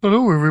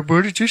Hello,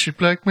 everybody. This is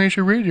Black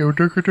Mesa Radio.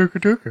 Durka, durka,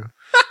 durka.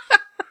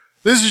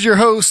 This is your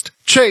host,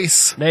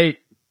 Chase. Nate.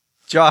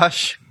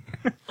 Josh.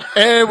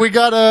 And we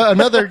got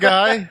another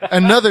guy,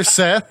 another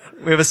Seth.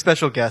 We have a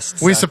special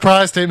guest. We Seth.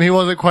 surprised him. He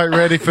wasn't quite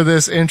ready for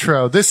this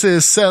intro. This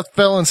is Seth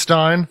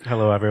Fellenstein.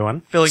 Hello,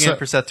 everyone. Filling in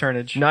for Seth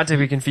Turnage. Not to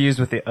be confused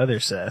with the other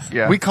Seth.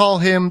 Yeah. We call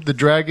him the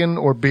Dragon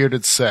or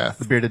Bearded Seth.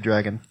 The bearded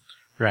dragon.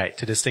 Right,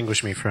 to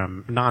distinguish me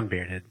from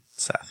non-bearded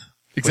Seth.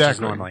 Exactly. Which is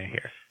normally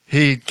here.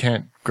 He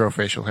can't grow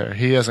facial hair.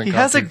 He hasn't. He gone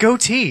has a through-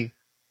 goatee.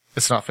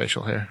 It's not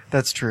facial hair.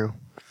 That's true.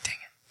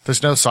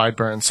 There's no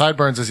sideburns.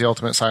 Sideburns is the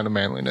ultimate sign of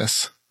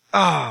manliness.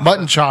 Oh.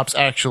 Mutton chops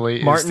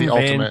actually Martin is the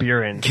Van ultimate.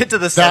 Buren. Get to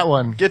the That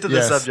one. Get to the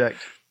Yes. subject.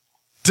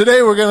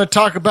 Today we're going to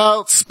talk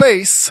about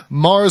space,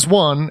 Mars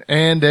One,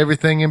 and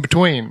everything in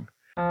between.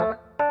 60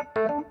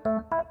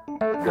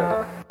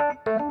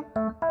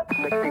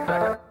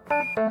 seconds.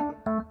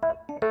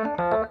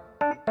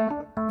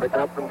 Pick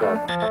up from good.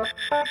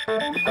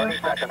 30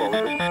 seconds.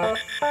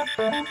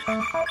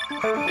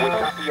 We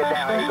copy you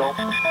down, Eagle.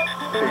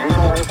 The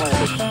Eagle has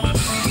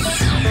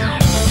landed.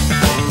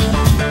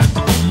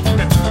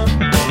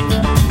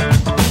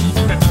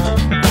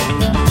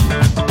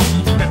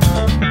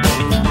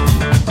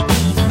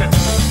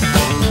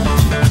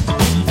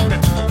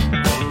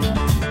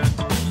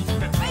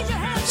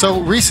 So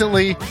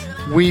recently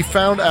we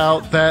found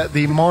out that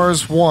the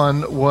Mars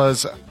One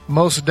was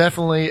most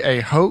definitely a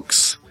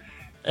hoax,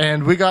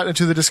 and we got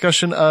into the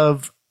discussion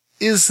of,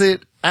 is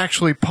it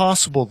actually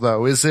possible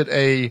though? Is it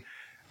a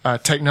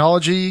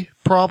technology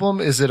problem?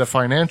 Is it a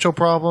financial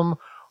problem?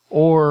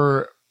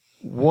 Or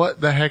what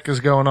the heck is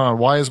going on?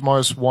 Why is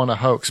Mars One a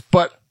hoax?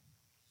 But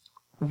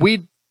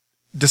we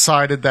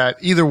decided that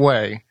either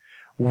way,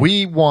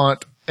 we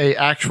want a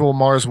actual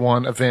Mars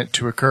One event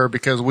to occur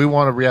because we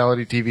want a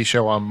reality TV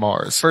show on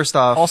Mars. First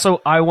off,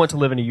 Also, I want to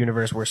live in a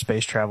universe where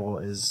space travel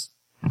is...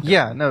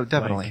 yeah, no,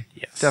 definitely.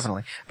 yes.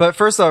 Definitely. But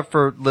first off,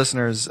 for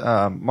listeners,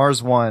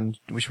 Mars One,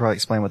 we should probably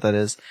explain what that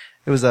is.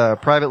 It was a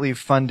privately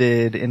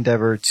funded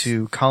endeavor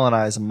to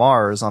colonize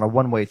Mars on a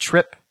one-way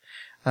trip.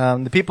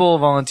 The people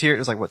volunteered, it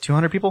was like, what,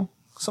 200 people?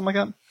 Something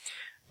like that?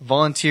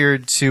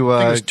 Volunteered to, I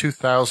think it was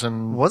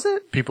 2,000 was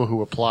it? people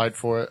who applied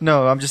for it.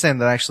 No, I'm just saying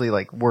that actually,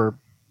 like, were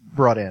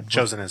brought in.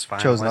 Chosen as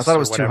finalists. Chosen. I thought it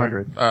was or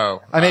whatever. 200.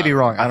 Oh. I may be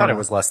wrong. I I don't thought know. it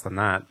was less than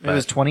that. It But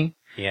was 20.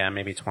 yeah,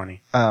 maybe 20.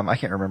 I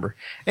can't remember.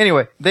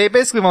 Anyway, they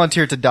basically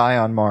volunteered to die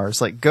on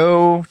Mars. Like,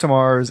 go to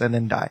Mars and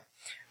then die.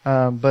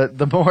 But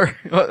the more,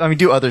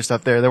 do other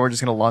stuff there. They weren't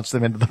just gonna launch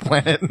them into the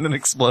planet and then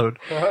explode.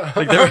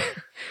 Like,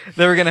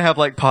 they were gonna have,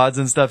 like, pods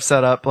and stuff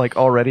set up, like,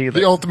 already.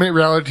 The ultimate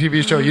reality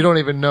TV show. You don't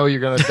even know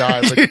you're going to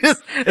die. But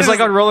It's like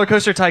on Roller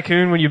Coaster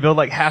Tycoon when you build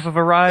like half of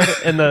a ride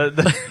and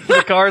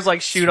the cars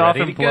like shoot off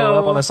ready and to blow go.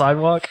 up on the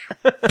sidewalk.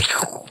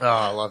 oh,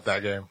 I love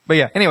that game. But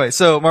yeah, anyway,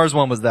 so Mars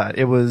One was that.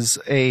 It was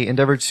a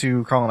endeavor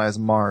to colonize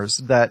Mars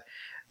that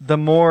the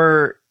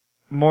more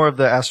of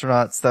the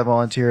astronauts that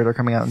volunteered are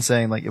coming out and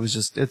saying, like,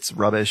 it's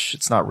rubbish.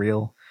 It's not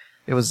real.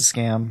 It was a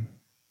scam.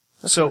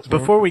 So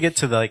before we get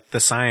to the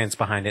science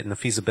behind it and the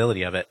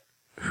feasibility of it,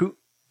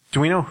 do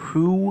we know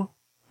who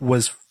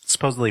was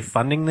supposedly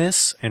funding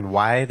this and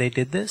why they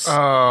did this?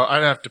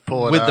 I'd have to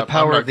pull it With up. the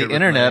power I'm not of the good with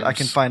internet, I names.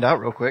 can find out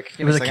real quick.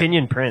 It was a second.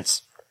 Kenyan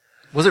prince.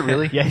 Was it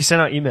really? Yeah, he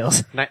sent out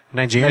emails.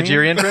 Nigerian?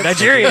 Nigerian prince?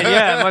 Nigerian,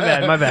 yeah,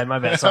 my bad.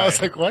 I Sorry.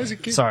 was like, why is he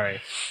keep...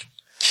 Sorry.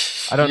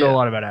 I don't know a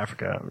lot about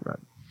Africa.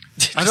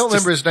 I don't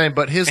remember his name,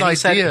 but his And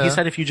idea... he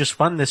said if you just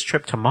fund this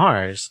trip to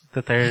Mars,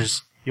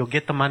 that you'll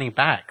get the money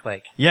back,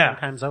 like, Yeah. 10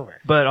 times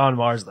over. But on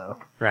Mars though.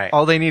 Right.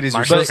 All they need is your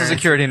Mars social currency.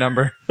 security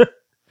number.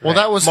 well,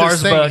 that was Mars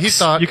his thing. bucks. He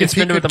thought you can if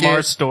he spend it with could the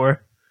Mars get,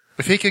 store.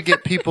 if he could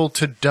get people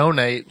to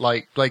donate,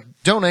 like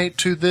donate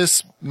to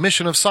this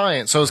mission of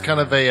science. So it's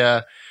kind of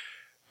a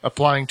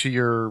applying to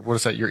your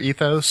your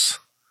ethos.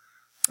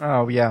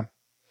 Oh, yeah.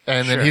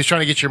 And then Sure. he was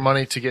trying to get your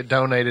money to get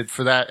donated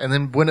for that. And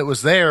then when it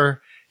was there,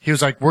 he was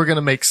like, we're going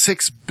to make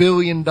 $6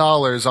 billion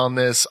on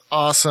this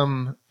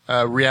awesome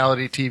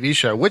reality TV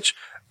show, which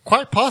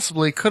quite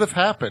possibly could have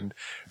happened.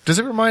 Does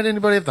it remind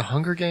anybody of the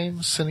Hunger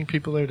Games, sending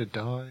people there to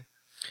die?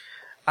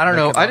 I don't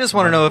know. I just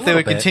want to know if they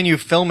would bit. continue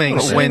filming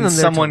Send when them there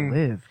to someone...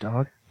 live,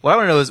 dog. What I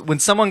want to know is when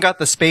someone got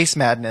the space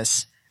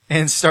madness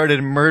and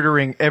started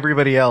murdering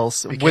everybody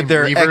else Became with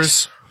their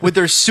Reavers? with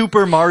their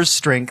super Mars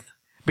strength,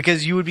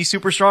 because you would be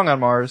super strong on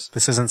Mars.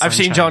 This isn't I've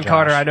seen Sunshine, John Josh.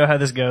 Carter. I know how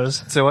this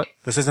goes. So what?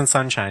 This isn't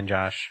Sunshine,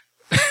 Josh.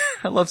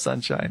 I love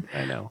sunshine.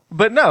 I know.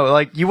 But no,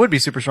 like, you would be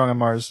super strong on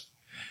Mars.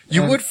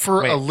 You And- would for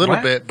a wait, little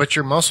what? bit, but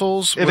your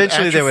muscles would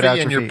Eventually they would and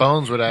your atrophy.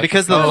 bones would atrophy.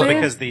 Because the,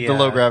 because the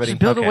low gravity.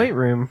 Just build a Okay. weight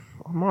room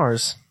on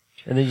Mars,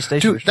 and then you stay.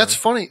 Dude, that's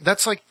funny.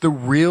 That's like the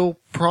real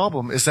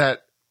problem is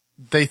that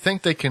they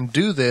think they can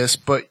do this,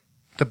 but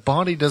the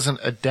body doesn't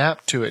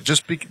adapt to it.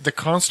 Just the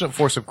constant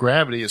force of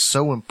gravity is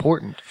so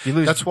important.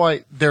 That's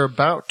why they're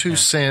about to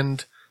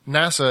send,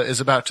 NASA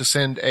is about to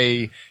send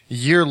a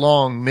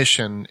year-long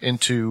mission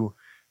into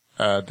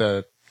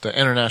the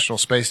International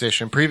Space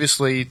Station.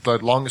 Previously, the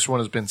longest one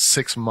has been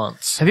 6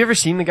 months. Have you ever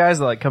seen the guys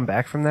that like come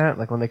back from that?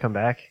 Like when they come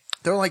back?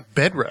 They're like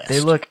bed rest. They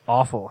look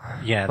awful.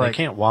 Yeah, Like, they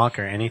can't walk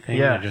or anything.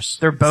 Yeah, They're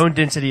just their bone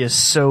density is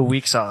so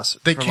weak sauce.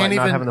 They from, can't like,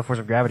 not even having the force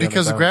of gravity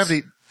because on of their bones.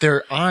 gravity.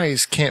 Their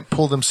eyes can't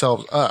pull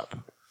themselves up,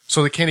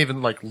 so they can't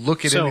even like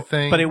look at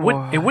anything. But it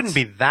wouldn't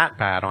be that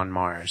bad on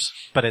Mars.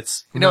 But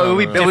it's it would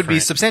be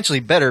different. substantially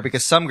better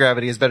because some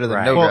gravity is better than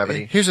Right. no Well,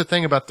 gravity. here's the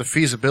thing about the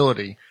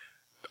feasibility.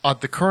 On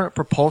the current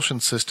propulsion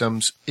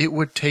systems, it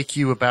would take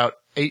you about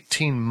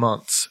 18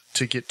 months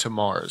to get to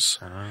Mars.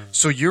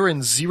 So you're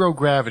in zero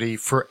gravity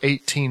for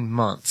 18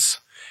 months.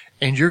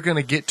 And you're going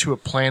to get to a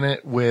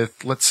planet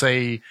with, let's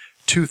say,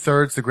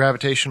 2/3 the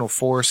gravitational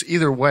force.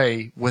 Either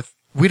way, with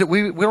we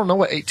don't know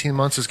what 18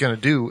 months is going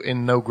to do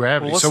in no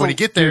gravity. Well, so when you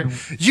get there,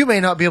 Mm-hmm. you may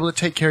not be able to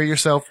take care of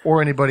yourself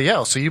or anybody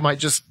else. So you might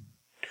just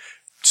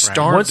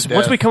starve Once to death.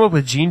 once we come up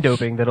with gene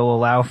doping that'll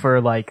allow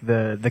for like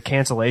the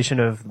cancellation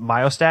of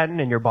myostatin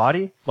in your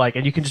body, like,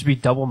 and you can just be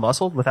double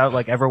muscled without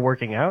like ever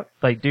working out.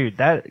 Like, dude,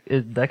 that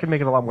could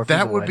make it a lot more. That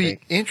feasible, would I be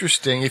think.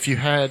 interesting if you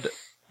had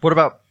What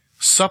about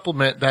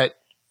supplement that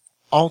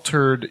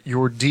altered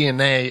your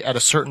DNA at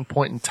a certain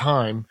point in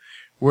time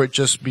where it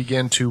just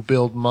began to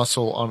build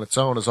muscle on its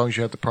own as long as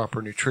you had the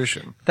proper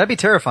nutrition. that'd be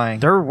terrifying.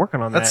 They're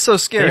working on that. That's so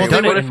scary. They've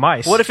done what it if, in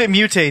mice. What if it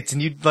mutates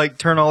and you like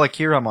turn all like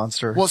Kira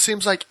monster? Well, it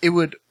seems like it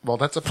would, well,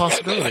 that's a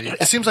possibility.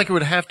 It seems like it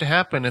would have to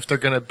happen if they're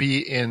going to be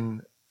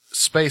in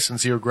space and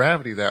zero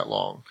gravity that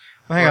long.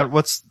 Hang on,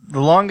 what's the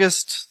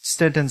longest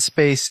stint in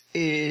space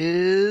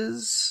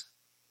is?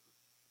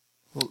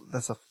 Well,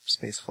 that's a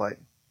space flight.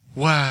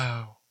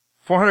 Wow.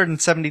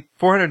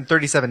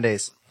 437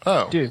 days.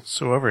 Oh. dude,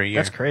 so over a year.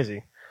 that's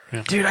crazy.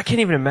 Yeah. Dude, I can't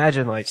even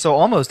imagine like. So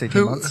almost 18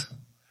 Who- months.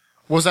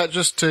 Was that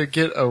just to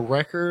get a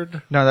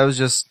record? No, that was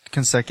just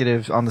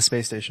consecutive on the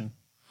space station.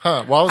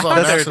 Huh. Well, I was on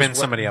There had NASA's been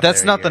somebody up That's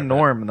there a not the year, but-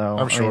 norm, though.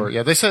 I'm sure.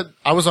 Yeah, they said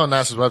I was on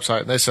NASA's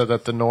website and they said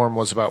that the norm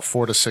was about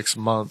 4 to 6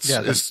 months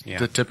Yeah, is yeah.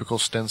 the typical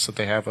stints that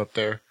they have up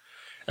there.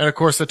 And of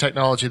course the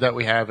technology that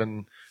we have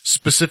in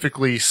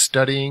specifically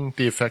studying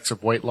the effects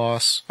of weight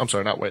loss. I'm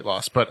sorry, not weight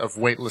loss, but of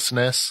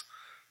weightlessness.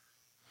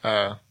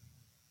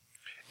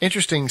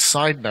 Interesting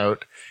side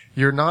note.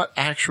 You're not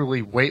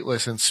actually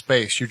weightless in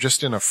space. You're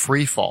just in a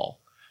free fall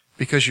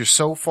because you're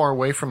so far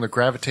away from the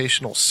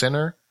gravitational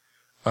center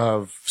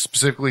of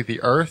specifically the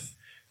Earth.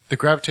 The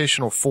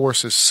gravitational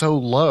force is so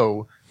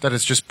low that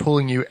it's just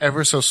pulling you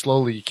ever so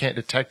slowly you can't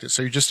detect it.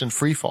 So you're just in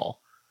free fall.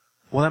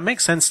 Well, that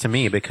makes sense to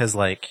me because,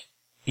 like,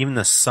 even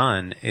the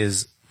sun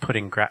is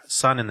putting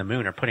sun and the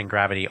moon are putting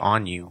gravity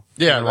on you.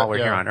 Yeah, even while that- we're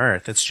yeah. here on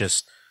Earth, it's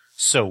just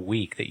so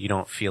weak that you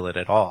don't feel it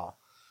at all.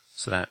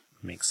 So that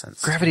makes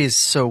sense. Gravity is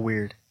so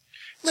weird.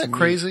 Isn't that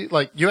crazy?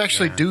 Like you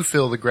actually do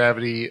feel the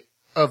gravity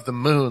of the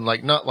moon,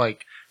 like not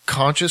like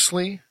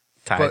consciously,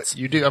 Tides. but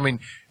you do. I mean,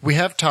 we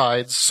have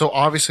tides, so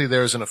obviously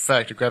there's an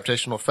effect, a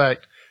gravitational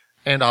effect,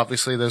 and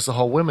obviously there's the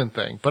whole women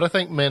thing. But I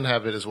think men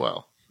have it as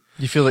well.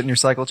 You feel it in your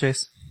cycle,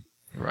 Chase?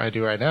 I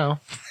do right now.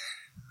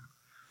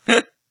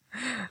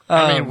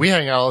 I mean, we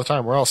hang out all the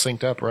time. We're all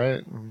synced up,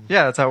 right?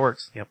 Yeah, that's how it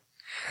works. Yep.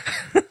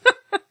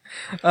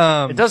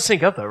 It does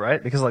sync up though,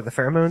 right? Because of, like the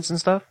pheromones and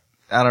stuff.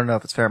 I don't know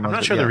if it's pheromones. I'm not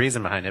but sure yeah. the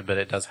reason behind it, but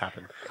it does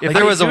happen. If Like,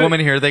 there they was a do it- woman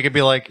here, they could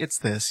be like, "It's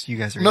this. You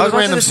guys are." No, I was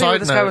random watching the thing side what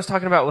this guy note. was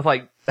talking about with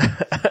like,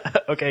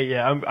 okay,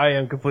 yeah, I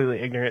am completely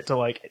ignorant to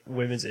like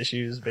women's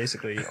issues,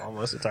 basically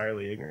almost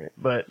entirely ignorant.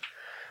 But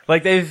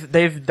like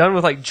they've done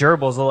with like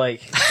gerbils, they'll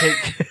like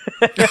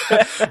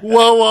take.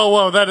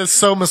 Whoa! That is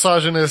so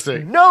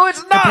misogynistic. No,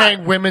 it's not.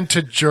 Comparing women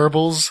to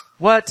gerbils.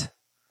 What,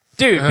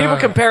 dude? People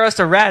compare us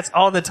to rats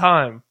all the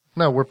time.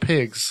 No, we're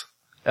pigs.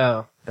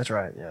 Oh, that's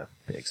right. Yeah,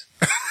 pigs.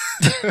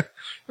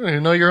 You don't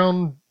even know your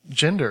own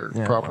gender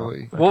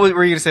properly. What were you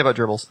going to say about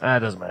gerbils? That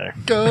doesn't matter.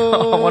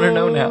 Go. I wanna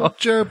know now.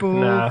 Gerbil,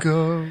 Nah.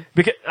 go.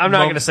 Because I'm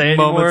not going to say it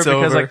anymore moment's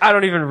because over. like I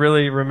don't even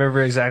really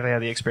remember exactly how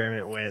the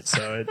experiment went,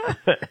 so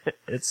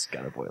it's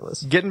kind of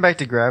pointless. Getting back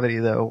to gravity,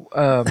 though,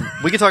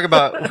 we could talk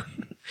about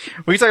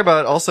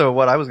also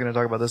what I was going to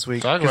talk about this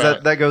week Talk because about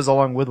it. that goes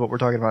along with what we're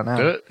talking about now.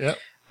 Do it. Yep.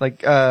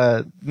 Like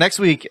next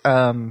week,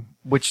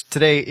 which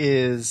today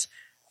is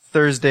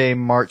Thursday,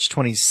 March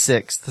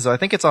 26th. So I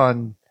think it's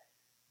on.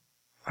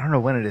 I don't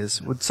know when it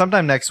is.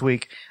 Sometime next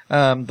week,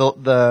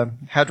 the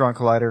Hadron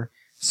Collider,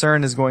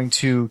 CERN is going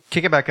to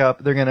kick it back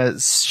up. They're going to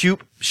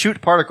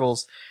shoot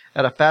particles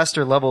at a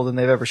faster level than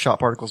they've ever shot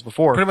particles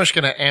before. Pretty much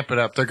going to amp it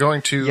up. They're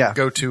going to Yeah.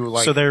 go to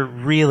like. So they're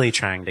really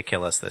trying to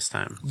kill us this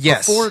time.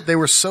 Yes. Before they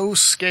were so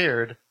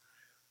scared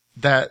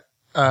that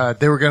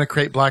they were going to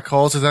create black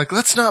holes. They're like,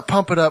 let's not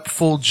pump it up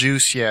full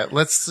juice yet.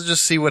 Let's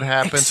just see what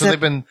happens. So Except- they've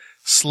been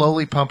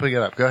slowly pumping it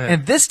up. Go ahead.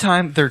 And this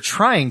time, they're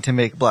trying to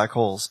make black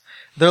holes.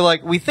 They're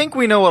like, we think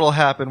we know what'll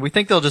happen. We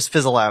think they'll just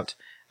fizzle out.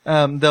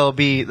 They'll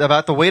be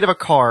about the weight of a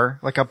car,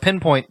 like a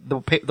pinpoint,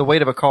 the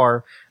weight of a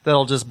car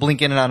that'll just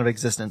blink in and out of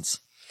existence.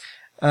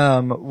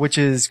 Which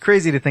is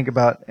crazy to think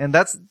about. And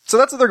that's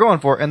what they're going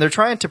for. And they're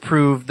trying to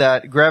prove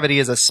that gravity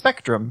is a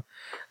spectrum.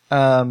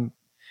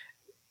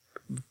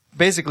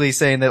 Basically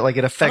saying that like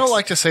it I affects. don't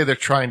like to say they're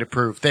trying to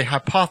prove. They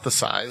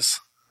hypothesize.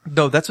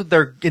 No, that's what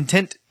their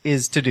intent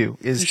is to do.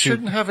 You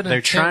shouldn't have an They're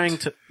intent. trying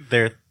to.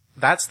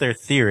 that's their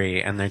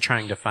theory, and they're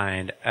trying to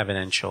find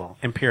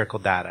empirical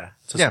data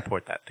to Yeah.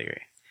 support that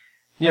theory.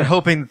 Yeah,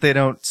 hoping that they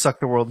don't suck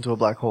the world into a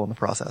black hole in the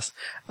process.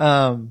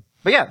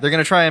 But yeah, they're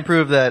going to try and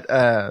prove that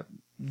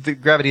the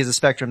gravity is a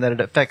spectrum, that it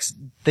affects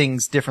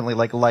things differently,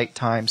 like light,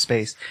 time,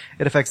 space.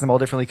 It affects them all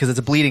differently because it's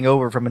bleeding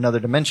over from another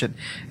dimension.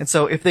 And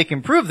so if they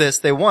can prove this,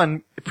 they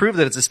prove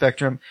that it's a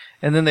spectrum,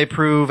 and then they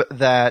prove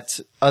that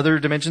other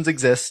dimensions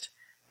exist.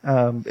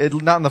 Not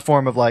in the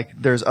form of like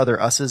there's other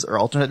us's or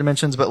alternate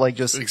dimensions, but like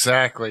just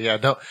Exactly. Yeah.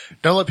 Don't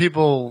let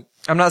people.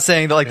 I'm not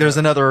saying that like there's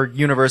another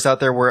universe out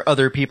there where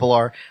other people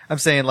are. I'm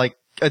saying like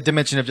a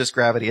dimension of just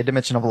gravity, a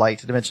dimension of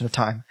light, a dimension of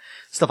time,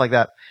 stuff like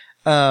that.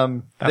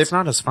 That's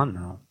not as fun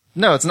though.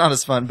 No, it's not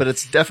as fun, but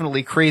it's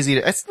definitely crazy.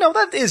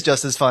 That is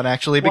just as fun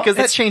actually, because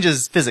that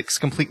changes physics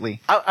completely.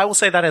 I will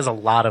say that is a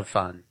lot of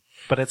fun,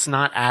 but it's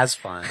not as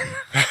fun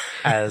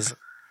as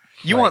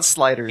You want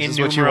sliders is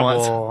what you want.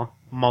 innumerable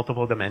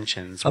multiple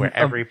dimensions where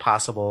every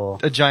possible.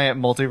 A giant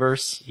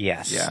multiverse.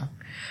 Yes.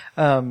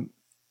 Yeah.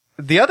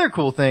 The other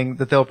cool thing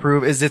that they'll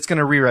prove is it's going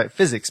to rewrite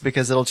physics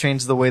because it'll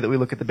change the way that we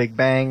look at the Big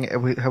Bang,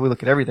 how we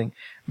look at everything,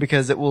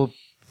 because it will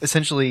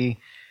essentially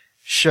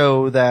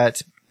show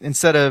that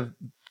instead of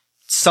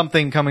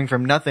something coming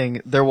from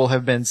nothing, there will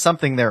have been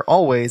something there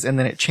always, and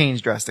then it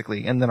changed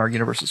drastically, and then our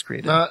universe was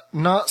created.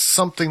 Not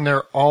something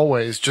there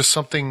always, just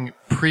something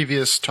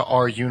previous to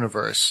our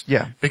universe.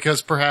 Yeah.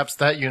 Because perhaps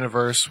that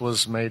universe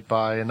was made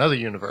by another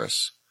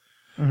universe.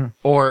 Mm-hmm.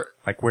 Or,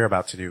 Like we're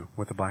about to do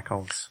with the black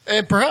holes.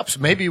 and perhaps,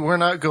 maybe we're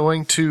not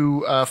going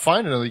to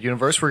find another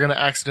universe, we're going to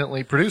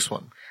accidentally produce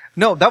one.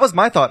 No, that was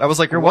my thought. I was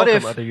like, what Welcome,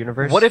 if, other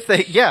universe. what if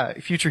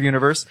future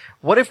universe,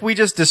 what if we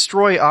just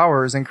destroy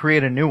ours and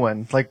create a new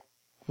one? Like,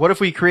 what if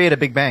we create a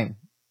Big Bang?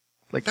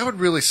 Like, That would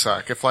really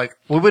suck if, like,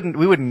 we wouldn't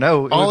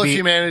know. It all would of be,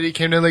 humanity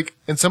came in, like,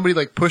 and somebody,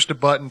 like, pushed a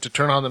button to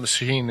turn on the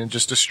machine and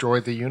just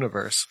destroyed the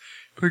universe.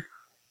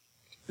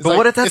 But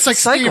what if that's it's the like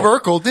cycle? Steve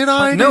Urkel, did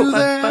I do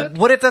that?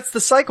 What if that's the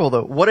cycle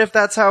though? What if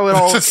that's how it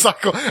all, It's a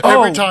cycle.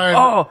 Every time.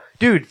 Oh,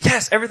 dude,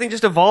 yes, everything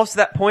just evolves to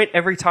that point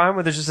every time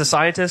where there's just a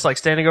scientist like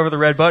standing over the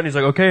red button. He's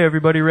like, "Okay,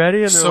 everybody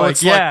ready?" And they're So like,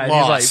 it's "Yeah." like and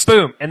he's Lost. like,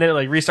 "Boom," and then it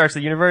like restarts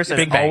the universe, and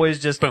Big it Bang. always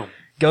just Boom.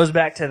 goes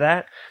back to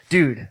that.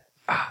 Dude,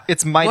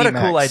 it's Mighty what a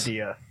Max. cool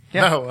idea.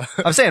 No.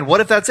 I'm saying,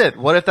 what if that's it?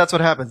 What if that's what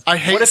happens? I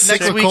hate what if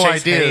next week cyclical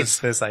Hates ideas.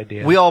 this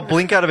idea. we all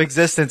blink out of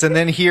existence and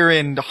then here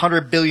in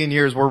 100 billion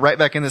years we're right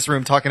back in this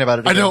room talking about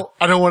it I again?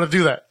 don't want to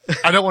do that.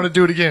 I don't want to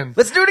do it again.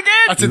 Let's do it again.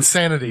 That's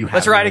insanity.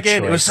 Let's ride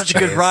again. It was such a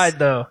good ride,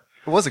 though.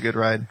 It was a good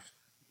ride.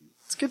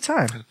 It's a good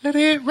time. Let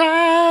it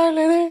ride,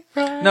 let it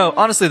ride. No,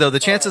 honestly though, the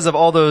chances of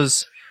all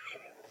those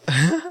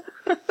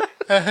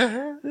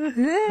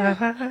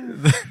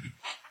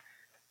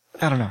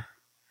I don't know.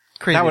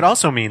 Crazy. That would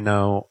also mean,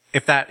 though,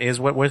 if that is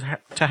what was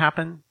to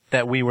happen,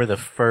 that we were the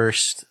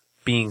first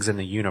beings in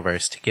the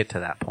universe to get to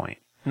that point.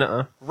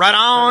 Nuh-uh. right Not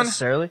on.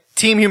 necessarily.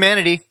 Team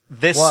Humanity.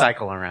 This Why?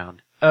 cycle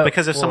around. Oh,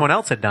 Because if well- someone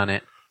else had done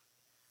it,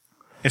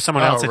 if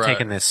someone else had right.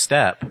 taken this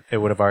step, it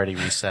would have already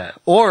reset.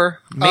 Or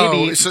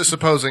maybe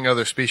Supposing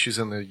other species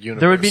in the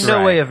universe. There would be no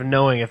Right. way of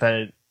knowing if that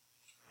had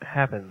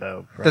happened,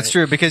 though. Right? that's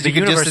true because The you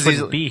could universe just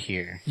as wouldn't easily be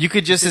here. you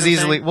could just See as what I'm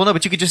easily saying? well no,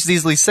 but you could just as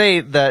easily say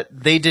that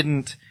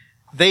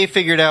they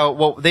figured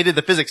out they did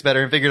the physics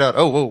better and figured out,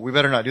 oh whoa, we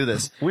better not do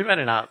this. We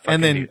better not fucking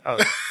And then- do- oh,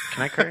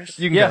 can I curse?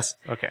 You can Yeah. guess.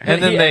 Okay.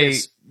 And then He they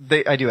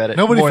edits. I do edit.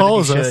 Nobody More than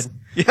follows you us.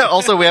 should. Yeah,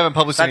 also we haven't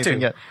published That anything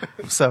too.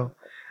 yet. So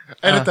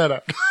Edit that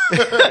out.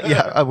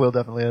 yeah, I will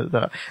definitely edit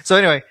that out. So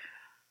anyway,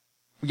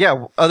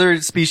 yeah,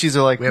 other species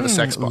are like, We have a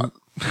sex bot.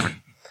 We're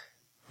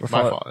My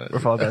followed, fault. we're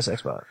followed by a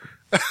sex bot.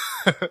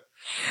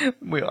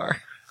 we are.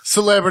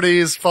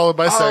 Celebrities followed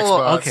by sex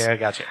bots. Okay, I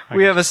got you.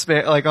 We have a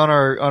like on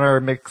our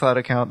Mixcloud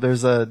account.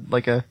 There's a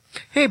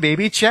hey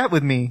baby, chat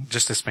with me.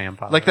 just a spam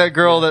pod. Like that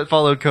girl that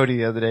followed Cody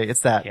the other day. It's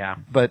that. Yeah.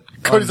 But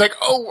Cody's like,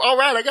 oh, all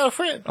right, I got a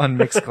friend. on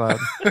Mixcloud.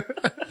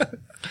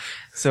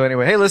 So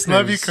anyway, hey listeners.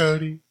 Love you,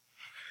 Cody.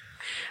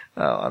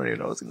 Oh, I don't even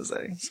know what I was gonna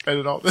say.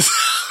 Edit all this.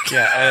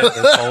 Yeah, edit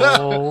this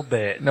whole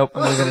bit. Nope,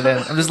 I'm leaving it in.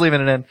 I'm just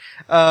leaving it in.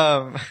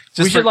 Just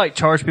We should for- like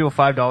charge people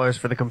 $5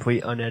 for the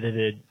complete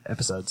unedited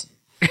episodes.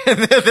 then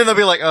they'll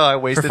be like, oh, I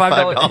wasted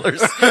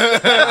 $5.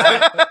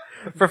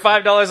 For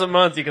 $5 a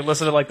month, you can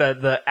listen to like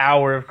the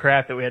hour of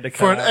crap that we had to cut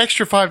For an out.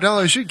 extra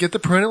 $5, you get the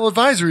parental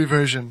advisory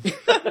version.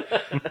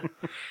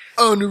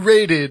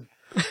 Unrated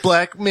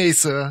Black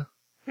Mesa.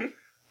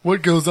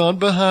 What goes on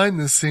behind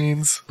the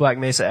scenes? Black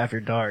Mesa After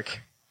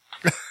Dark.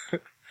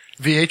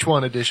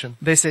 VH1 edition.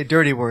 They say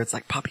dirty words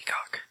like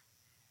poppycock.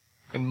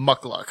 And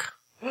Muckluck.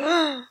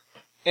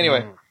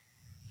 Anyway.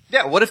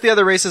 Yeah, what if the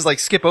other races like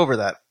skip over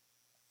that?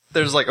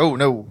 They're just like, oh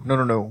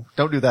no,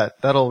 don't do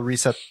that. That'll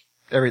reset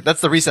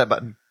that's the reset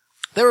button.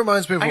 That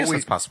reminds me of I what guess we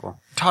that's possible.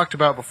 talked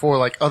about before,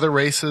 like other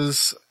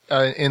races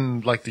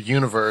in like the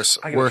universe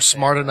get what were you're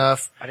smart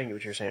enough I didn't get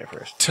what you were saying at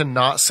first. to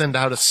not send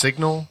out a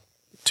signal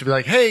to be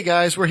like, hey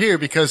guys, we're here,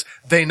 because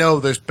they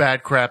know there's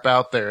bad crap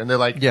out there. And they're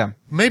like, Yeah.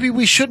 maybe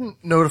we shouldn't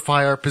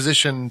notify our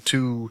position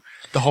to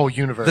the whole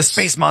universe. The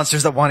space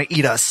monsters that want to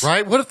eat us.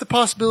 Right? What if the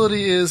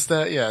possibility is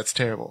that, yeah, it's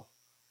terrible.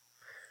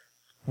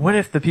 What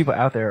if the people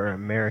out there are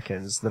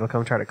Americans that'll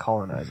come try to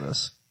colonize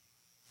us?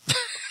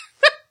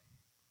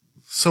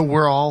 So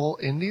we're all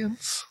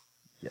Indians?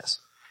 Yes.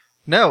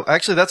 No,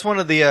 actually, that's one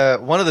of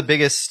the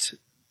biggest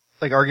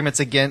like arguments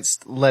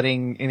against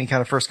letting any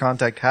kind of first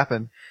contact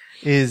happen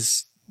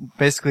is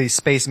basically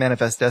space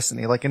manifest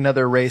destiny. Like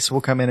another race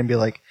will come in and be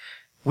like,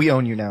 "We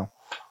own you now."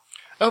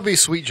 That would be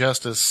sweet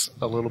justice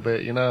a little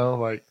bit, you know?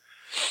 Like,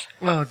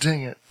 oh,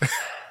 dang it.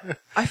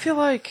 I feel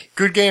like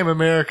Good game,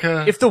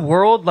 America. if the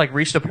world like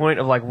reached a point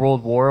of like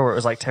World War where it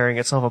was like tearing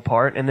itself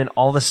apart, and then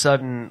all of a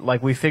sudden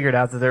like we figured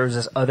out that there was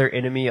this other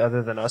enemy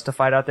other than us to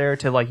fight out there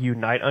to like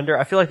unite under,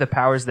 I feel like the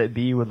powers that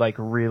be would like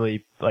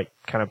really like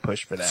kind of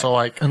push for that. So,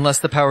 like, Unless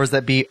the powers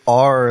that be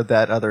are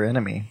that other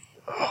enemy.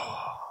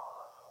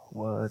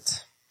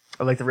 What?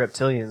 Or like the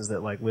reptilians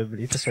that like live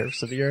beneath the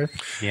surface of the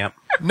earth. Yep.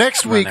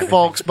 next week, everything.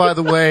 folks, by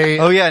the way,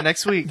 Oh yeah,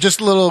 next week.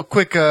 just a little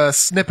quick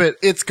snippet.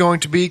 It's going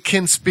to be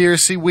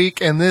Conspiracy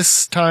Week, and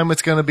this time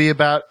it's going to be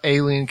about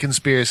alien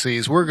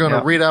conspiracies. We're going to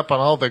Yep. read up on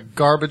all the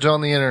garbage on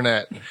the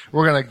internet.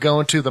 We're going to go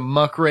into the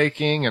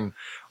muckraking and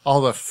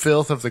all the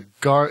filth of the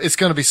It's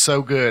going to be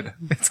so good.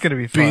 It's gonna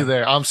be fun. Be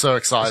there. I'm so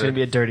It's gonna excited.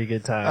 be a dirty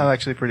good time. I'm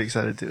actually pretty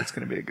excited too. It's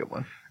gonna be a good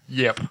one.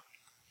 Yep.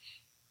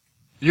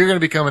 You're going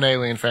to become an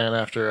alien fan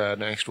after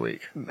next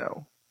week.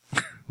 No.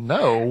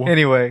 No.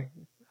 Anyway,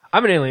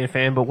 I'm an alien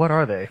fan, but what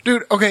are they?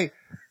 Dude, okay.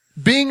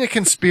 Being a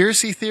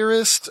conspiracy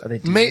theorist, Are they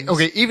demons?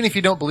 okay, even if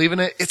you don't believe in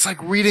it, it's like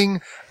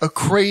reading a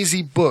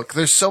crazy book.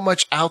 There's so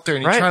much out there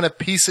and you're Right. trying to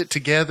piece it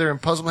together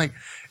and puzzle. Like,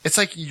 it's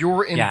like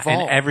you're Yeah, involved.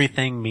 and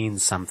everything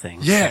means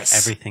something. Yes. Like,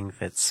 everything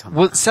fits something.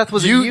 well, Seth,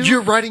 was it you?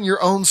 You're writing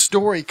your own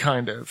story,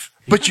 kind of.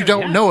 But you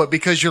don't know it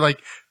because you're like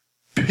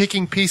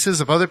picking pieces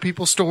of other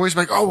people's stories.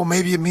 Like, oh, well,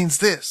 maybe it means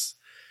this.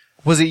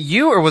 Was it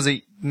you or was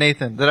it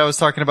Nathan that I was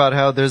talking about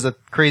how there's a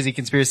crazy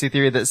conspiracy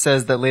theory that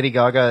says that Lady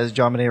Gaga is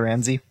Jean-Benet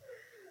Ramsey?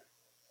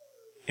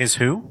 Is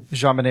who?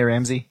 Jean-Benet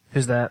Ramsey.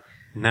 Who's that?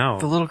 No.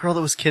 The little girl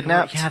that was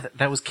kidnapped? Yeah,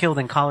 that was killed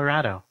in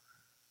Colorado.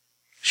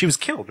 She was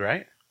killed,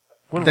 right?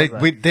 When They,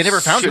 was that? they never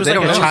found She her. was They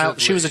like don't a know.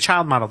 child. She was a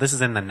child model. This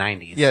is in the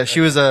 90s. Yeah,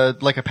 she was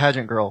like a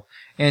pageant girl.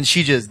 And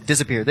she just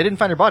disappeared. They didn't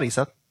find her body,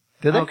 Seth.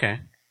 Did they? Okay.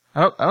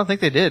 I don't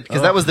think they did.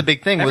 Because that was the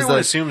big thing Everyone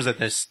was assumes that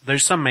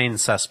there's some main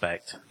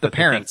suspect. the that they think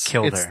parents.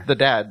 killed It's her. the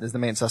dad is the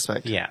main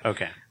suspect. Yeah.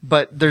 Okay.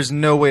 But there's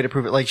no way to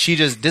prove it. Like, she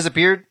just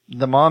disappeared.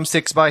 The mom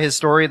sticks by his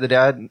story, the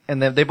dad,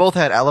 and then they both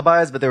had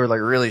alibis, but they were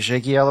like really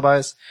shaky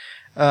alibis.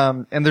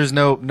 And there's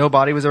no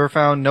body was ever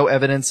found, no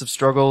evidence of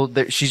struggle.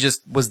 She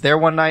just was there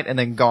one night and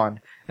then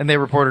gone. And they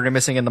reported her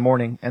missing in the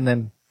morning. And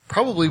then,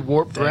 Probably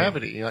warped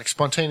gravity, like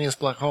spontaneous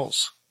black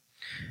holes.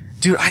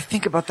 dude, I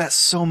think about that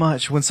so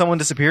much. When someone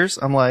disappears,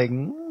 I'm like,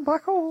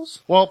 black holes.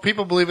 Well,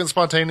 people believe in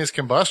spontaneous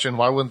combustion.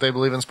 Why wouldn't they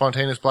believe in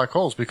spontaneous black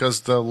holes?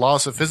 Because the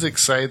laws of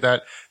physics say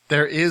that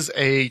there is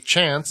a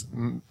chance,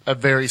 a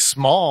very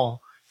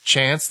small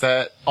chance,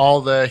 that all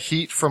the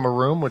heat from a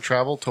room would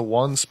travel to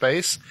one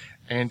space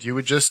and you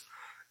would just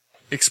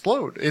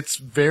explode. It's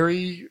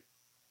very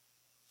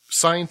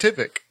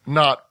scientific,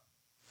 not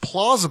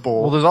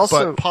plausible, Well, there's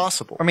also- but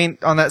possible. I mean,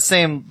 on that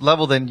same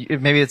level, then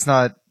maybe it's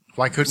not.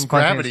 Why couldn't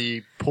spontaneous.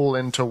 gravity pull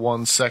into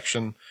one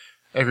section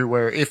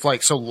everywhere? If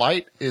like, so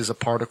light is a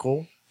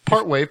particle,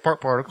 part wave, part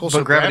particle. But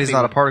so gravity's gravity not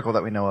a would- particle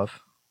that we know of.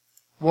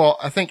 Well,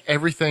 I think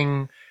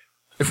everything,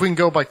 if we can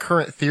go by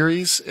current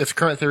theories, if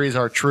current theories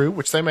are true,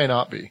 which they may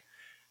not be,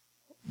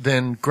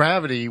 then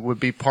gravity would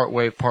be part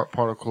wave, part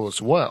particle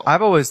as well.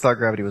 I've always thought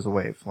gravity was a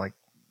wave. Like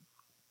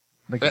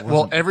it Well,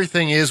 wasn't-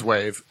 everything is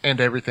wave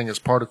and everything is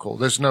particle.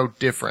 There's no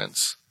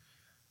difference.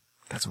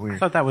 that's I weird.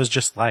 thought that was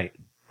just light.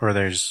 Or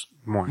there's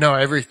more. No,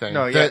 everything.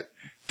 No, yeah.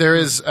 There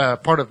is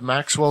part of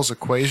Maxwell's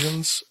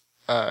equations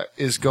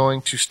is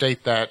going to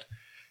state that,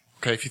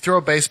 okay, if you throw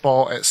a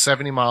baseball at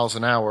 70 miles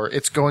an hour,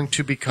 it's going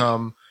to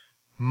become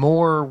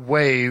more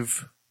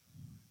wave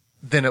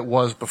than it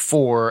was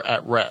before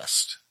at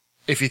rest.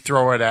 If you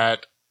throw it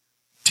at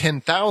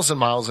 10,000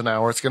 miles an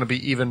hour, it's going to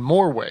be even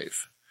more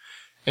wave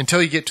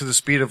until you get to the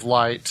speed of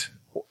light,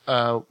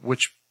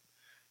 which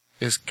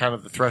is kind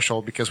of the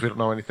threshold because we don't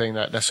know anything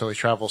that necessarily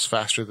travels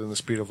faster than the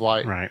speed of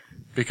light. Right.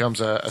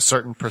 Becomes a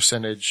certain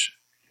percentage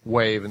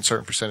wave and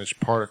certain percentage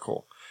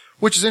particle,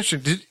 which is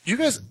interesting. Did you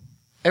guys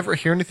ever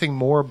hear anything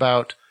more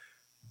about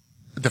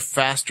the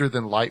faster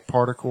than light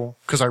particle?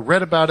 Because I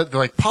read about it. They're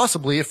like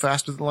possibly a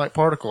faster than light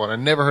particle, and I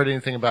never heard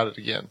anything about it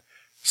again.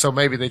 So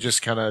maybe they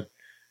just kind of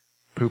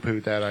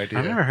poo-pooed that idea.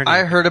 I've never heard.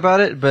 I heard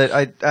about it, but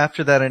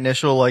after that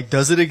initial like,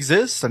 does it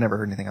exist? I never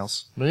heard anything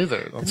else. Me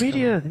either.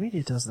 The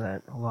media does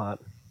that a lot.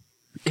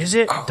 Is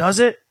it? Does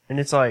it? And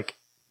it's like,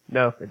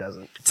 no, it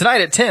doesn't.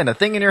 Tonight at 10, a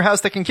thing in your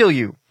house that can kill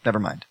you. Never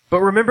mind.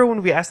 But remember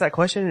when we asked that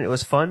question and it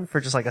was fun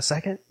for just like a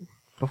second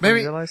before we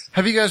Maybe. realized?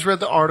 Have you guys read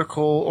the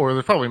article, or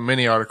there's probably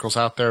many articles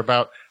out there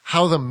about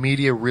how the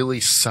media really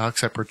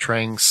sucks at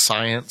portraying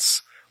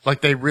science? Like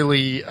they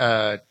really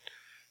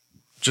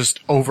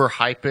just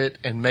overhype it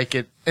and make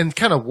it and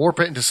kind of warp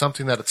it into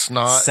something that it's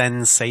not.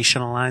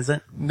 Sensationalize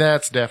it.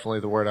 That's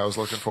definitely the word I was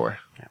looking for.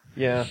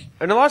 Yeah.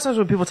 And a lot of times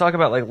when people talk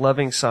about like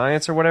loving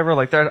science or whatever,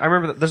 like I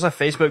remember there's a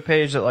Facebook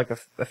page that like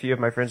a few of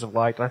my friends have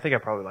liked, and I think I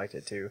probably liked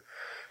it too,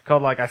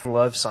 called like I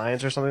love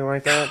science or something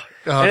like that.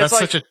 Oh, and that's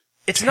it's like, such a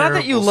it's not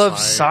that you terrible love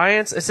site.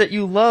 science, it's that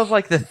you love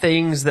like the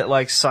things that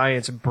like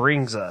science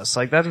brings us.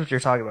 Like that's what you're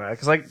talking about.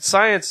 Cause like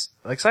science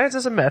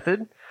is a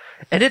method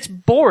and it's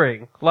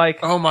boring. Like,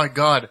 Oh my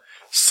God.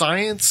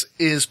 Science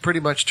is pretty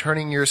much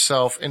turning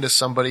yourself into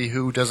somebody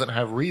who doesn't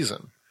have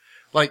reason.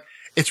 Like,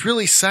 it's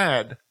really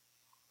sad,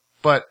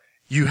 but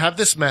you have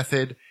this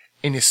method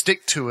and you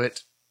stick to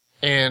it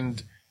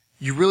and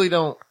you really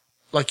don't,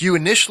 like you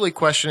initially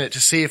question it to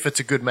see if it's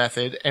a good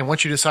method. And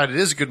once you decide it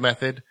is a good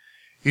method,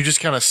 you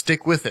just kind of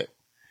stick with it.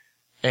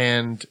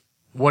 And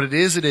what it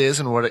is,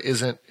 and what it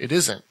isn't, it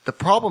isn't. The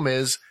problem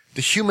is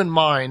the human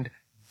mind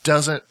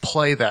doesn't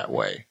play that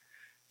way.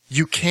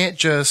 You can't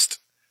just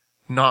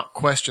not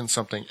question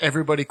something.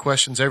 Everybody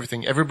questions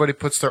everything. Everybody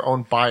puts their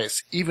own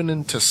bias, even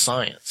into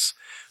science.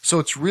 So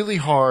it's really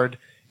hard,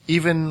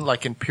 even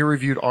like in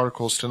peer-reviewed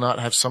articles, to not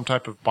have some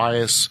type of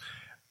bias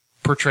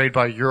portrayed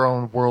by your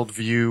own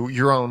worldview,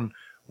 your own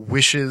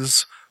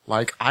wishes.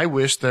 Like, I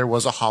wish there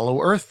was a hollow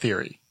earth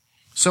theory.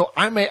 So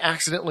I may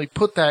accidentally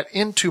put that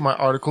into my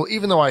article,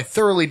 even though I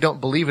thoroughly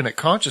don't believe in it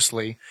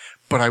consciously,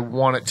 but I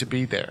want it to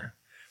be there.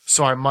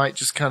 So I might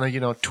just kind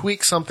of,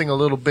 tweak something a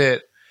little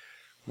bit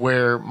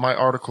where my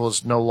article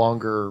is no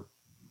longer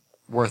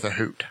worth a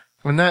hoot.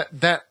 And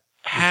that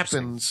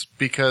happens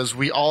because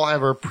we all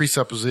have our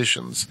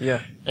presuppositions.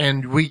 Yeah.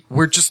 And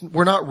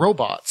we're not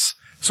robots.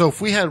 So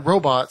if we had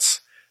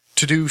robots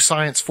to do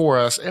science for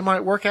us, it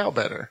might work out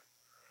better.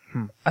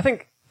 I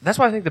think that's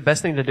why I think the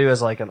best thing to do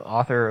as like an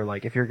author, or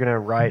like if you're gonna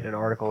write an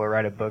article or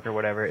write a book or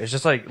whatever, is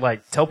just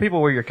like tell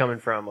people where you're coming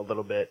from a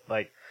little bit.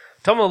 Like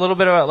tell them a little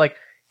bit about like,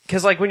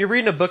 cause like when you're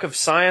reading a book of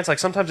science, like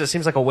sometimes it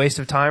seems like a waste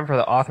of time for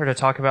the author to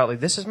talk about like,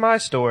 this is my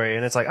story.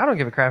 And it's like, I don't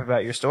give a crap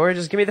about your story.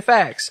 Just give me the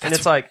facts. And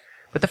it's like,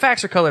 but the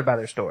facts are colored by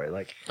their story.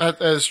 Like,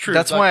 That is true.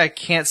 That's why I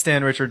can't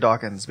stand Richard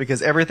Dawkins,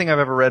 because everything I've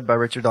ever read by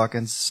Richard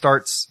Dawkins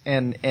starts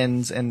and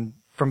ends, and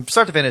from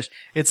start to finish,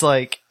 it's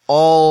like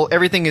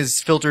everything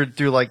is filtered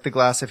through like the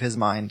glass of his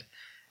mind.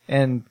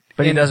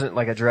 but he doesn't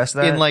like address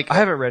that. I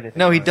haven't read anything.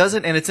 No, he about it.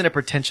 doesn't, and it's in a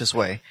pretentious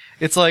way.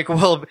 It's like,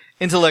 well,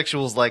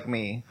 intellectuals like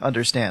me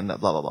understand that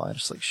blah blah blah. I'm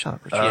just like, shut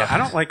up, Richard. Yeah, I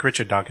don't like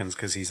Richard Dawkins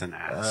because he's an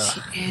ass.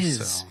 He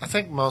is. So. I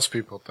think most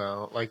people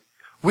don't. Like,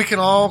 we can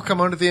all come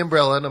under the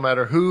umbrella no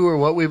matter who or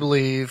what we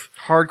believe.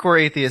 Hardcore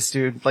atheists,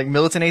 dude. Like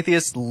militant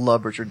atheists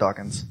love Richard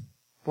Dawkins.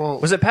 Well,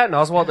 Was it Patton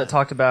Oswalt that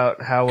talked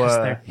about how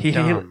They're he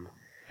dumb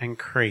and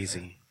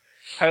crazy.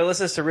 how he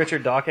listens to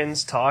Richard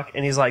Dawkins talk,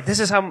 and he's like, "This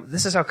is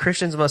how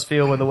Christians must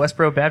feel when the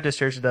Westboro Baptist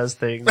Church does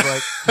things." Like,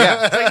 it's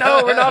like,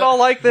 no, we're not all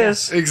like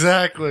this.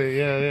 exactly.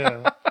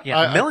 Yeah.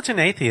 Yeah, militant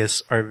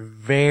atheists are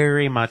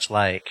very much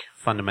like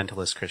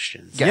fundamentalist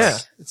Christians.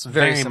 Yes. It's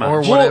very Very similar. Or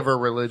much. whatever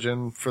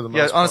religion for the most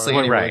Yeah, part. honestly,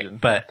 any Right, religion.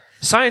 but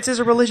Science is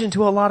a religion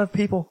to a lot of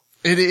people.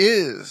 It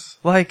is.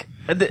 Like,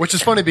 Which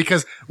is funny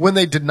because when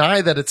they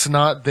deny that it's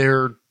not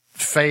their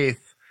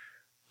faith,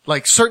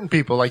 like certain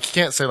people, like you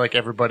can't say like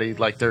everybody,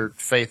 like their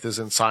faith is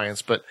in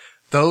science, but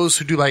those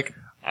who do like,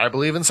 I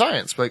believe in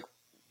science, like,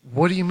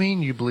 what do you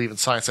mean you believe in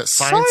science? That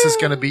science is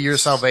going to be your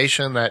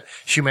salvation, that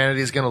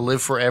humanity is going to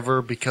live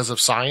forever because of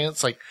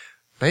science? Like,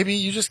 maybe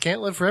you just can't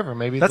live forever.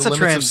 Maybe That's the a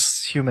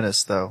limits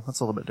transhumanist, though. That's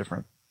a little bit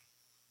different.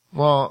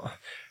 well,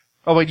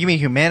 Oh, wait, you mean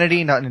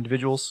humanity, not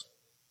individuals?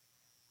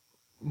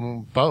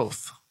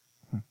 both.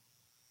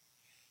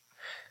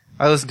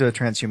 I listened to a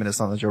transhumanist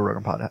on the Joe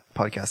Rogan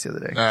podcast the other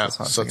day. Ah, That's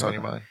what I was so it's thinking on your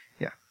about. mind.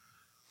 Yeah.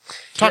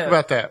 Talk Yeah.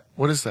 about that.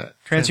 What is that?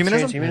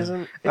 Transhumanism?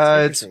 transhumanism. It's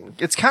It's interesting.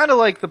 it's kind of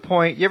like the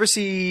point. You ever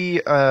see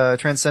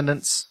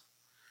Transcendence?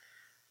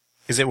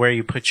 is it where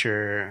you put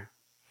your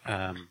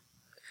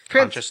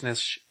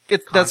consciousness?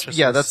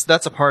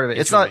 That's a part of it.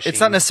 It's into a not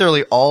machine.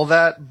 necessarily all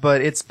that,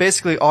 but it's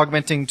basically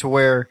augmenting to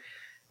where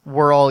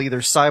we're all either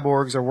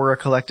cyborgs or we're a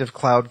collective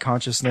cloud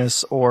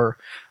consciousness, or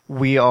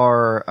we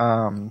are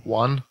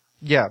One?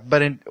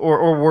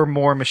 or we're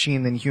more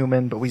machine than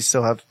human, but we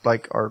still have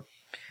like our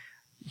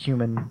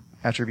human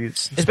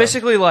attributes. It's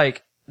basically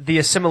like the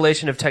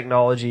assimilation of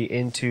technology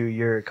into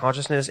your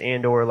consciousness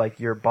and or like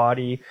your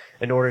body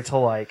in order to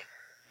like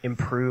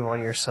improve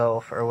on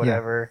yourself or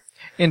whatever.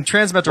 In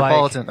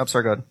Transmetropolitan, I'm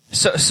sorry, go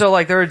ahead. So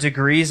like there are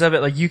degrees of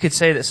it. Like you could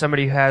say that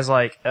somebody who has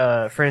like,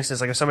 for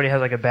instance, like if somebody has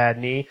like a bad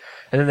knee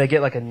and then they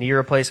get like a knee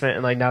replacement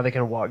and like now they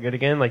can walk good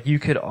again, like you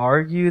could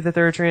argue that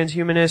they're a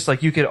transhumanist.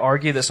 Like you could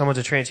argue that someone's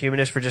a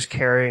transhumanist for just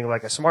carrying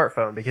like a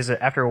smartphone, because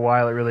after a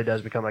while it really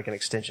does become like an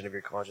extension of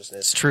your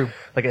consciousness. It's true.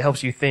 Like it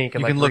helps you think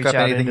and You like can look reach up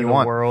out anything into you the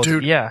want. world.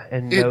 Dude, Yeah,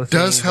 and it know does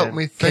things help and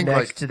me think,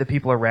 connect like- to the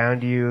people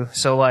around you.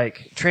 So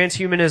like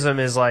transhumanism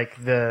is like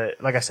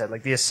like I said,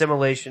 like the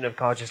assimilation of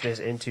consciousness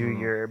into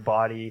your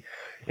body,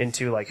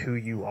 into like who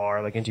you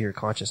are, like into your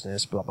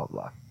consciousness, blah blah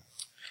blah.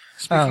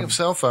 Speaking of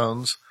cell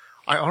phones,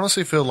 I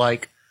honestly feel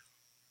like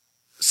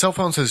cell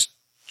phones has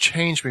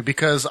changed me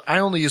because I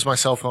only use my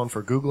cell phone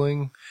for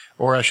Googling,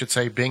 or I should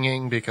say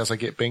Binging, because I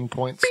get Bing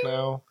points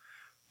now.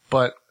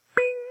 But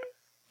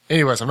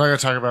anyways, I'm not going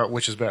to talk about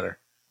which is better.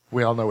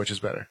 We all know which is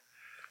better.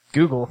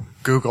 Google.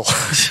 Google.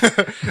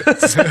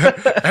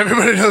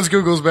 Everybody knows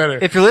Google's better.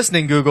 If you're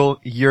listening, Google,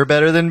 you're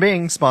better than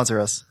Bing. Sponsor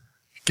us.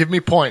 Give me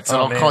points and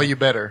Oh, I'll man. call you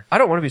better. I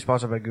don't want to be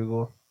sponsored by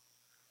Google.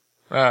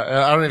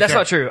 I don't even That's care.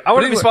 not true. I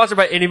want to be anyway- sponsored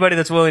by anybody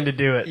that's willing to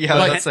do it. Yeah,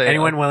 Like, let's say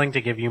Anyone willing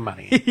to give you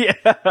money? Yeah,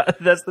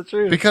 that's the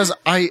truth. Because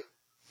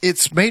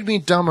it's made me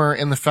dumber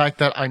in the fact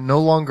that I no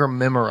longer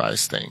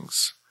memorize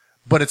things.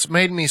 But it's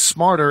made me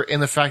smarter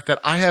in the fact that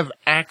I have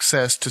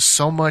access to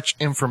so much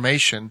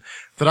information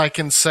that I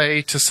can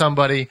say to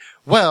somebody,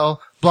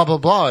 well, blah, blah,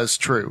 blah is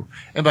true.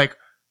 And like,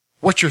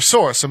 what's your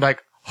source? I'm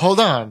like, hold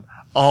on.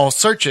 I'll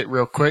search it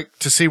real quick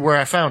to see where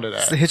I found it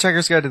It's the at.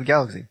 Hitchhiker's Guide to the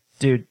Galaxy.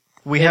 Dude.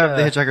 We have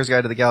the Hitchhiker's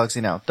Guide to the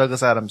Galaxy now.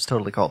 Douglas Adams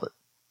totally called it.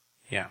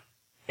 Yeah.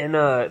 And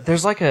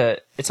there's like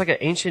it's like an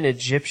ancient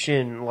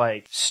Egyptian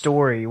like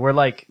story where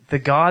like the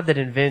god that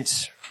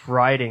invents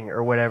writing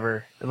or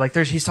whatever, like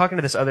he's talking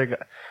to this other guy.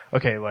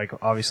 Okay, like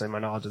obviously my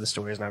knowledge of the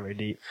story is not very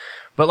deep,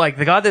 but like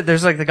the god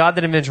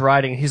that invents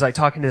writing, he's like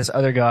talking to this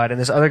other god, and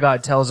this other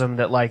god tells him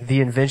that like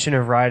the invention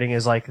of writing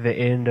is like the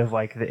end of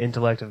like the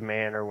intellect of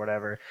man or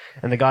whatever.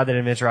 And the god that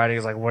invents writing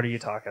is like, what are you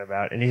talking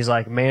about? And he's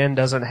like, man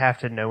doesn't have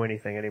to know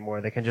anything anymore.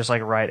 They can just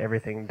like write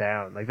everything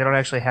down. Like they don't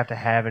actually have to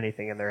have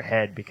anything in their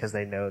head because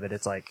they know that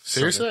it's like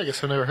Seriously? I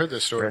guess I've never heard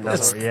this story. Another-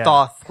 before. It's yeah.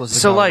 Thoth was the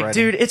So god like,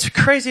 writing. dude, it's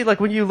crazy.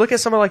 Like when you look at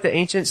some of like the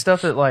ancient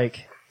stuff that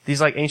like these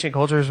like ancient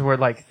cultures were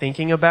like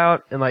thinking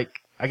about and like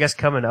I guess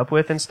coming up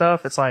with and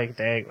stuff. It's like,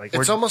 dang, like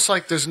It's almost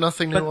like there's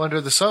nothing new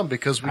under the sun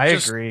because we I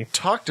just agree.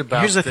 talked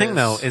about Here's the thing,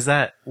 this. though, is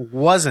that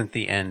wasn't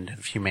the end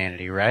of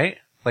humanity, right?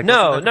 Like,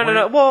 no. wasn't that the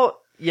point? Well,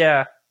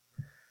 yeah.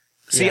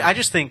 See, Yeah.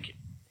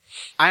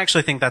 I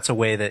actually think that's a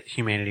way that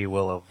humanity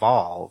will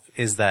evolve,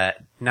 is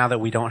that now that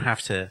we don't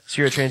have to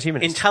So you're a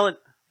transhumanist.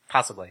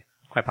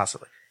 quite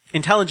possibly.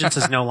 Intelligence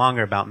is no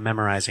longer about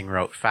memorizing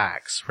rote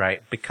facts,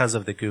 right? Because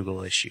of the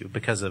Google issue,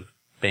 because of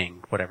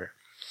Bing, whatever.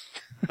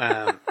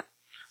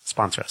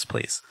 Sponsor us,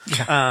 please.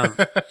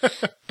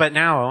 But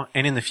now,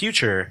 and in the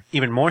future,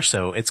 even more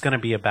so, it's going to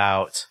be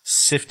about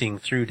sifting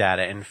through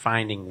data and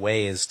finding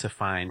ways to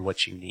find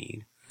what you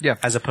need. Yeah.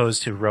 As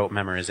opposed to rote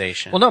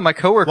memorization. Well, no, my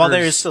coworkers. Well,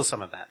 there is still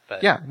some of that,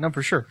 but Yeah, no,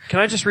 for sure. Can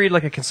I just read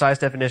like a concise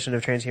definition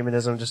of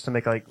transhumanism just to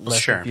make like less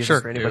Sure, confusing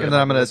Sure. for And anybody then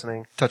I'm going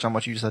listening? to touch on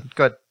what you just said.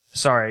 Go ahead.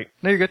 Sorry.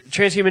 No, you're good.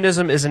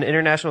 Transhumanism is an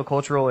international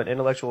cultural and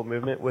intellectual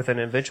movement with an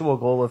eventual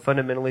goal of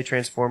fundamentally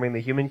transforming the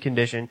human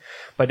condition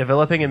by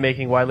developing and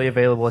making widely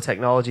available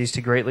technologies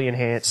to greatly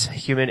enhance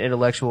human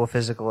intellectual,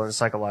 physical, and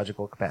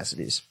psychological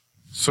capacities.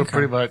 So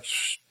pretty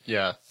much,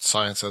 yeah,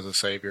 science as a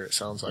savior, it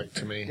sounds like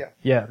to me. Yeah.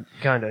 Yeah,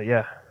 kinda,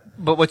 yeah.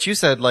 But what you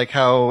said, like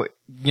how,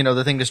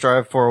 the thing to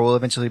strive for will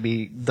eventually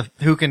be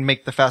who can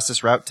make the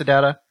fastest route to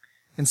data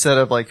instead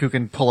of like who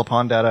can pull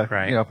upon data,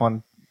 Right.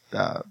 Upon,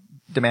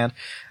 demand.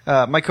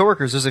 My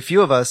coworkers, there's a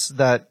few of us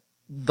that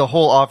the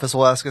whole office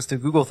will ask us to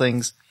Google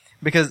things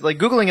because like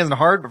Googling isn't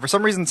hard, but for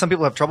some reason some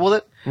people have trouble with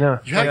it. No.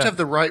 You have to have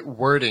the right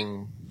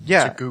wording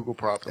Yeah. to Google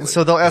properly. And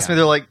so they'll ask me,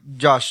 they're like,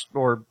 Josh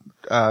or,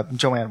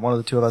 Joanne, one of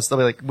the two of us, they'll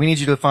be like, we need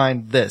you to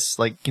find this.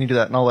 Like, can you do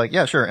that? And I'll like,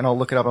 yeah, sure. And I'll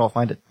look it up and I'll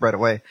find it right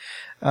away.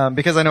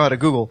 Because I know how to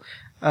Google.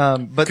 But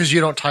Because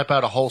you don't type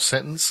out a whole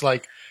sentence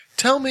like,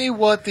 tell me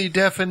what the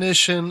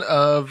definition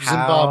of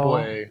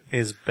Zimbabwe. How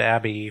is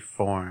Babby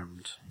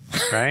formed?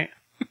 Right?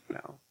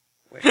 No.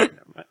 Wait, never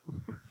mind.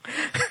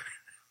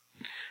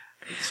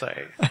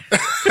 Sorry.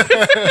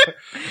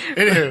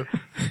 Anywho,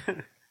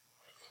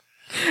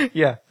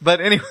 yeah, but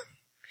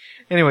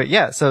anyway,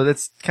 yeah, so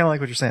that's kind of like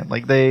what you're saying.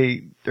 Like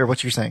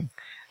what you're saying.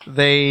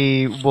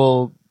 They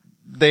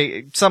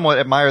somewhat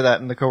admire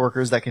that in the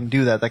coworkers that can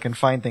do that can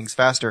find things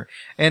faster.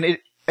 And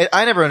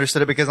I never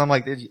understood it because I'm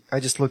like, I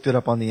just looked it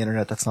up on the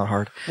internet. That's not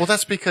hard. well,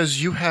 that's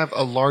because you have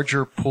a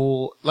larger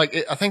pool. Like,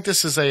 I think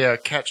this is a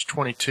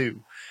catch-22.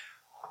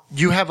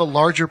 You have a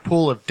larger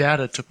pool of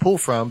data to pull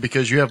from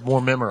because you have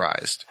more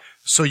memorized,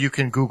 so you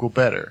can Google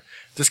better.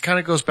 This kind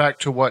of goes back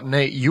to what,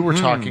 Nate, you were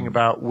talking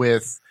about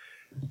with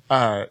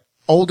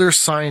older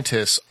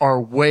scientists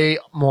are way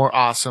more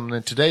awesome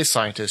than today's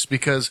scientists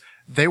because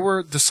they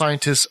were the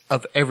scientists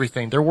of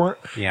everything. There weren't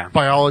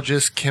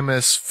biologists,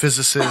 chemists,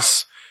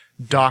 physicists,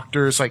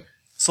 doctors. Like,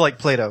 So like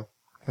Plato.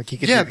 Like he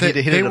could yeah, hit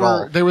they it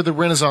all. were the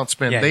Renaissance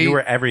men. Yeah, you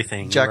were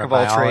everything. Jack you of were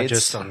all a trades.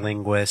 biologist, a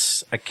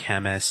linguist, a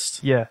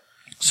chemist. Yeah.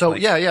 So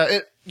Like-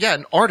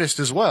 an artist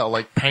as well,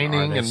 like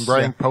painting Artist, and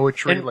writing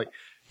poetry. And- like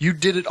you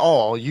did it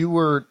all. You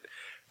were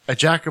a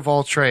jack of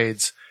all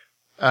trades.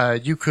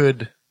 You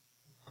could,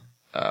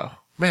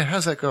 man,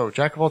 how's that go?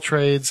 Jack of all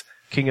trades.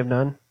 King of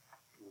none.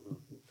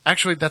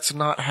 Actually, that's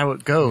not how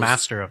it goes.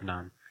 Master of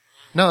none.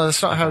 No,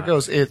 that's not how it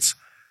goes. It's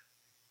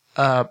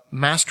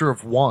master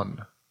of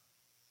one.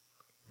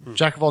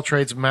 Jack of all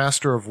trades,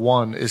 master of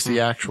one is the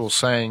actual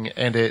saying,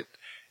 and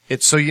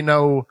it's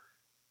so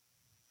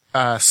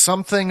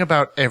something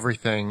about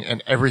everything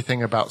and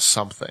everything about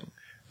something.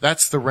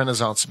 That's the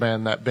Renaissance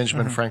man that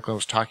Benjamin Franklin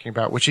was talking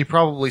about, which he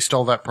probably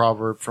stole that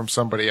proverb from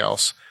somebody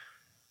else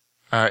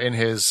in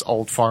his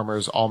old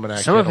farmer's almanac.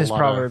 Some He of had a his lot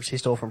proverbs he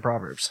stole from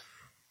Proverbs.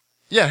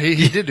 Yeah,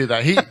 he did do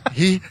that.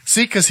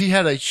 See, cause he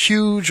had a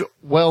huge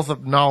wealth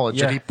of knowledge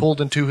that he pulled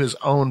into his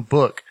own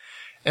book.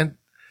 And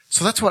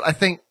so that's what I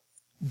think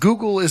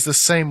Google is the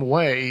same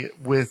way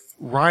with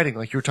writing,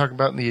 like you were talking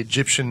about in the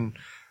Egyptian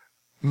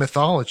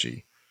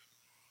mythology.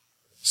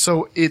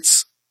 So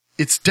it's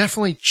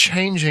definitely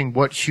changing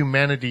what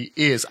humanity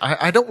is.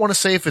 I don't want to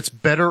say if it's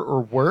better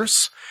or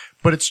worse,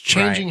 but it's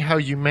changing how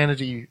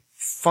humanity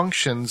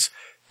functions,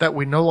 that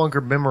we no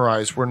longer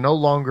memorize. We're no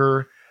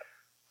longer,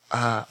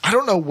 I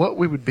don't know what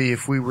we would be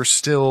if we were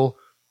still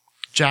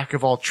jack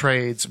of all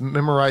trades,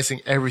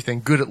 memorizing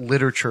everything, good at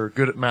literature,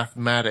 good at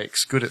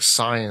mathematics, good at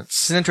science.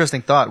 It's an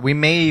interesting thought. We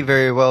may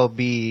very well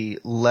be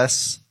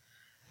less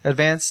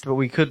advanced, but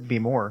we could be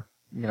more.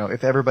 You know,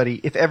 if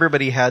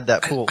everybody had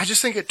that pool. I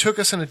just think it took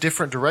us in a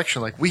different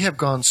direction. Like, we have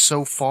gone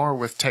so far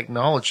with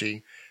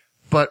technology,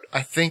 but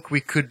I think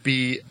we could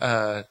be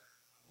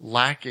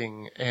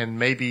lacking and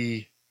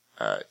maybe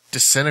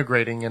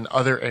disintegrating in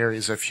other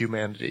areas of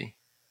humanity.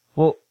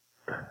 Well,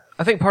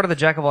 I think part of the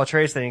jack of all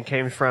trades thing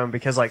came from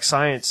because like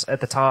science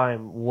at the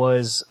time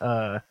was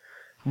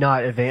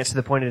not advanced to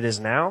the point it is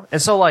now.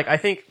 And so like I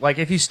think like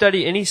if you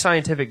study any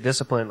scientific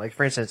discipline, like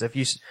for instance, if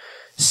you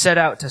set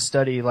out to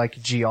study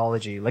like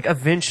geology, like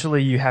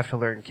eventually you have to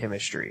learn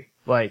chemistry,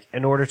 like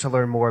in order to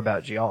learn more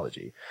about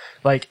geology.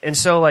 Like, and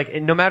so like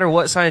no matter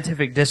what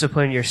scientific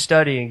discipline you're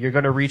studying, you're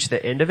going to reach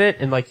the end of it.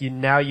 And like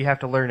now you have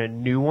to learn a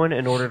new one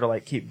in order to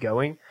like keep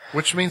going.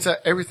 Which means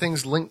that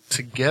everything's linked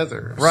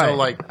together. Right. So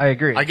like, I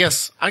agree. I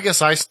guess I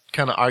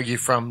kind of argue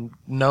from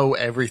know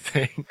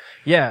everything.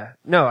 Yeah,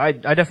 no, I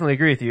definitely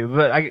agree with you.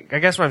 But I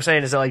guess what I'm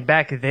saying is that like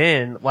back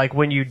then, like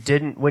when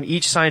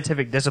each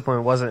scientific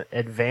discipline wasn't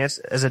advanced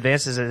as it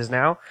is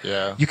now,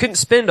 Yeah. you couldn't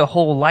spend a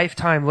whole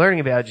lifetime learning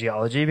about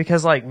geology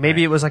because like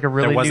maybe it was like a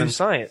really new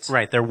science.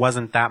 Right, there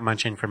wasn't that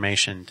much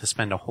information to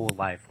spend a whole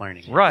life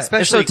learning. Right.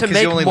 Especially and so to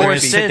 'cause you make only more learn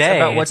sense today-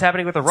 about what's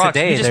happening with the rocks,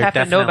 today you just there have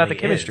to know about the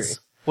definitely chemistry. is.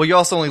 Well, you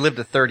also only lived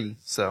to 30,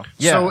 so.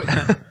 Yeah.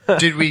 So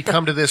did we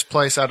come to this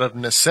place out of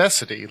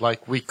necessity?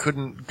 Like we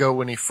couldn't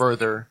go any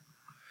further?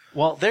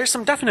 Well, there's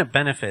some definite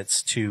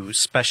benefits to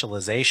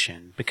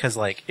specialization because,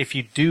 like, if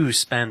you do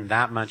spend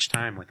that much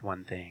time with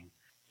one thing,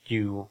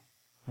 you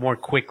more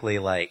quickly,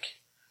 like,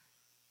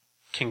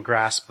 can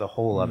grasp the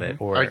whole of it.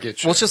 Or I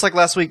get you. Well, it's just like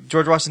last week,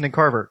 George Washington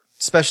Carver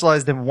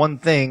specialized in one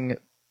thing,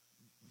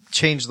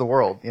 changed the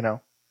world, you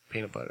know?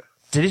 Peanut butter.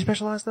 Did he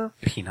specialize though?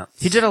 peanuts.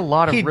 He did a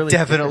lot of He really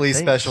definitely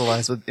different things.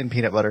 specialized in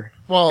peanut butter.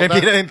 Well, in,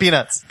 that- in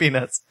peanuts.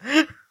 Peanuts.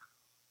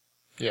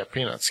 Yeah,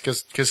 peanuts.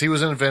 Cause he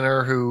was an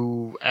inventor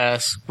who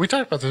asked, we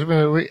talked about this.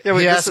 Yeah, He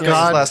this asked was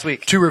God last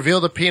week. to reveal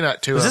the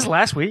peanut to Was him. this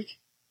last week?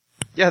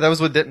 Yeah, that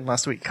was with Denton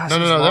last week. Gosh, No, it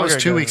that was longer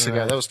 2 ago weeks than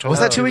ago. That was Was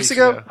that 2 weeks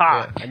ago?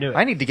 Ah, I knew it.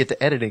 I need to get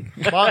to editing.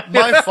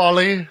 My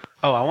folly.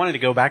 Oh, I wanted to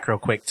go back real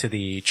quick to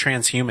the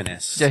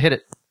transhumanist Yeah, hit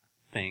it.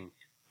 thing.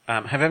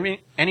 Have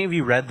any of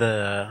you read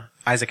the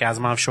Isaac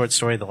Asimov short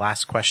story, The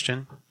Last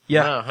Question?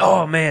 Yeah. Uh-huh.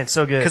 Oh man,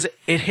 so good. Because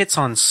it hits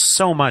on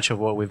so much of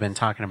what we've been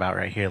talking about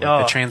right here, like Oh,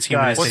 the transhumanist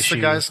guys. What's issue,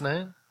 the guy's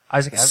name?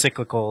 Isaac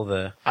cyclical,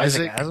 the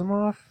Isaac Isaac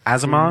Asimov?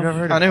 Asimov. You never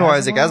heard I of know who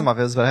Isaac Asimov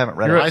is, but I haven't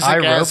read He it. wrote Isaac I,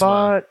 Asimov.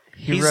 Robot.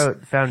 He He's-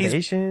 wrote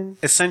Foundation.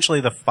 Essentially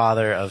the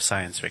father of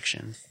science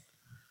fiction.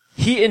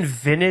 He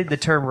invented the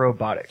term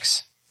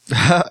robotics.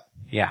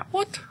 Yeah.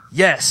 What?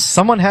 Yes.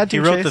 Someone had to. He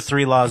wrote Chase. the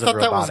 3 laws I of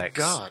thought that was robotics.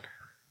 God.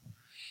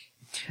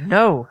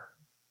 No.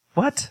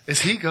 What?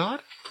 Is he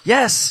God?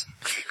 Yes.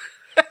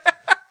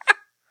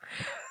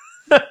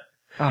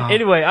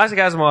 Anyway, Isaac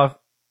Asimov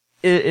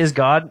is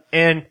God,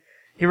 and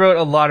he wrote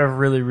a lot of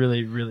really,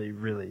 really, really,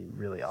 really,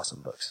 really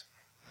awesome books.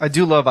 I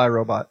do love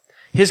iRobot.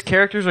 His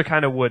characters are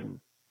kind of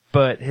wooden,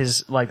 but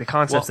his like the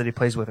concepts Well- that he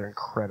plays with are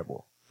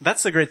incredible.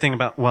 That's the great thing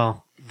about,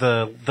 well,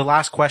 the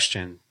Last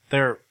Question.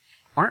 There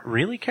aren't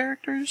really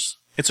characters.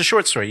 It's a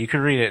short story. You can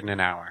read it in an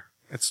hour.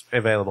 It's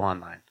available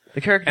online.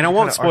 The characters, And I are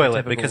won't kinda spoil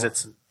it archetypical. because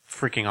it's a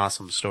freaking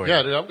awesome story.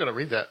 Yeah, dude, I'm gonna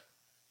read that.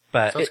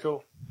 But Sounds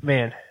cool.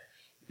 Man,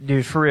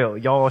 dude, for real,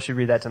 y'all should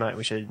read that tonight.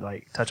 We should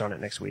like touch on it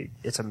next week.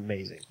 It's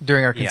amazing.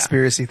 During our Yeah.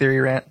 conspiracy theory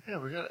rant. Yeah,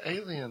 we got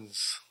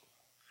aliens.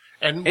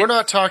 And we're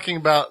not talking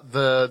about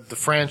the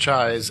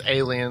franchise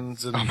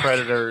Aliens and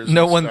Predators.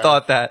 No and one stuff.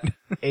 thought that.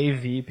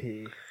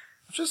 AVP.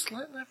 Just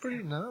letting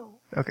everybody know.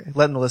 Okay,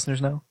 letting the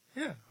listeners know.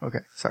 Yeah. Okay,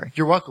 sorry.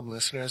 You're welcome,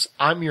 listeners.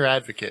 I'm your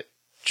advocate,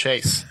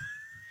 Chase.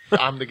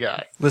 I'm the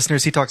guy.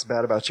 Listeners, he talks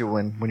bad about you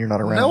when you're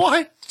not around. No,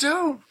 I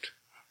don't.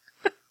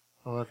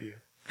 I love you.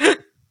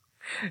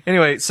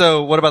 Anyway,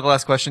 so what about the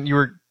last question? You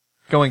were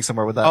going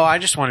somewhere with that. I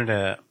just wanted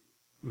to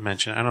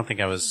mention, I don't think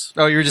I was...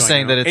 Oh, you were just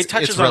going saying that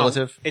over- it's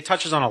relative. It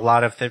touches on a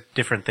lot of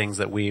different things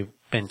that we've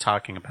been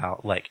talking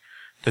about, like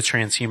the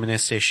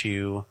transhumanist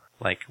issue,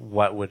 like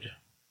what would,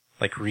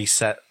 like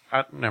reset...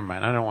 never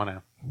mind, I don't want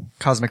to...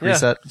 Cosmic Yeah.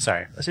 reset.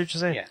 Sorry. I see what you're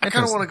saying. Yeah. I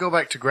kind of want to go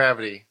back to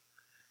gravity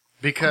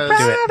because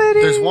Gravity!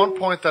 there's one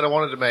point that I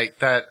wanted to make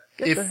that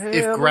Get the hell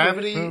if away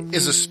gravity from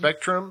is a me.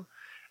 spectrum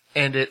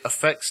and it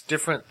affects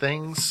different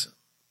things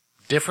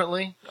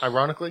differently,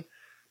 ironically,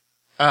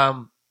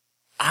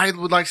 I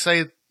would like to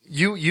say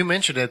you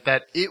mentioned it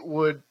that it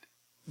would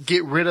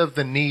get rid of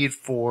the need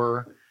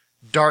for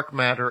dark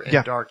matter and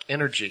Yeah. dark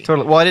energy.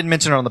 Totally. Well, I didn't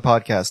mention it on the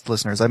podcast,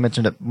 listeners. I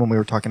mentioned it when we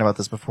were talking about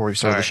this before we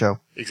started the show.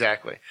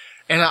 Exactly.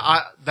 And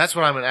that's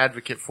what I'm an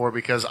advocate for,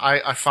 because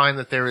I find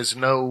that there is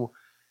no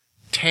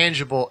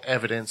tangible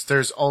evidence.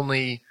 There's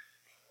only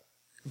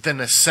the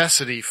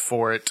necessity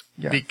for it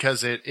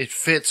because it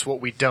fits what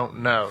we don't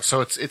know.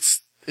 So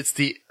it's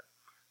the,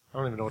 I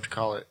don't even know what to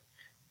call it.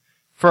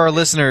 For our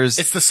listeners,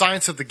 It's the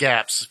science of the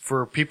gaps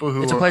for people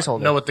who It's a placeholder.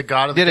 know what the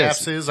God of the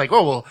gaps is. Like,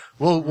 oh,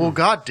 well,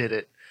 God did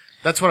it.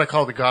 That's what I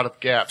call the God of the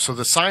gaps. So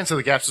the science of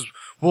the gaps is,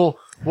 well,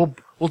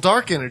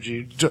 dark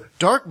energy,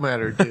 dark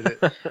matter did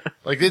it.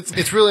 Like,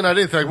 it's really not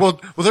anything. Like,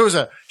 well, there was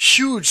a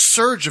huge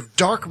surge of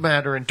dark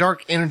matter and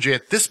dark energy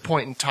at this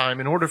point in time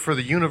in order for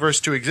the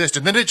universe to exist,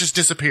 and then it just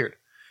disappeared.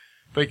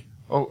 Like,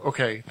 oh,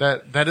 okay,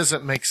 that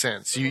doesn't make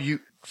sense.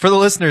 for the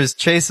listeners,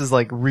 Chase is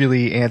like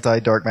really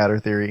anti-dark matter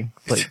theory.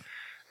 Like,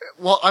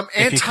 well, I'm If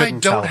you anti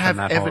couldn't tell don't from have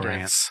that whole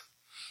evidence.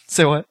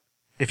 say what?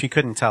 If you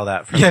couldn't tell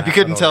that from Yeah, that if you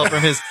couldn't little-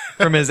 tell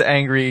from his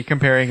angry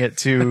comparing it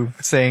to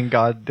saying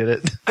God did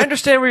it. I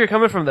understand where you're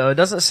coming from, though. It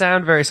doesn't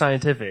sound very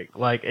scientific.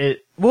 Like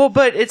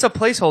but it's a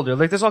placeholder.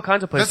 Like there's all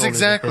kinds of placeholders. That's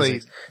exactly. In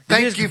physics. The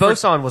Thank Higgs you for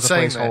boson was a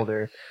saying that.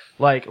 placeholder.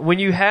 Like when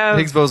you have,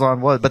 Higgs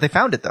boson was, but they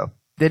found it though.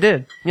 they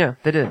did, yeah,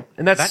 they did,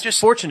 and that's That just-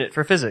 fortunate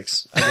for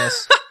physics, I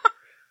guess.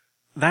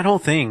 That whole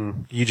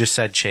thing you just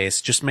said,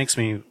 Chase, just makes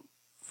me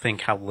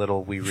think how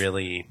little we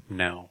really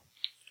know.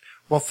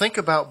 Well, think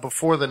about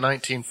before the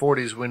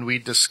 1940s when we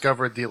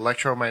discovered the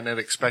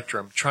electromagnetic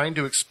spectrum, trying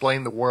to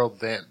explain the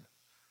world then.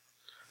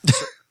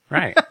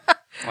 Right.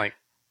 Like,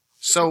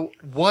 So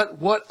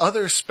what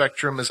other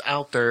spectrum is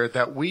out there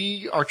that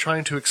we are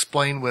trying to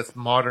explain with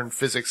modern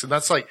physics? And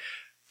that's like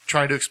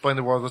trying to explain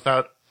the world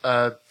without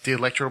the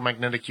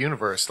electromagnetic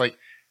universe. Like,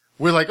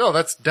 we're like, oh,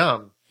 that's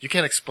dumb. You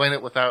can't explain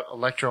it without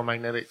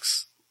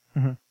electromagnetics.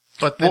 Mm-hmm.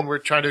 But then we're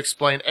trying to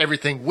explain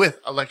everything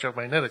with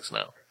electromagnetics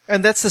now.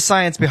 And that's the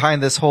science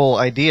behind this whole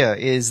idea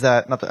is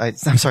that,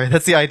 I'm sorry,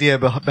 that's the idea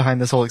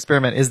behind this whole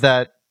experiment is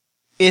that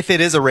if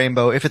it is a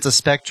rainbow, if it's a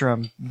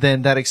spectrum,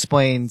 then that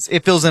explains,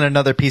 it fills in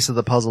another piece of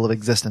the puzzle of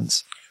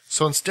existence.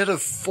 So instead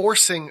of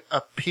forcing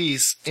a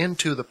piece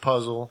into the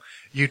puzzle,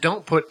 you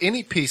don't put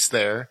any piece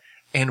there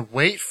and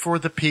wait for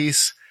the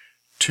piece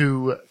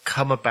to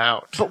come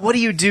about. But what do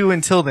you do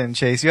until then,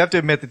 Chase? You have to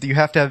admit that you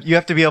have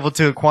to be able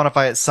to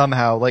quantify it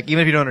somehow, like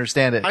even if you don't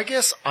understand it. I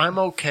guess I'm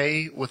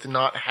okay with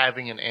not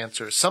having an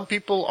answer. Some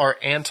people are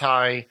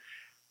I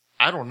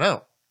don't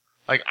know.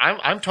 Like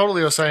I'm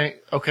totally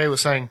okay with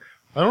saying,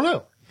 I don't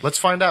know. Let's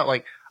find out.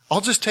 Like,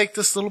 I'll just take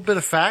this little bit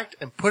of fact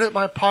and put it in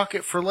my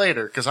pocket for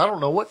later because I don't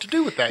know what to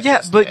do with that. Yeah,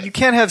 just but yet. you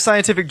can't have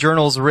scientific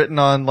journals written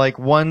on like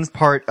one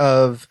part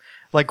of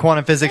like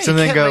quantum physics You and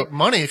then can't go, make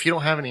money if you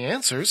don't have any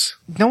answers.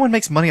 no one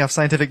makes money off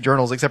scientific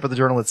journals except for the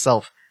journal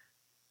itself.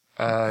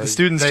 The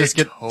students They just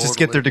get their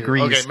totally do.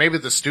 degrees. Okay, maybe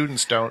the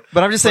students don't.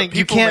 But I'm just saying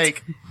you people can't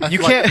make- you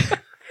like- can't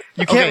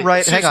you can't Okay,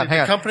 write. Hang seriously,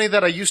 on. The company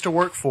that I used to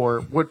work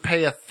for would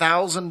pay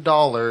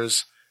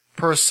 $1,000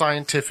 per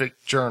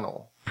scientific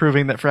journal.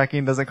 Proving that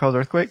fracking doesn't cause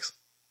earthquakes.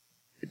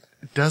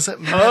 It doesn't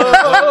matter what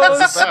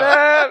Oh it's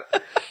about.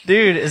 snap,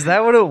 dude! Is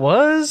that what it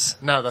was?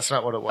 No, that's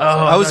not what it was.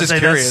 I was just That's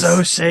curious.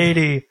 so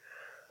shady.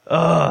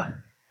 Ugh.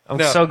 I'm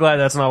No. so glad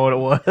that's not what it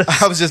was.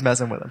 I was just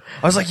messing with him.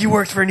 I was like, you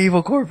worked for an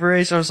evil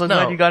corporation. I'm so No.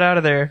 glad you got out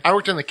of there. I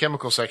worked in the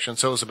chemical section,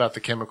 so it was about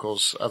the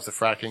chemicals of the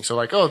fracking. So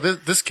like, oh,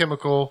 this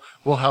chemical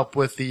will help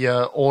with the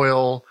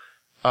oil,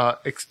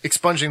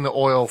 expunging the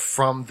oil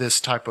from this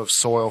type of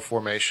soil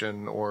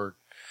formation or,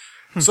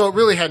 so it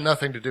really had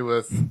nothing to do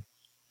with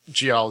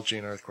geology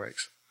and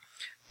earthquakes.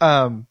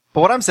 But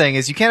what I'm saying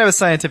is you can't have a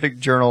scientific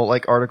journal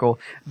like article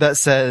that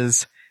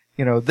says,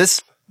 you know,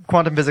 this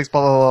quantum physics,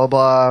 blah, blah,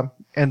 blah, blah,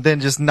 and then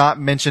just not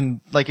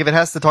mention, like, if it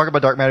has to talk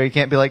about dark matter, you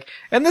can't be like,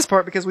 and this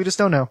part because we just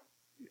don't know.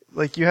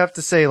 Like, you have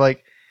to say,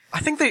 like, I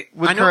think they,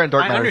 With I know, current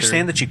dark I matter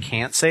understand that you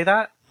can't say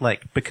that,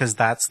 like, because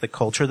that's the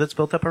culture that's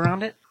built up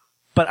around it.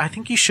 But I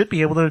think you should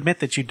be able to admit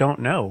that you don't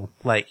know.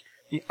 Like,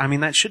 I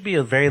mean, that should be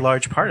a very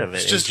large part of it.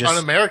 It's just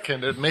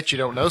un-American to admit you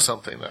don't know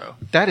something, though.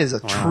 that is a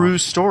true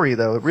story,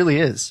 though. It really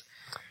is.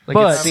 Like,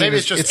 But- it's seen Maybe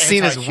as, it's just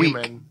seen as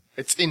anti-human. weak.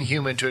 It's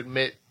inhuman to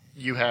admit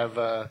you have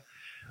a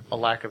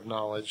lack of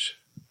knowledge.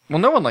 Well,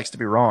 no one likes to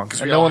be wrong.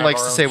 We And no all one have likes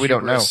our to own say we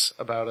don't know. hubris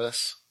about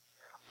us.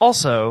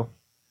 Also,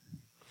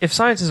 if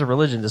science is a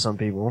religion to some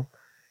people,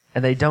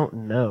 and they don't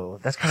know,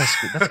 that's kind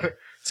of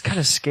it's kind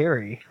of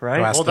scary, right?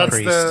 Go ask Well, the that's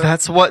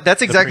priest. the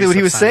That's exactly priest what he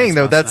of was saying, science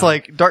though. must That's know.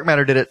 like, dark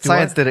matter did it,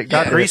 science did it,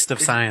 God The did it. priest of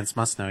science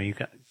must know.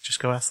 Just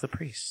go ask the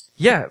priest.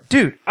 Yeah,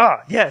 dude.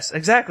 Yes,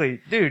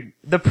 exactly. Dude,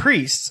 the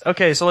priests.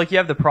 Okay, so like you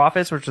have the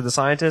prophets, which are the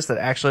scientists that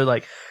actually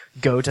like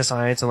go to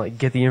science and like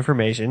get the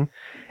information.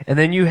 And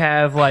then you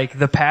have like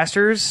the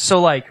pastors. So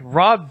like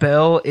Rob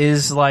Bell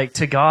is like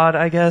to God,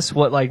 I guess,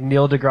 what like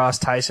Neil deGrasse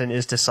Tyson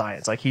is to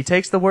science. Like he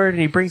takes the word and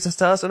he brings it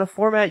to us in a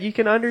format you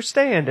can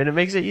understand and it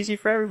makes it easy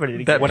for everybody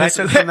to get. What I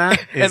took from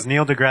that is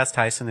Neil deGrasse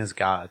Tyson is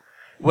God.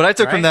 What I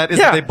took from Right? that is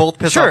Yeah, that they both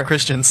piss sure. off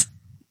Christians.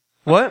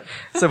 What?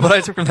 So what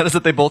I took from that is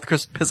that they both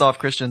piss off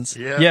Christians.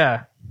 yeah.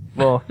 Yeah.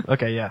 Well,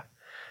 okay, yeah.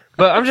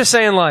 But I'm just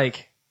saying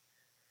like,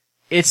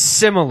 it's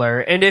similar.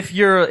 And if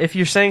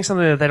you're saying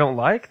something that they don't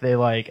like, they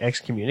like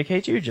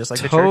excommunicate you, just like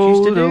the church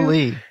used to do.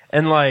 Totally.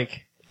 And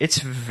like, it's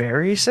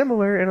very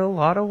similar in a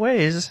lot of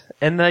ways.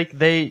 And like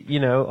a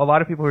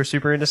lot of people who are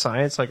super into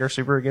science, like, are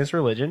super against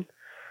religion.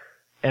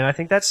 And I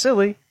think that's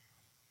silly.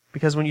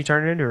 Because when you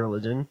turn it into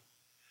religion,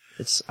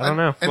 I don't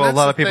know. And Well, a that's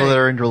lot the of people thing. that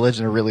are into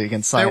religion are really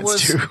against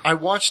science too. I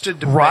watched a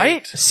debate.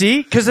 Right?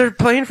 See? Because they're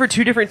playing for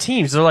two different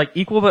teams. They're like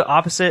equal but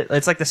opposite.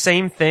 It's like the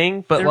same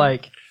thing, but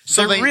like,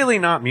 So They're they really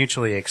not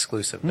mutually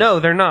exclusive. no,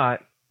 they're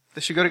not.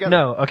 They should go together.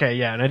 No, okay,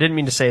 yeah, and I didn't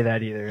mean to say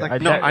that either. Like, I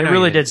no, I it know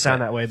really you did didn't, sound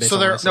but- that way. Based so on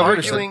they're what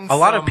I said. arguing. A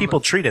lot of from-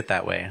 people treat it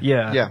that way.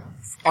 Yeah. Yeah.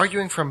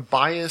 arguing from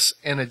bias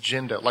and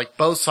agenda, like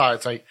both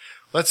sides. Like,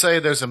 let's say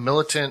there's a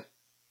militant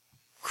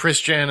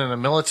Christian and a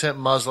militant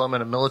Muslim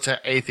and a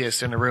militant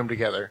atheist in a room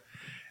together,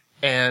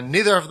 and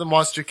neither of them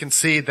wants to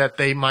concede that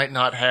they might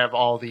not have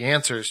all the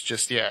answers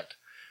just yet.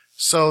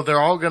 So they're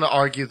all going to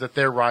argue that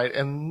they're right,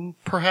 and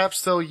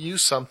perhaps they'll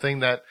use something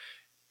that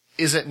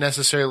isn't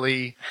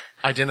necessarily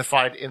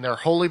identified in their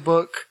holy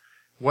book,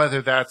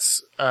 whether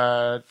that's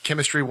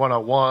Chemistry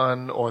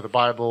 101 or the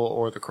Bible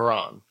or the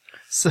Quran.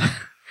 So,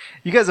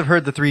 you guys have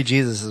heard the three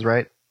Jesuses,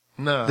 right?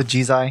 No. The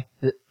Jesus,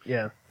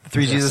 Yeah. the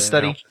three Jesus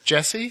study.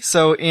 Jesse?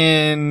 So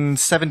in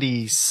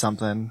 70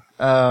 something,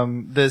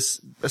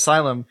 this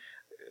asylum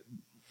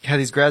had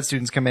these grad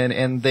students come in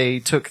and they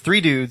took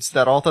three dudes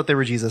that all thought they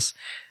were Jesus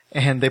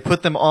and they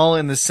put them all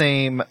in the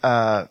same,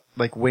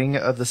 like wing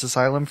of this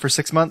asylum for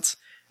 6 months.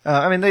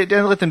 I mean, they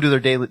didn't let them do their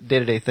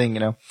day-to-day thing, you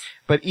know.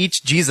 But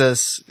each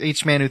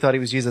man who thought he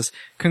was Jesus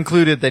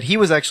concluded that he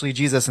was actually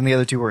Jesus and the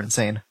other two were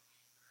insane.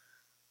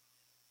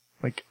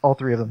 Like, all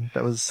three of them.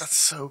 That's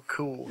so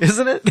cool.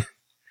 isn't it?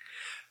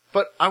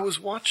 But I was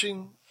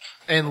watching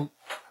and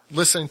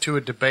listening to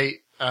a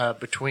debate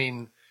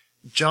between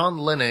John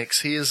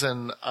Lennox. He is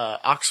an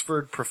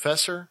Oxford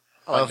professor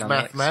like of John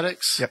Lennox.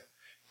 mathematics.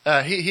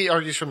 Yep. He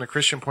argues from the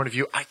Christian point of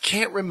view. I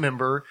can't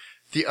remember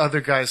the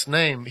other guy's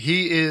name.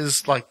 He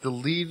is like the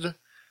lead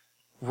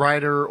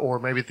writer or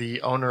maybe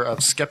the owner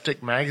of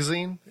Skeptic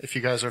magazine, if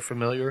you guys are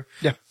familiar.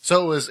 Yeah.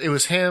 So it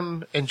was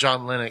him and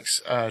John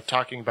Lennox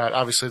talking about,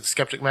 obviously the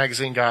Skeptic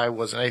magazine guy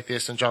was an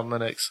atheist and John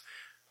Lennox,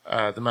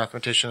 the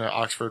mathematician at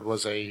Oxford,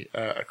 was a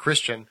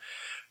Christian.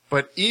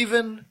 But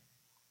even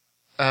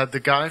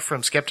the guy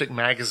from Skeptic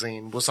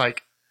magazine was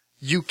like,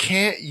 you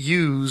can't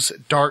use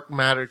dark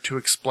matter to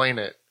explain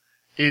it.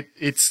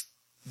 It's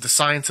the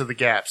science of the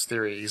gaps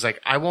theory. He's like,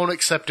 I won't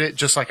accept it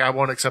just like I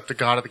won't accept the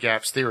God of the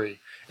gaps theory.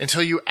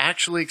 Until you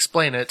actually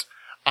explain it,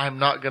 I'm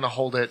not going to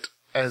hold it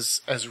as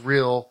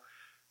real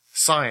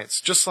science.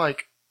 Just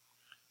like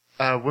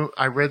when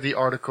I read the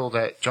article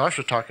that Josh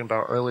was talking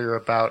about earlier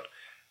about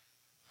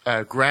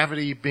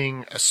gravity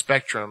being a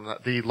spectrum,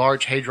 the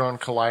Large Hadron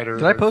Collider.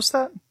 Did I post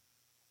that?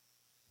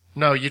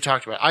 No, you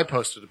talked about it. I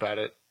posted about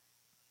it.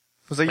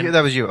 Was that you?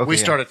 That was you. Okay, We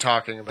yeah. started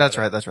talking about That's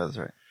it. right. That's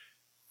right.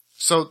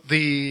 So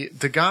the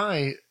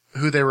guy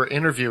who they were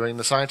interviewing,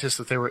 the scientist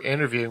that they were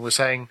interviewing, was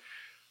saying,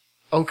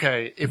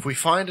 okay, if we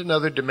find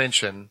another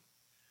dimension,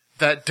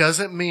 that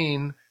doesn't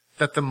mean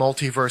that the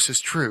multiverse is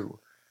true.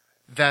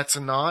 That's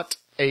not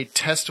a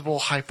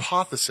testable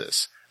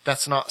hypothesis.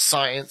 That's not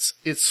science.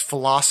 It's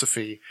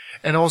philosophy.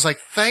 And I was like,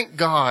 thank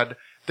God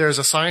there's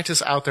a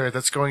scientist out there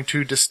that's going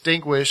to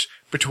distinguish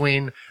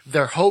between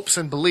their hopes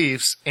and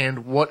beliefs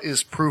and what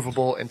is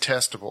provable and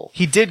testable.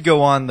 He did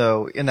go on,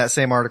 though, in that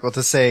same article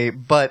to say,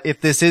 but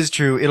if this is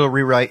true, it'll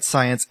rewrite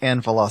science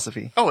and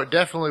philosophy. Oh, it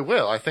definitely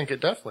will. I think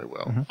it definitely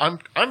will.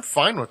 I'm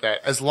fine with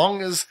that as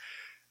long as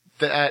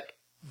that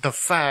the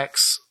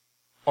facts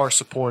are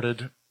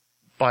supported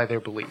by their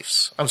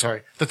beliefs. I'm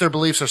sorry, that their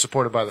beliefs are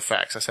supported by the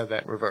facts. I said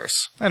that in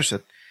reverse. I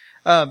understood.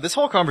 This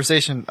whole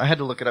conversation, I had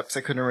to look it up because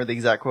I couldn't remember the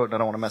exact quote and I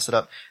don't want to mess it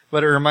up.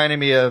 But it reminded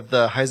me of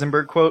the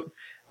Heisenberg quote,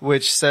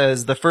 which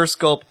says, the first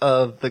gulp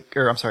from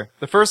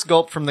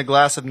the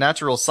glass of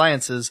natural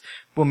sciences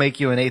will make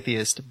you an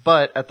atheist,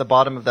 but at the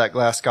bottom of that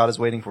glass, God is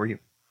waiting for you.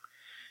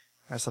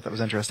 I just thought that was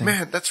interesting.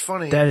 Man, that's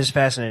funny. That is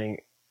fascinating.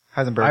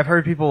 Heisenberg. I've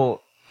heard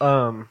people,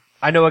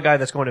 I know a guy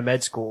that's going to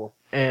med school,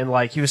 and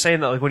like, he was saying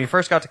that like when he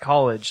first got to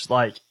college,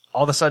 like,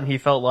 all of a sudden he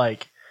felt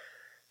like,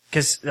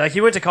 cause like he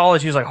went to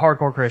college, he was like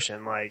hardcore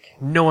Christian, like,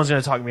 no one's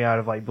gonna talk me out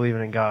of like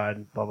believing in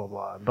God, blah blah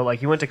blah. But like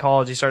he went to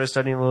college, he started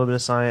studying a little bit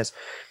of science,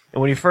 and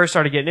when he first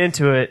started getting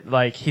into it,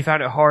 like, he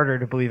found it harder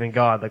to believe in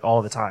God, like,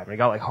 all the time. It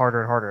got like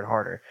harder and harder and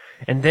harder.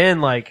 And then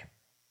like,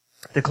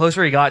 the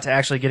closer he got to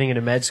actually getting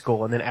into med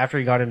school, and then after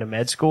he got into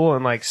med school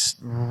and like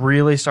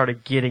really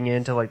started getting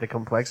into like the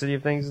complexity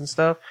of things and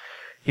stuff,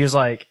 he was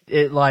like,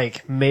 it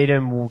like made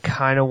him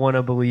kind of want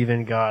to believe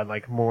in God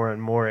like more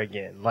and more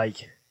again.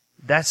 Like,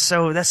 that's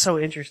so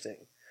interesting.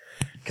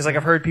 Cause like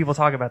I've heard people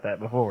talk about that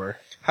before.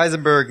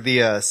 Heisenberg,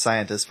 the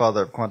scientist,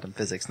 father of quantum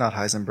physics, not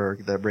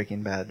Heisenberg, the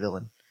Breaking Bad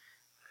villain.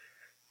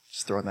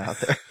 Just throwing that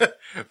out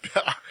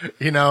there.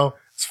 You know,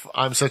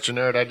 I'm such a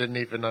nerd, I didn't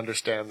even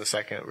understand the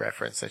second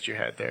reference that you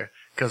had there,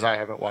 because I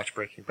haven't watched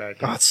Breaking Bad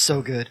yet. Oh, it's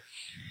so good.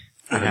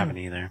 I haven't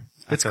either.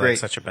 It's I feel great. Like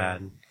such a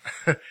bad.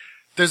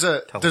 There's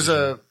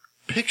a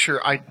picture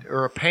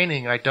or a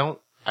painting, I don't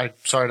I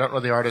don't know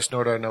the artist,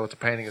 nor do I know what the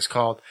painting is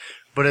called,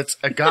 but it's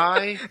a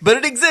guy. But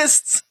it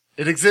exists.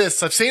 It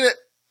exists. I've seen it.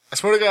 I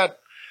swear to God.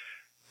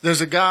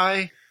 There's a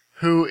guy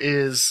who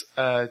is,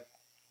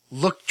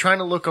 trying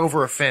to look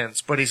over a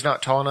fence, but he's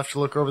not tall enough to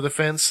look over the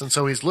fence, and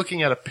so he's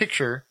looking at a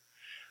picture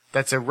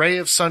that's a ray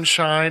of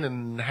sunshine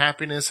and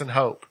happiness and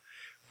hope.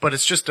 But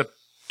it's just a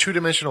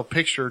two-dimensional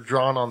picture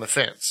drawn on the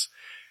fence.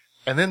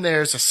 And then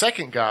there's a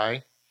second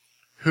guy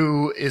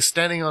who is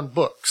standing on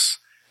books,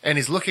 and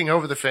he's looking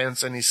over the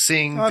fence, and he's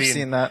seeing I've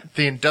seen that.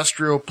 the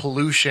industrial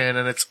pollution,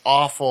 and it's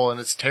awful, and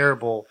it's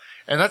terrible.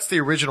 And that's the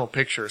original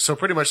picture. So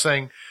pretty much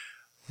saying,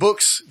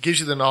 books gives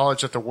you the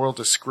knowledge that the world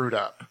is screwed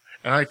up.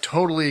 And I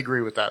totally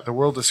agree with that. The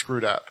world is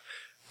screwed up.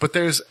 But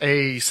there's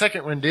a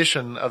second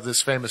rendition of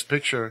this famous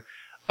picture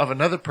of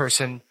another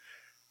person.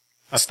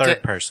 A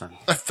third person.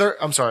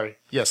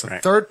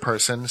 Third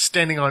person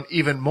standing on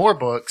even more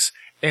books,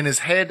 and his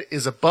head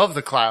is above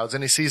the clouds,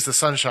 and he sees the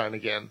sunshine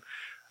again.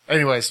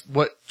 Anyways,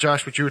 what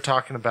you were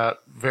talking about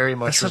very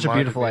much That's such a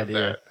reminded beautiful me of idea.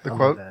 that. The I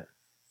quote? love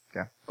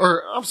that.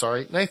 Or, I'm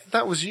sorry, Nathan,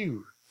 that was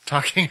you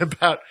talking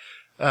about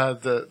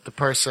the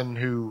person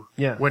who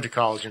went to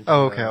college. And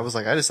Oh, okay. I was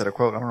like, I just said a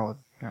quote. I don't know what.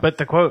 Yeah. But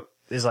the quote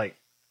is like,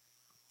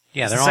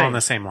 Yeah, It's they're the all same. on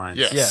the same line.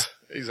 Yes, Yeah.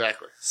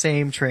 exactly.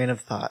 Same train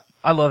of thought.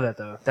 I love that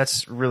though.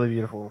 That's really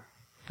beautiful.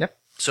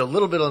 So a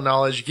little bit of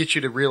knowledge gets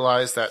you to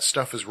realize that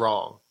stuff is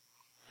wrong.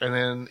 And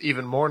then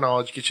even more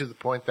knowledge gets you to the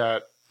point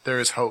that there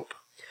is hope.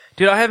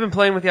 Dude, I have been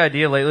playing with the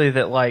idea lately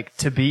that like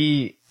to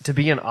be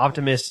an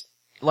optimist,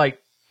 like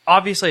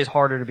obviously it's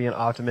harder to be an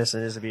optimist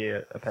than it is to be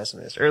a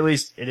pessimist, or at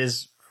least it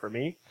is for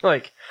me.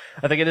 Like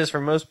I think it is for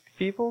most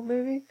people,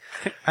 maybe.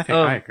 I think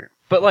I agree.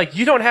 But like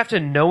you don't have to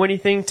know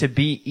anything to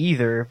be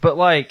either. But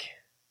like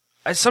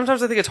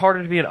sometimes I think it's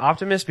harder to be an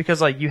optimist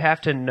because like you have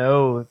to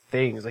know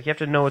things, like you have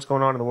to know what's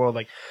going on in the world,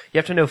 like you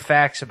have to know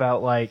facts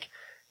about like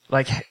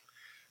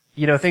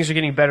you know, things are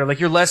getting better.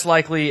 Like you're less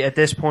likely at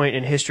this point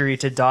in history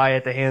to die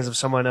at the hands of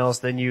someone else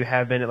than you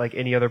have been at like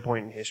any other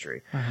point in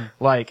history. Mm-hmm.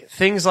 Like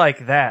things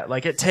like that.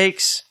 Like it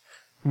takes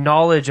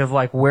knowledge of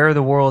like where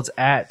the world's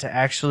at to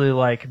actually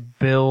like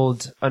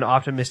build an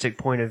optimistic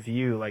point of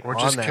view, like Or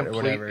on just that or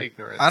complete whatever.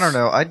 ignorance. I don't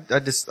know.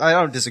 I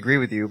don't disagree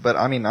with you, but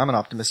I mean, I'm an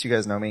optimist. You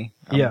guys know me.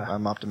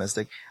 I'm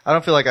optimistic. I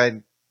don't feel like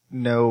I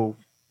know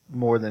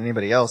more than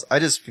anybody else. I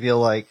just feel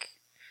like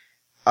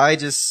I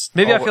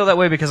feel that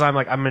way because I'm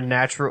a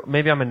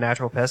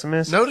natural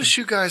pessimist. Notice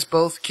you guys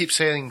both keep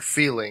saying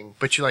feeling,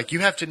 but you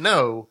have to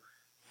know,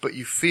 but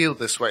you feel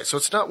this way. So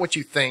it's not what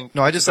you think.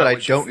 No, I just said I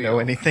it's about what don't you know feel.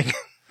 anything.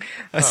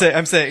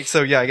 I'm saying,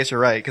 so yeah, I guess you're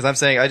right. Because I'm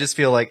saying, I just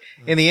feel like,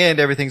 in the end,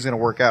 everything's gonna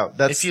work out.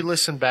 If you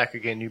listen back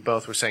again, you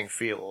both were saying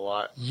feel a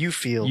lot. you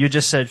feel. You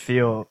just said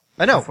feel.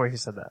 I know. Before you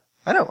said that.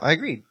 I know, I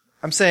agreed.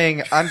 I'm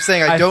saying I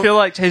I don't, feel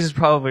like Chase is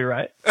probably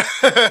right.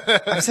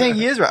 I'm saying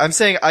he is right. I'm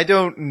saying I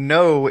don't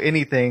know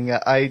anything.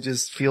 I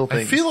just feel I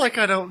things. feel like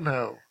I don't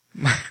know.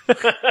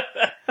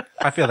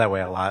 I feel that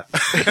way a lot.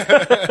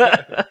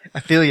 I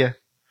feel you.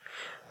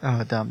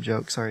 Oh, dumb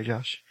joke. Sorry,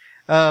 Josh.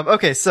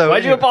 Okay, so.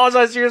 Why'd you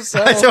apologize to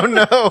yourself? I don't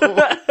know.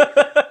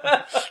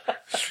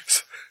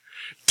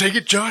 Take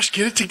it, Josh.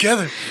 Get it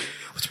together.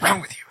 What's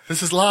wrong with you?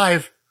 This is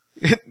live.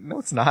 No,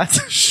 it's not.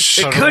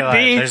 It could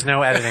be. There's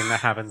no editing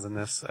that happens in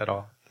this at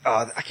all.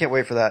 Oh, I can't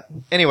wait for that.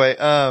 Anyway,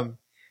 but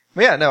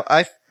yeah, no,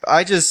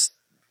 I just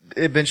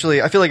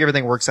eventually, I feel like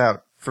everything works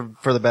out for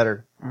the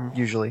better,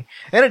 usually.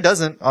 And it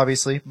doesn't,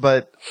 obviously,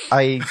 but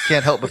I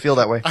can't help but feel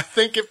that way. I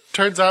think it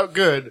turns out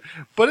good,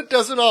 but it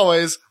doesn't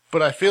always,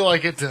 but I feel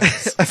like it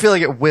does. I feel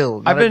like it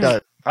will, not it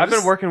does. I've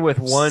been working with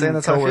one saying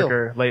that's how I feel.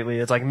 coworker lately.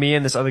 It's like me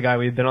and this other guy,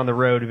 we've been on the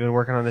road, we've been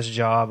working on this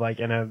job, like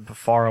in a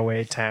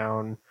faraway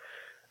town.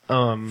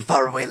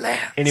 Faraway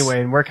land.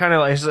 Anyway, and we're kind of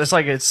like,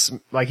 it's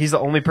like he's the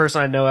only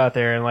person I know out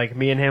there, and like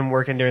me and him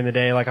working during the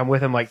day, like I'm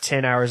with him like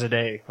 10 hours a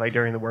day, like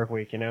during the work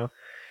week, you know?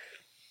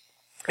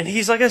 And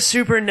he's like a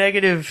super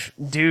negative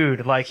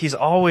dude, like he's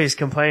always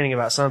complaining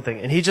about something,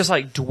 and he just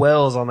like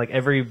dwells on like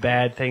every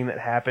bad thing that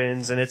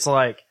happens, and it's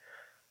like,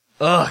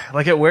 ugh,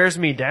 like it wears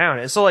me down.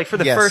 And so like for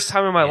the Yes. first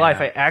time in my life,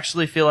 Yeah. I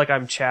actually feel like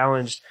I'm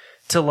challenged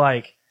to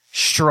like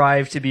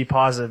strive to be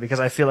positive because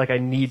I feel like I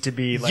need to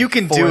be like You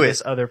can for do it.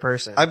 this other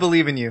person. I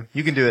believe in you.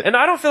 You can do it. And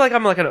I don't feel like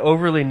I'm like an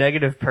overly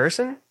negative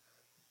person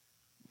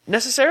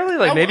necessarily.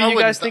 Like maybe you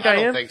guys think I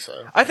am. don't think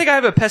so. I think I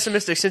have a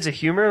pessimistic sense of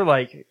humor.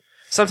 Like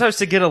sometimes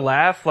to get a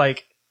laugh,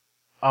 like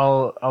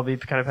I'll be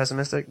kind of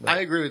pessimistic. But I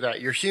agree with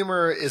that. Your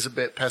humor is a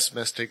bit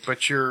pessimistic,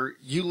 but you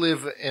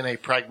live in a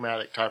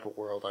pragmatic type of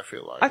world, I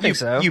feel like. I think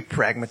so. You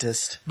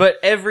pragmatist. But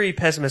every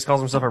pessimist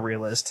calls himself a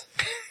realist.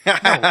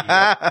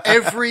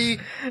 Every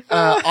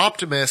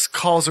optimist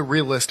calls a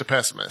realist a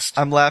pessimist.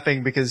 I'm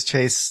laughing because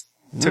Chase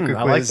took a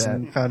I like quiz that.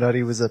 and found out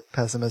he was a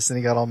pessimist and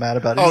he got all mad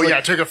about it. Oh He's yeah, I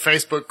like, took a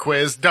Facebook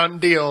quiz. Done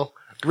deal.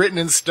 Written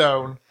in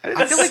stone.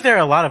 I feel like there are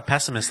a lot of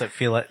pessimists that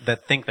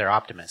think they're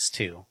optimists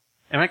too.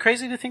 Am I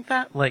crazy to think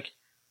that? Like,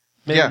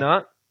 Maybe Yeah.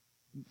 not.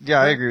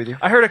 yeah, I agree with you.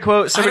 I heard a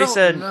quote. Somebody I don't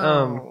said,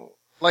 know.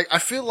 Like, I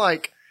feel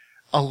like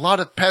a lot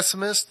of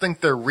pessimists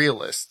think they're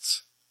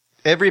realists.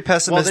 Every well,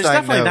 pessimist there's I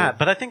definitely know. that,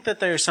 but I think that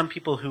there are some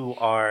people who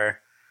are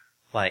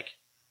like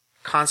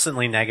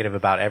constantly negative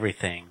about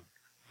everything,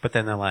 but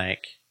then they're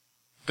like,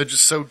 They're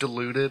just so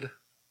deluded.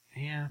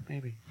 yeah,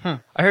 maybe. I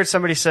heard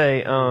somebody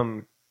say,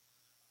 oh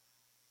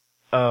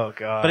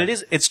god. But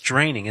it's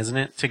draining, isn't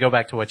it? To go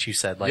back to what you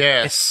said, like,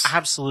 Yes. it's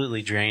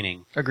absolutely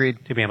draining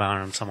Agreed. to be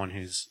around someone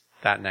who's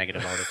that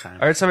negative all the time.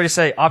 I heard somebody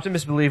say,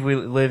 optimists believe we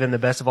live in the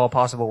best of all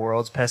possible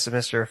worlds.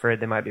 Pessimists are afraid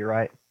they might be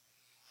right.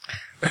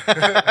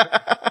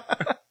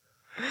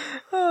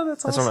 Oh,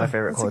 that's That's one of my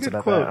favorite quotes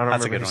about that. I don't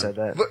That's a remember good who one.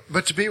 said that.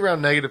 But to be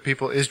around negative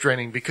people is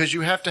draining because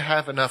you have to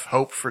have enough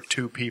hope for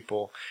two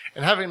people.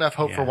 And having enough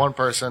hope for Yeah. one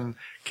person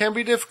can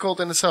be difficult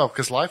in itself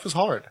because life is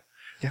hard.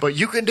 Yeah. But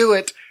you can do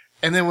it.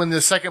 And then when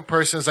the second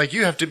person is like,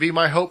 you have to be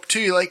my hope too,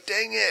 you're like,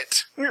 dang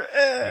it.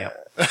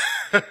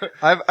 Yep.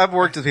 I've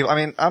worked with people. I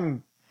mean,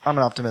 I'm an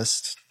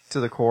optimist to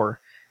the core,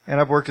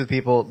 and I've worked with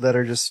people that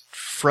are just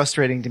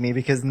frustrating to me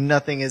because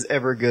nothing is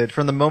ever good.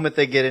 From the moment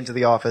they get into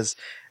the office,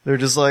 they're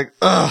just like,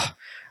 ugh,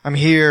 I'm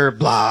here,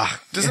 blah.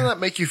 Doesn't that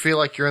make you feel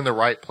like you're in the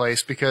right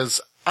place? Because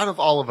out of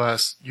all of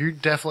us, you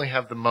definitely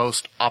have the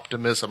most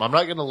optimism. I'm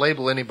not going to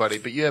label anybody,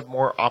 but you have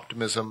more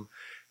optimism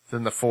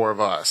than the four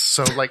of us.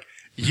 So like,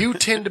 you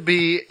tend to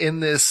be in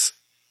this,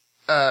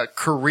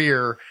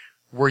 career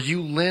where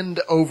you lend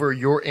over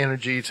your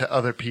energy to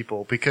other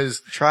people because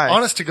Try.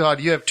 honest to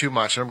God, you have too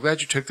much. And I'm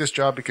glad you took this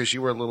job because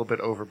you were a little bit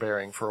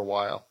overbearing for a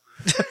while.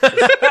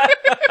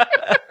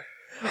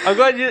 I'm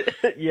glad you,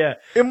 yeah.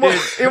 In what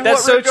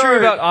That's so regard? true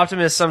about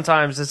optimists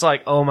sometimes. It's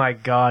like, oh my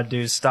god,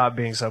 dude, stop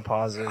being so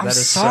positive. I'm That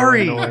is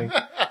sorry. so annoying.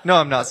 No,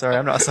 I'm not sorry.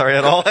 I'm not sorry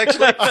at all,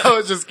 actually. I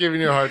was just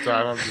giving you a hard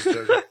time. I'm just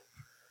joking.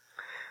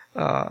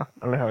 I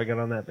don't know how we got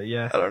on that, but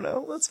yeah. I don't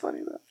know. That's funny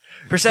though.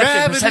 Perception.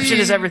 Gravity. Perception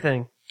is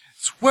everything.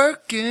 It's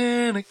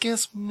working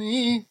against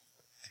me.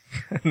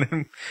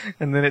 And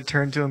then it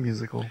turned to a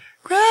musical.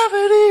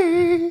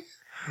 Gravity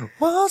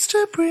wants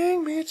to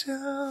bring me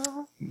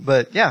down.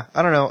 But yeah,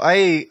 I don't know.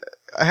 I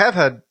have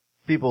had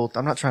people,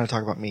 I'm not trying to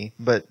talk about me,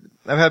 but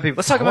I've had people.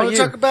 Let's talk I about want you.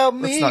 to talk about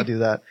me. Let's not do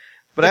that.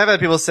 But I have had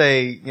people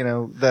say, you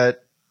know,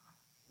 that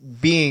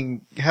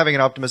having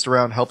an optimist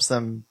around helps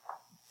them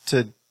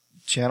to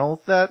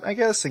channel that, I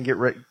guess, and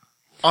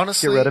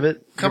Honestly, get rid of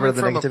it, get coming rid of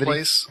the from negativity. a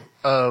place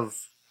of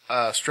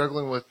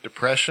struggling with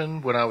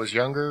depression when I was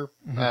younger,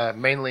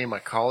 mainly in my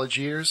college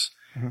years.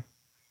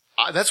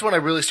 That's when I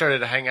really started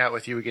to hang out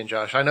with you again,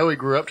 Josh. I know we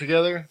grew up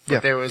together, but Yeah.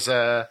 there was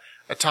a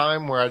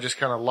time where I just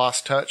kind of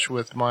lost touch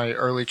with my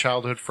early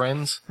childhood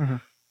friends.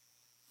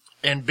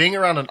 And being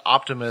around an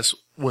optimist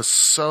was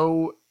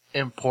so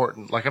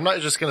important. Like, I'm not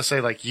just going to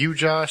say, like, you,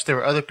 Josh. There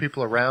were other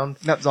people around.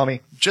 Nope,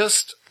 Zombie.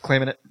 Just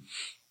Claiming it.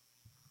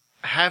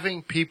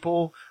 having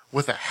people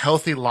with a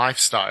healthy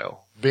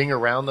lifestyle, being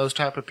around those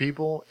type of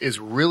people is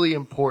really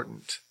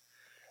important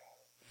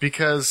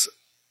because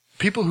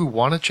people who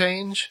want to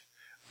change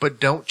but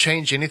don't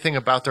change anything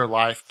about their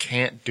life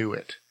can't do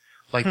it.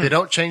 Like they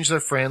don't change their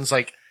friends.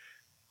 Like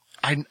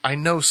I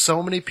know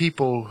so many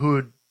people who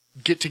would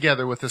get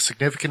together with a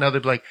significant other,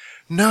 be like,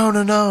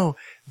 no,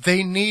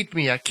 they need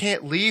me. I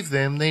can't leave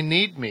them. They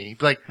need me.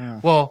 Like,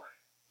 well,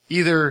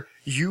 either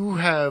you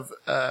have,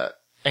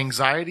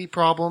 anxiety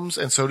problems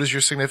and so does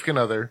your significant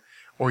other,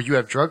 or you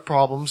have drug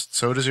problems,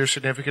 so does your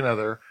significant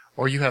other,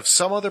 or you have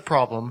some other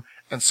problem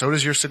and so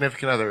does your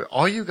significant other.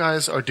 All you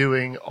guys are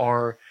doing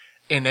are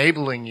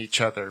enabling each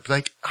other.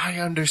 Like, I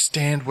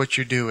understand what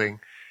you're doing.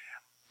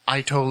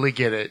 I totally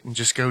get it, and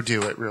just go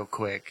do it real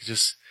quick.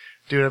 Just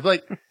do it.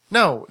 Like,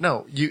 no,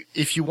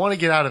 if you want to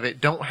get out of it,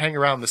 don't hang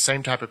around the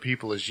same type of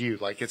people as you.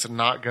 Like, it's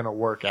not gonna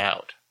work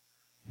out.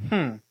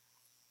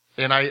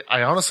 And I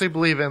honestly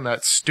believe in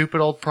that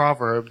stupid old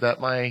proverb that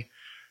my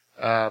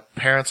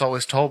parents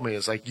always told me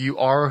is like, you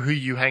are who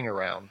you hang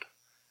around.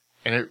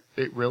 And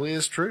it really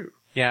is true.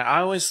 Yeah,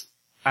 I was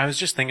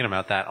just thinking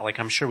about that. Like,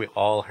 I'm sure we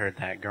all heard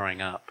that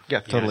growing up. Yeah,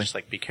 You know, totally. just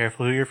like, be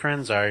careful who your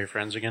friends are. Your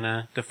friends are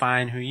gonna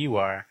define who you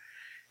are.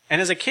 And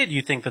as a kid,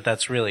 you think that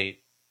that's really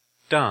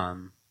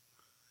dumb.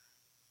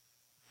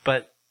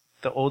 But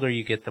the older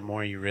you get, the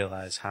more you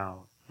realize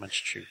how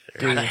much truth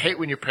there is. God, I hate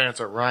when your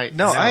parents are right.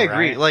 No, I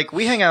agree. right? Like,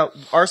 we hang out,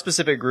 our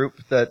specific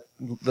group that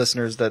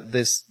listeners,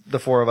 the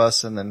four of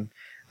us, and then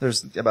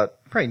there's about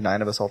probably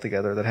 9 of us all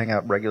together that hang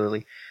out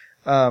regularly.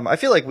 I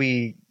feel like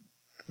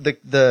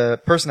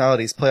the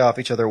personalities play off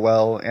each other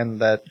well, and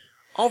that,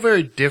 All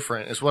very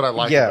different is what I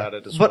like yeah. about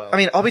it as But, well. I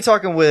mean, I'll be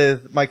talking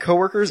with my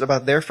coworkers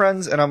about their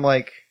friends, and I'm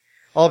like,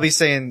 I'll be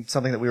saying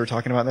something that we were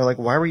talking about, and they're like,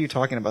 why were you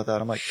talking about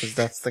that? I'm like, because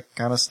that's the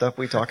kind of stuff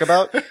we talk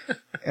about.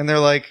 And they're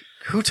like,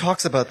 who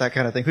talks about that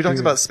kind of thing? Who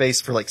talks about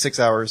space for like 6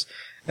 hours?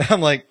 And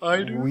I'm like,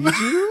 I do. we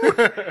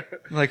do?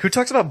 Like, who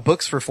talks about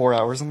books for 4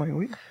 hours? I'm like,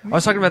 we I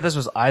was talking about this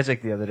with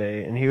Isaac the other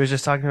day, and he was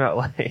just talking about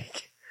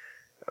like,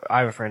 I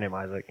have a friend named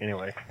Isaac.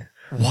 Anyway,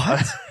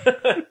 what?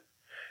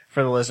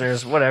 for the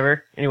listeners,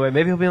 whatever. Anyway,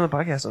 maybe he'll be on the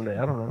podcast someday.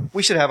 I don't know.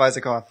 We should have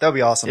Isaac on. That would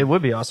be awesome. It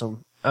would be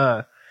awesome.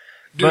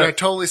 Dude, but- I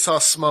totally saw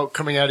smoke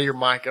coming out of your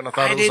mic and I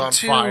thought I it was did on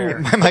too. fire.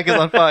 My mic is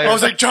on fire. I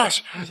was like,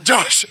 Josh!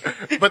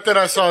 But then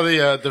I saw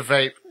the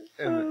vape.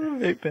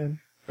 And Vape pen.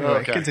 Anyway,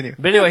 Okay. continue.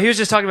 But anyway, he was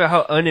just talking about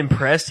how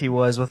unimpressed he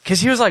was with, cause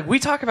he was like, we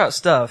talk about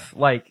stuff,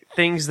 like,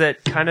 things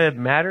that kind of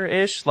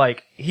matter-ish.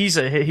 Like, he was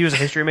a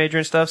history major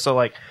and stuff, so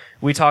like,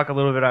 we talk a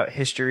little bit about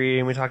history,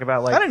 and we talk about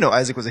I like, didn't know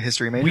Isaac was a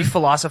history major. we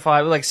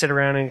philosophize, we like sit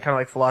around and kind of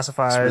like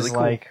philosophize,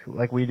 really cool.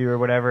 like we do or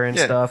whatever and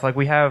Yeah. stuff. Like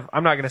we have,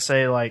 I'm not gonna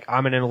say like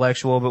I'm an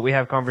intellectual, but we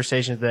have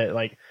conversations that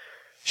like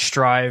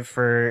strive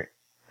for,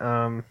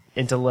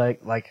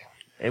 intellect, like,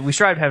 we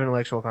strive to have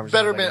intellectual conversations.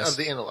 I Betterment guess. of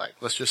the intellect.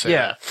 Let's just say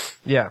Yeah. that.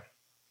 Yeah.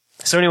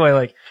 So anyway,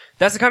 like,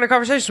 that's the kind of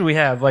conversation we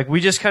have. Like, we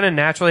just kind of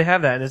naturally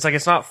have that. And it's like,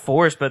 it's not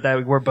forced, but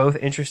that we're both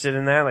interested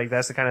in that. Like,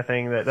 that's the kind of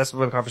thing that's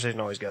where the conversation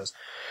always goes.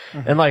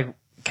 And like,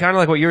 kind of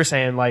like what you were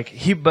saying, like,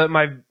 he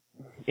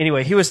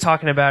was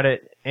talking about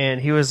it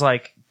and he was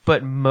like,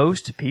 but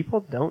most people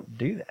don't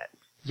do that.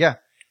 Yeah.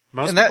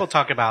 Most And that- people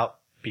talk about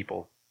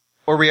people.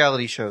 Or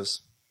reality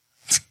shows.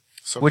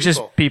 So Which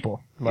people. is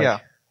people. Like, Yeah.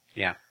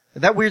 Yeah.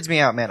 That weirds me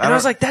out, man. And I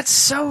was like, that's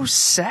so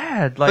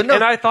sad. Like, But no-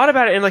 and I thought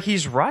about it and like,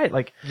 he's right.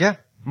 Like, yeah,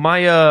 my,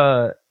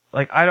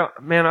 like, I'm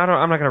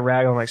not gonna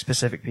rag on like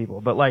specific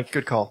people, but like,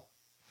 good call.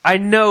 I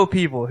know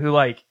people who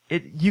like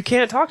you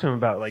can't talk to them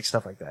about like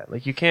stuff like that.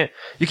 Like you can't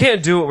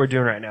do what we're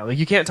doing right now. Like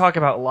you can't talk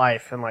about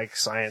life and like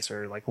science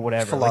or like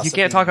whatever. Like you Philosophy.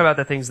 can't talk about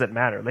the things that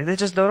matter. Like they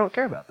just don't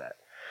care about that.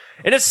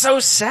 And it's so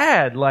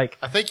sad. Like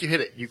I think you hit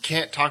it. You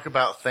can't talk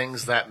about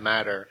things that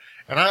matter.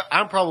 And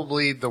I'm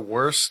probably the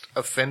worst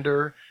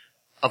offender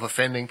of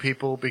offending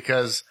people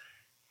because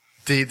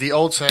the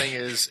old saying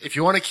is, if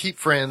you want to keep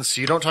friends,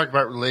 you don't talk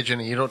about religion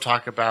and you don't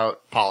talk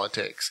about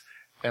politics.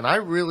 And I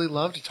really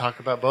love to talk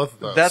about both of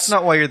those. That's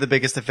not why you're the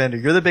biggest offender.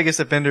 You're the biggest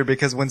offender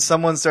because when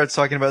someone starts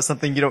talking about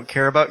something you don't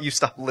care about, you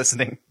stop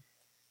listening.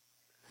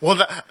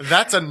 Well,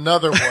 that's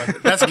another one.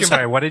 That's I'm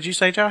sorry, what did you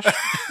say, Josh?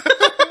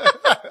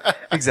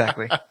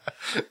 Exactly.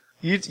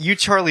 You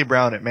Charlie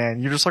Brown it,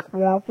 man. You're just like,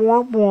 wah, wah,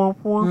 wah,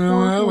 wah,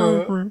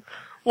 wah, wah.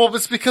 Well,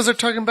 it's because they're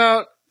talking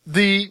about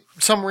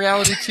some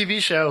reality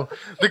TV show,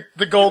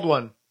 the gold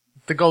one,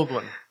 the gold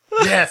one.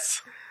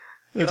 Yes.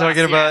 You're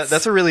talking about,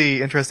 that's a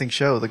really interesting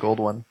show, the gold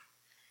one.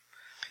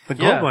 The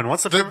gold Yeah. one.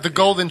 What's the The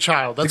golden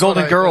child. That's The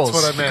Golden what Girls.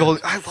 That's what I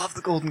meant. I love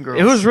the Golden Girls.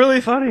 it was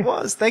really funny. It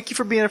was. Thank you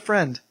for being a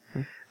friend.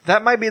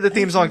 That might be the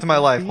theme song to my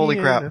life. Holy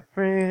crap.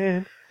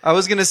 I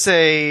was gonna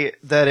say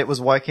that it was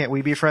Why Can't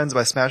We Be Friends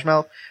by Smash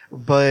Mouth,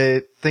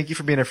 but Thank You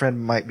for Being a Friend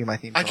might be my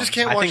theme song. I just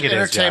can't I watch think it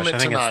is, Josh. Entertainment I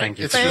think it's Tonight. Thank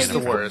You It's for just the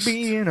Being a worst.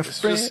 Being a It's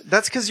friend. just-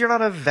 That's because you're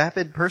not a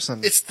vapid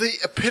person. It's the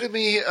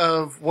epitome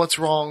of what's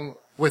wrong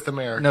with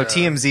America. No,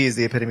 TMZ is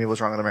the epitome of what's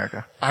wrong with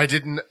America.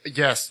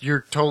 Yes,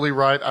 you're totally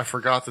right. I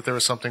forgot that there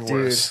was something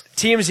worse.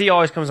 TMZ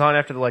always comes on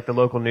after the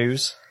local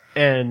news.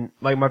 And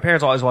like my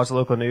parents always watch the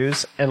local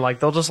news and like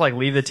they'll just like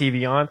leave the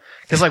TV on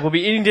because like we'll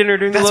be eating dinner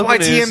during That's the local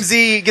why news.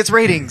 TMZ gets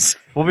ratings.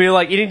 We'll be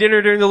like eating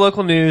dinner during the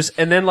local news,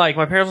 and then like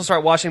my parents will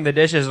start washing the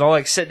dishes, and I'll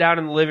like sit down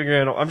in the living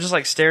room. I'm just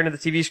like staring at the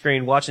TV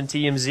screen, watching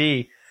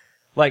TMZ,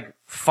 like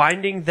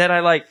finding that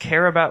I like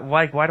care about.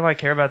 Like, why do I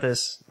care about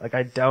this? Like,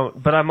 I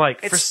don't. But I'm like,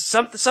 for It's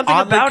something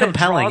oddly about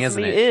compelling, it draws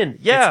isn't me it? in.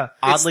 Yeah,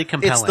 Oddly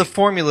compelling. It's the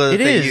formula that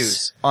It they is.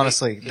 use.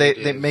 Honestly, It they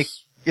is. make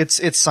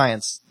it's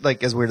science.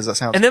 Like as weird as that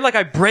sounds. and then like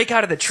I break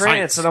out of the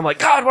trance, Science. and I'm like,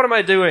 God, what am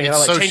I doing? And I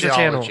It's like change the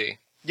channel. sociology.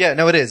 Yeah,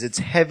 no, it is. It's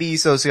heavy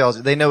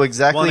sociology. They know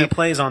exactly. well, and it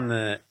plays on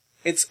the.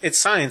 It's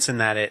science in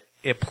that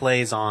it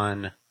plays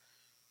on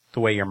the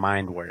way your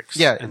mind works.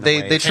 Yeah, and the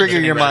they way trigger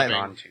everything your is mind.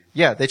 drawn to.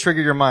 Yeah, they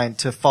trigger your mind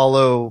to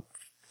follow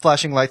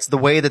flashing lights. The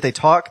way that they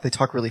talk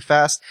really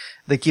fast.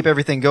 They keep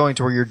everything going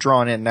to where you're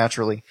drawn in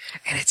naturally.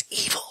 And it's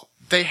evil.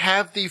 They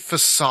have the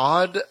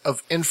facade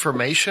of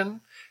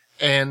information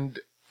and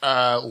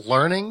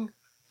learning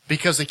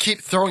because they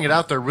keep throwing it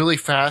out there really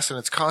fast and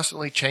it's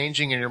constantly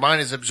changing and your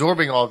mind is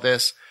absorbing all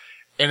this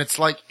and it's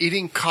like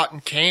eating cotton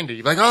candy.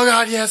 You're like, oh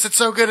God, yes, it's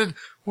so good. And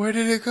where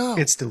did it go?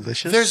 It's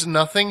delicious. There's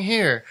nothing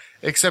here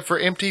except for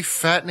empty,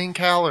 fattening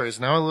calories.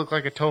 Now I look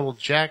like a total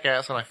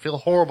jackass and I feel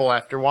horrible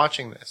after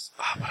watching this.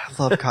 I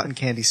love cotton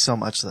candy so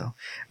much though.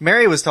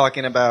 Mary was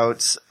talking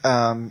about,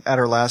 at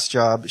her last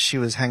job, she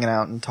was hanging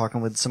out and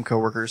talking with some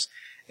coworkers.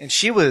 And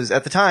she was,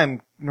 at the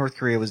time, North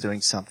Korea was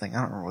doing something.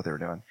 I don't remember what they were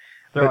doing.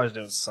 They're always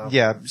doing something.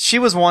 Yeah, she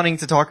was wanting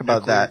to talk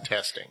about Nuclear that.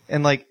 testing.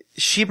 And like,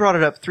 she brought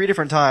it up 3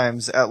 different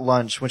times at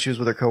lunch when she was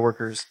with her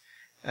coworkers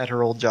at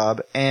her old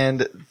job.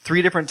 And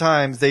 3 different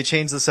times they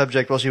changed the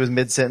subject while she was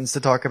mid-sentence to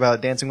talk about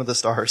Dancing with the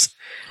Stars.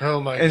 Oh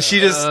my God. And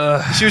she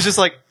was just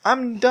like,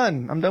 I'm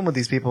done. I'm done with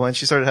these people. And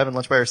she started having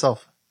lunch by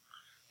herself.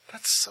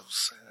 That's so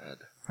sad.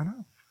 I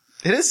know.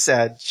 It is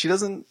sad. She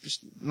doesn't,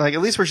 like,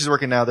 at least where she's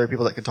working now, there are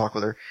people that can talk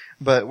with her.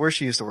 But where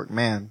she used to work,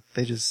 man,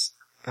 they just,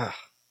 ugh.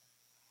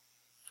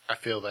 I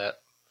feel that.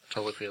 I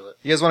totally feel it.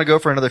 You guys want to go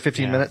for another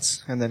 15 Yeah.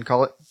 minutes and then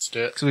call it? Let's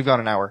do it. Because we've gone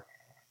an hour.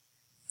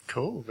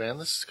 Cool, man.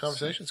 This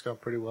conversation's going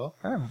pretty well.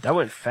 That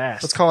went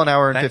fast. Let's call an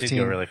hour and That 15.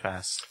 did go really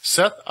fast.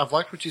 Seth, I've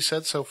liked what you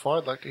said so far.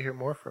 I'd like to hear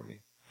more from you.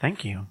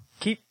 Thank you.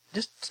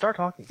 Just start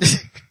talking.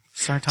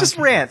 Start Just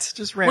talking. rant.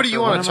 Just rant. What do you for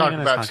a want what to am I talk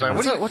gonna about talk tonight?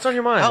 about? What What's on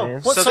your mind, Oh,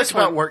 man? what So sucks this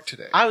one- about work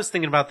today? I was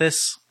thinking about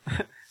this.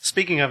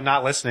 Speaking of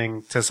not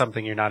listening to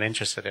something you're not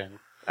interested in,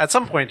 at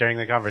some point during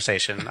the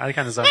conversation, I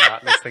kind of zoned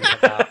out and was thinking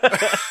about.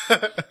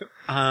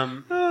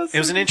 It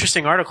was an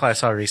interesting article I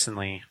saw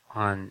recently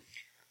on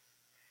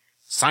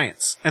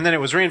science, and then it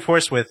was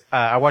reinforced with.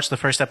 I watched the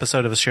first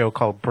episode of a show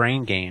called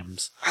Brain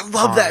Games. I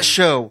love that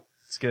show.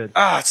 It's good.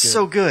 It's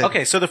so good.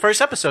 Okay, so the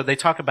first episode they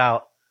talk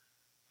about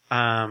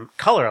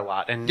color a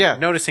lot and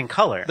noticing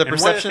color. The and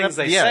perception one of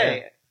the things of they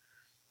say,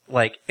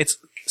 like it's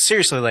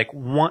seriously like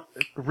one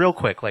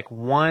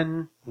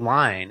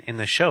line in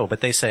the show,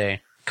 but they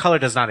say color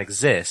does not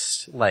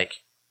exist. Like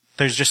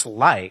there's just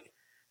light,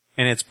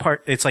 and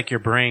it's like your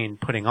brain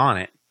putting on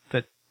it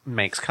that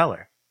makes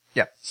color.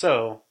 Yeah.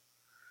 So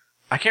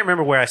I can't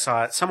remember where I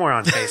saw it. Somewhere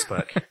on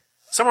Facebook.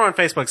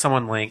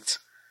 Someone linked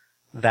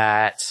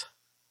that,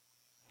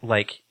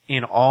 like,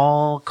 in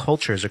all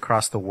cultures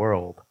across the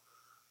world,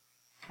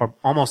 or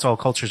almost all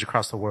cultures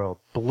across the world,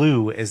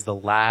 blue is the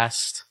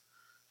last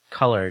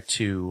color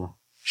to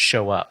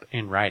show up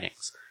in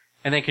writings.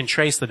 And they can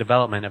trace the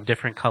development of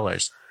different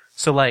colors.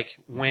 So, like,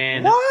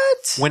 when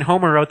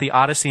Homer wrote the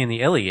Odyssey and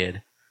the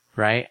Iliad,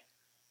 right,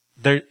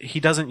 he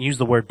doesn't use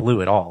the word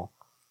blue at all.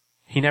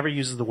 He never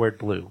uses the word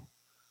blue.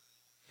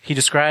 He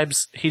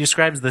describes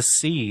the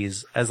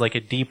seas as like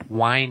a deep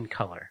wine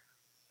color.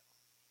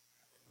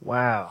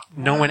 Wow.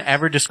 No one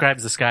ever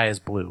describes the sky as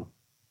blue.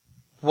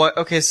 What?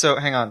 Okay, so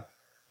hang on.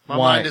 My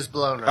Why? mind is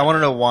blown right I want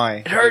to know why.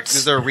 It hurts.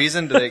 Is there a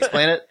reason? Did they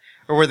explain it?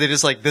 Or were they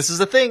just like, this is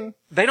the thing?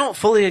 They don't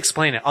fully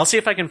explain it. I'll see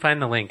if I can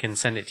find the link and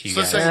send it to you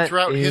So guys. saying That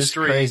throughout is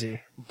history,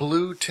 crazy.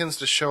 blue tends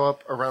to show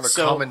up around a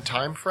common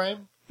time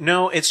frame?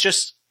 No, it's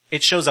just,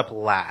 it shows up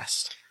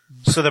last.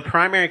 So the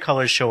primary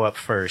colors show up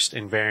first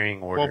in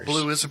varying orders.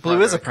 Well, blue is a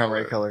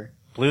Primary color.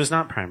 Blue is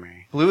not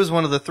primary. Blue is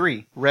one of the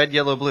three. Red,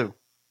 yellow, blue.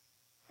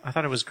 I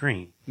thought it was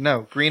green.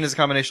 No, green is a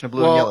combination of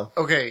blue and yellow.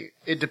 Okay,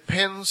 it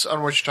depends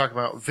on what you're talking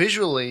about.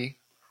 Visually,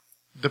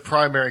 the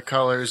primary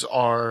colors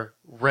are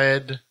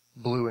red,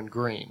 blue, and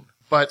green.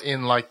 But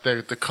in like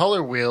the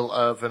color wheel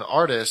of an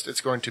artist,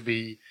 it's going to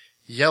be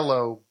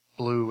yellow,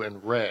 blue,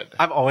 and red.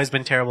 I've always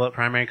been terrible at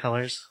primary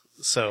colors,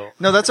 so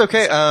No, that's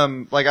okay.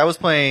 Like I was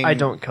playing. I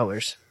don't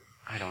colors.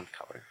 I don't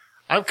color.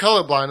 I'm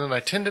colorblind, and I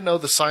tend to know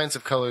the science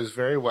of colors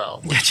very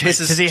well. Yeah, Chase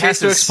Because he has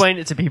to explain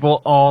it to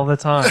people all the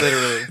time.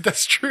 Literally.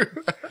 That's true.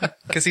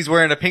 Because he's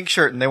wearing a pink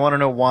shirt and they want to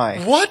know why.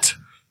 What?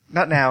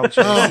 Not now.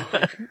 Chase.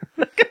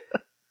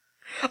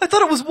 I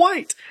thought it was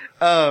white.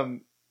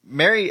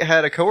 Mary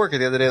had a coworker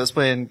the other day that was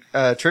playing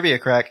Trivia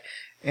Crack,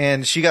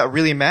 and she got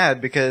really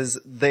mad because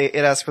it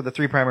asked for the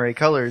three primary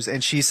colors,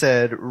 and she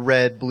said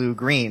red, blue,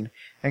 green,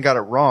 and got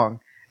it wrong.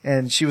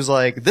 And she was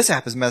like, this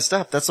app is messed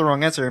up. That's the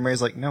wrong answer. And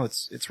Mary's like, no,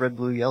 it's red,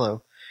 blue,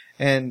 yellow.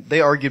 And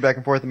they argued back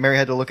and forth, and Mary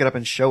had to look it up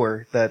and show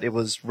her that it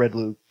was red,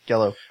 blue,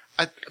 yellow.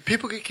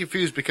 People get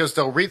confused because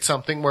they'll read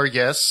something where,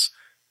 yes,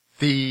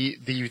 the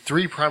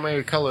three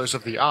primary colors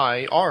of the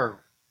eye are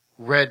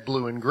red,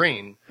 blue, and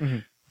green. Mm-hmm.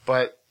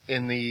 But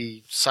in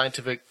the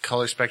scientific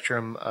color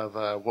spectrum of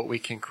what we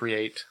can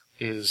create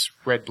is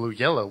red, blue,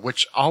 yellow,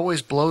 which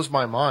always blows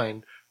my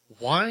mind.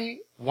 Why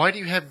do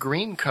you have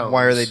green cones?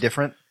 Why are they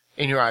different?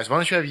 In your eyes. Why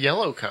don't you have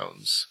yellow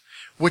cones?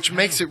 Which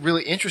makes it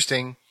really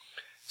interesting,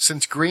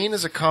 since green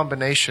is a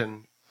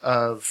combination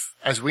of,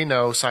 as we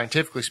know,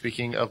 scientifically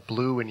speaking, of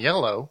blue and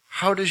yellow.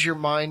 How does your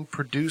mind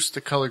produce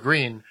the color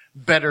green?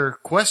 Better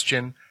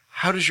question,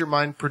 how does your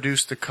mind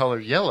produce the color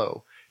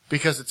yellow?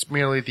 Because it's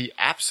merely the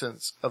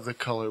absence of the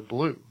color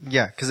blue.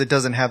 Yeah, because it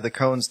doesn't have the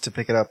cones to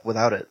pick it up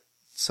without it.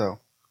 So.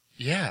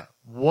 Yeah.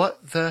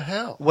 What the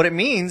hell? What it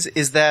means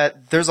is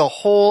that there's a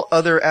whole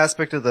other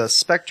aspect of the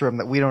spectrum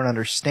that we don't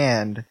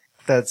understand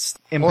that's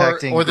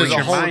impacting. Or there's green.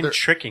 a Your whole mind other-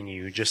 tricking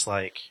you, just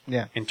like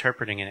Yeah.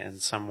 interpreting it in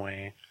some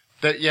way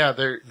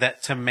They're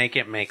that to make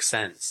it make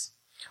sense.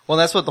 Well,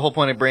 that's what the whole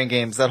point of brain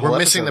games. That whole We're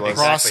missing episode the was.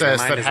 process Your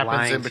mind that is happens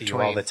lying in to you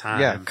between. all the time.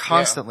 Yeah,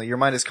 constantly. Your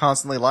mind is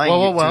constantly lying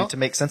Well. to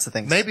make sense of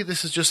things. Maybe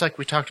this is just like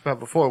we talked about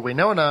before. We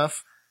know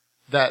enough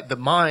that the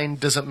mind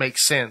doesn't make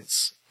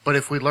sense. But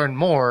if we learn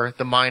more,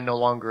 the mind no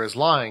longer is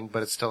lying,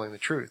 but it's telling the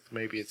truth.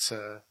 Maybe it's,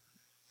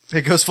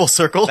 It goes full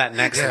circle. That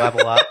next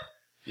level up.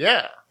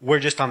 yeah, We're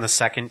just on the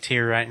second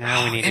tier right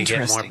now. We need to get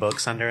more interesting.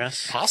 books under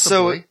us.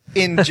 possibly. So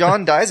in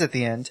John Dies at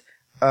the End,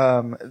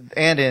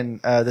 and in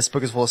This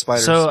Book is Full of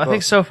Spiders. So I think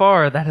both. so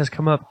far that has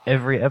come up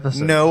every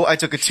episode. No, I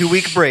took a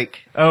 2-week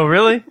break Oh,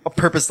 really?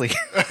 purposely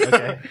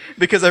Okay.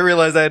 because I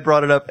realized I had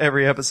brought it up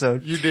every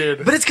episode. You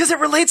did. But it's because it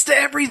relates to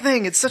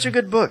everything. It's such a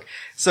good book.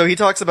 So he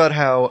talks about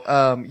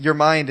how your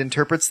mind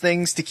interprets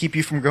things to keep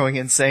you from going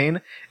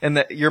insane, and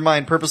that your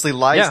mind purposely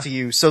lies Yeah. to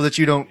you so that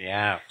you don't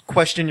Yeah.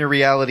 question your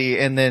reality,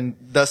 and then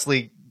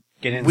thusly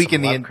Get in weaken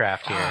some the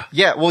Lovecraft here.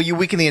 yeah. Well, you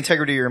weaken the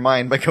integrity of your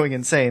mind by going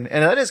insane,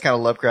 and that is kind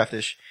of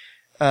Lovecraftish.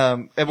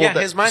 And well, Yeah,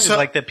 his mind so- is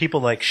like that people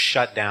like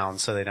shut down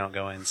so they don't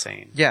go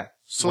insane. yeah.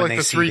 So when like they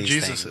the see three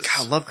these Jesuses. things.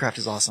 God, Lovecraft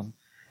is awesome.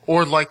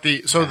 Or like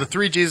the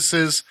three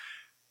Jesuses,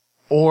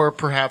 or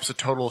perhaps a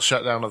total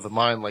shutdown of the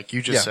mind, like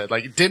you just Yeah. said.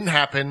 Like it didn't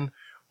happen,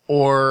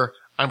 or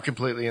I'm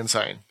completely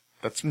insane.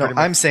 That's No, pretty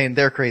much. I'm saying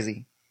they're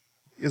crazy.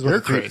 Is what They're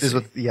the three, crazy. Is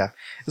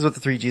what the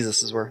three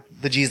Jesuses were.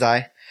 The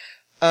Jesus.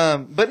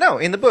 But no,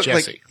 in the book,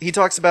 Jesse. like, he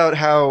talks about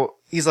how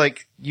he's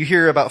like, you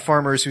hear about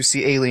farmers who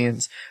see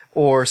aliens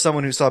or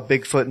someone who saw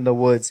Bigfoot in the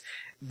woods.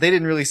 They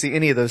didn't really see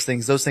any of those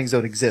things. Those things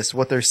don't exist.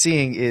 What they're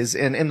seeing is,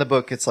 and in the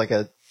book, it's like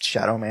a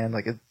shadow man,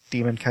 like a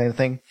demon kind of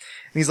thing.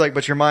 And he's like,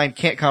 but your mind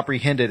can't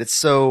comprehend it. It's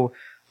so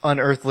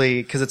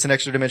unearthly because it's an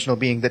extra dimensional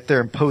being that they're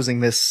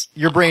imposing this.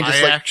 Your brain just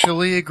I like,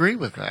 actually agree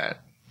with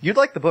that. you'd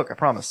like the book, I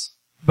promise.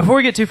 Before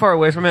we get too far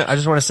away from it, I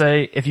just want to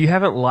say, if you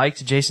haven't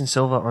liked Jason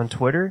Silva on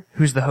Twitter,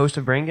 who's the host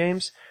of Brain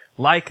Games,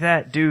 like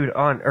that dude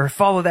or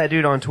follow that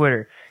dude on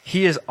Twitter.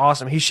 He is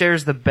awesome. He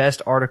shares the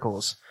best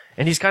articles.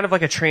 And he's kind of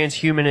like a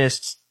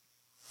transhumanist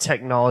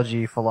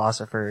technology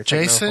philosopher.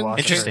 Jason, techno-philosopher.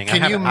 Interesting.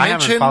 Can you I haven't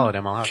mention? followed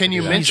him. I'll have Can to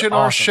you do that. mention He's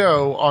our awesome.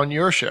 show on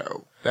your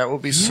show? That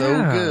would be so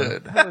Yeah,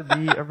 good. That would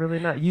be a really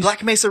nice.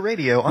 Black Mesa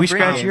Radio on We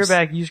Brain scratch Games. your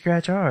back, you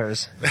scratch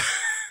ours.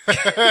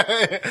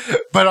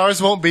 But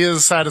ours won't be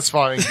as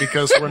satisfying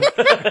because we're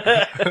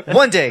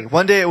One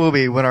day it will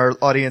be when our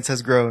audience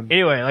has grown.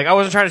 Anyway, like I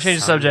wasn't trying to change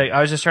the subject.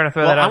 I was just trying to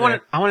throw Well, that out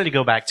there. I wanted to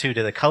go back to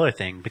the color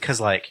thing because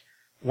like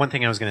one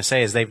thing I was going to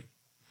say is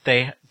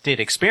they did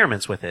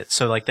experiments with it.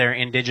 So like there are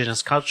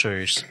indigenous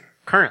cultures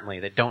currently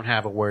that don't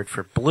have a word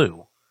for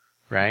blue,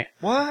 right?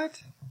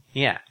 What?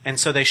 Yeah. And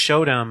so they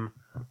showed them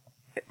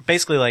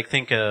basically like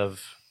think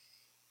of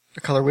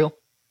A color wheel?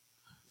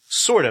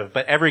 sort of,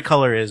 but every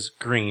color is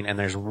green and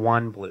there's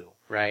one blue,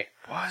 right?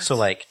 What? So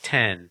like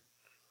 10,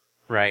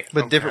 right?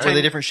 But different, were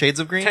they different shades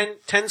of green?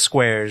 10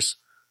 squares.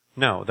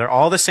 No, they're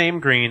all the same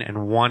green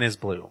and one is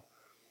blue.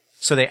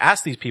 So they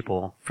asked these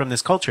people from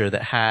this culture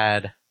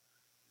that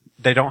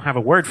they don't have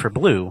a word for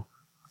blue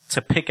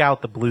to pick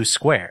out the blue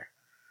square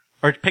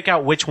or pick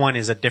out which one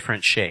is a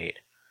different shade.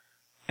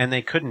 And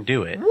they couldn't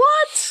do it.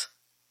 What?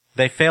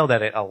 They failed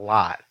at it a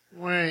lot.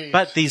 wait.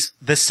 But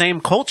the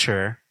same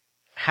culture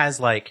has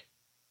like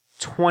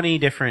 20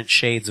 different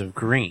shades of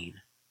green,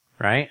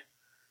 right?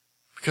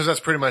 Because that's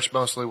pretty much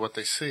mostly what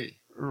they see.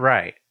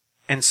 Right.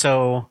 And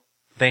so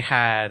they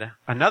had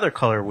another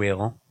color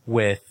wheel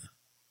with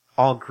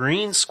all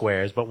green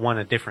squares, but one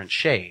a different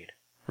shade,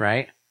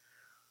 right?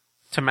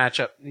 To match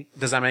up.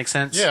 Does that make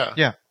sense? Yeah.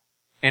 Yeah.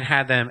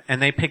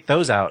 And they picked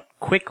those out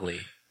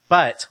quickly.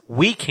 But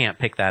we can't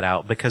pick that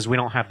out because we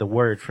don't have the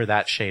word for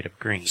that shade of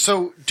green.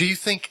 So, do you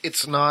think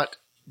it's not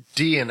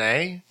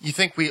DNA? You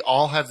think we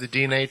all have the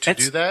DNA to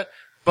It's- do that?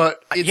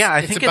 But it's, yeah,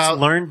 I think about,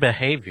 it's learned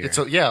behavior.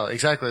 yeah,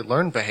 exactly.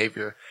 Learned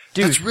behavior.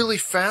 Dude. That's really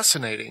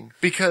fascinating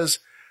because,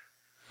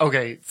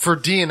 okay, for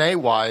DNA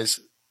wise,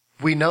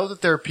 we know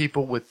that there are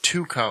people with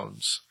 2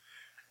 cones,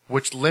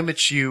 which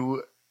limits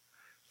you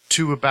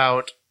to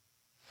about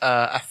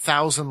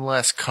 1,000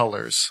 less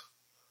colors.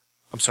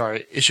 I'm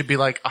sorry, it should be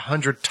like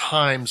 100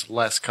 times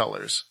less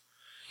colors.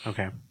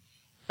 Okay.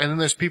 And then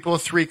there's people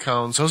with 3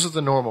 cones. Those are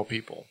the normal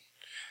people.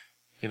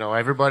 You know,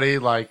 everybody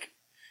like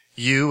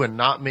you and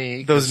not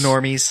me. Those 'cause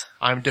normies.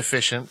 I'm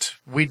deficient.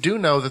 We do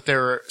know that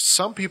there are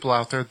some people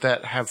out there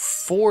that have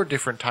 4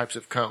 different types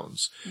of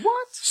cones.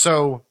 What?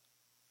 So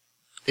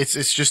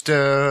it's just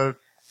a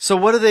So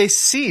what do they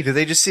see? Do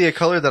they just see a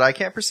color that I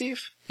can't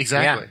perceive?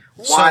 exactly.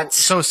 Yeah. So- What?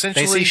 So, They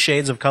essentially see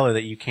shades of color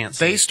that you can't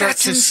see. they start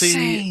That's to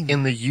see insane.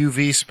 in the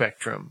UV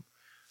spectrum.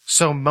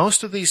 So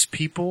most of these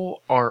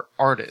people are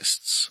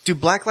artists. Do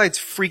black lights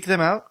freak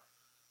them out?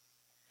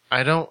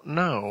 I don't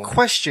know.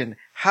 Question.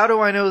 How do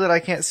I know that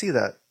I can't see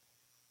that?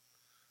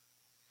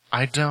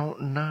 I don't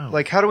know.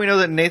 Like, how do we know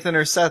that Nathan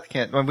or Seth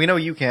can't? Well, we know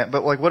you can't,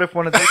 but like, what if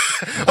one of those...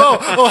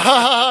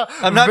 oh,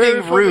 I'm not very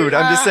being rude.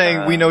 funny. I'm just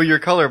saying we know you're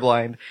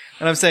colorblind.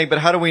 And I'm saying, but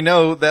how do we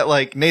know that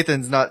like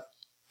Nathan's not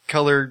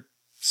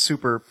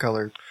super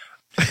colored?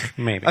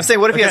 Maybe. I'm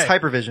saying, what if he has Okay.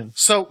 hypervision?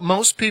 So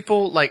most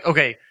people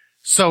okay.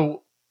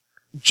 So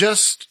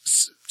just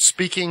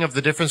speaking of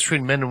the difference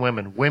between men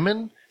and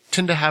women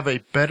tend to have a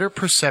better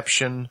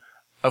perception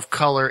of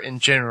color in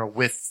general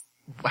with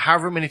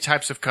however many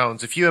types of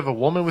cones. If you have a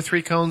woman with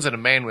 3 cones and a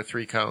man with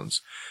 3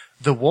 cones,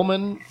 the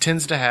woman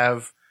tends to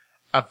have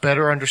a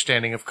better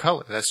understanding of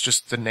color. That's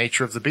just the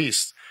nature of the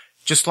beast.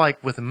 Just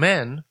like with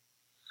men,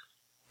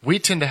 we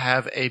tend to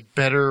have a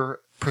better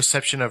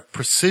perception of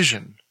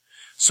precision.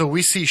 So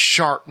we see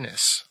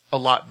sharpness a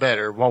lot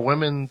better, while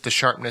women, the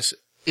sharpness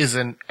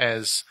isn't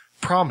as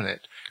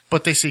prominent,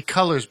 but they see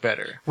colors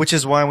better. Which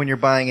is why when you're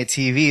buying a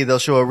TV, they'll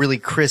show a really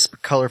crisp,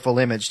 colorful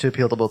image to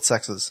appeal to both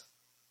sexes.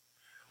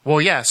 Well,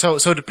 yeah, so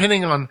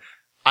depending on,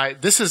 I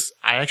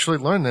actually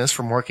learned this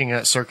from working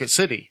at Circuit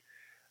City.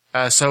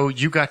 So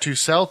you got to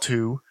sell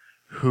to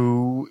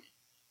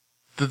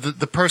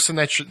the person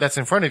that's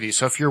in front of you.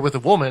 So if you're with a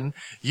woman,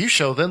 you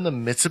show them the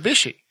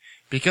Mitsubishi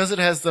because it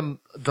has the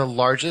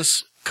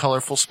largest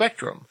colorful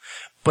spectrum.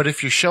 But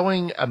if you're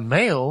showing a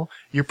male,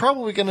 you're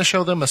probably going to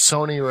show them a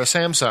Sony or a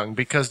Samsung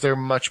because they're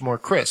much more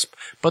crisp,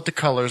 but the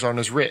colors aren't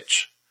as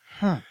rich.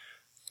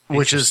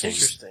 Which is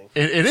Interesting.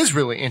 It is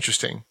really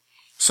interesting.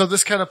 So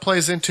this kind of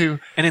plays into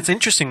And it's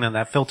interesting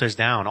that filters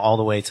down all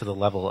the way to the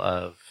level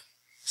of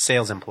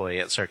sales employee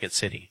at Circuit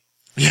City.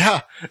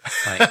 yeah.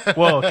 Like,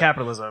 Well,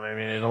 capitalism. I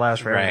mean, it allows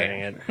for Right.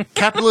 everything.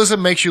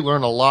 Capitalism makes you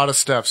learn a lot of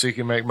stuff so you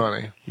can make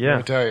money. Yeah. Let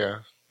me tell you.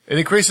 It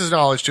increases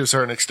knowledge to a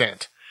certain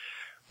extent.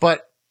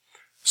 But,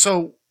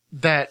 so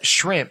that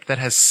shrimp that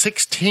has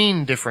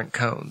 16 different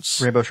cones,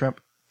 Rainbow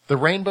shrimp. the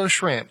rainbow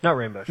shrimp, Not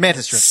rainbow.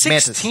 Mantis shrimp.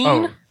 16?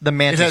 Mantis. Oh, the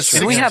mantis It has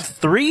shrimp. And we six- have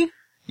 3?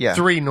 Yeah.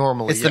 3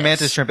 normally. It's the yes.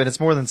 mantis shrimp, and it's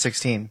more than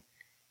 16.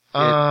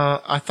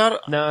 I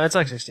thought, No, it's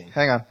like 16.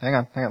 Hang on,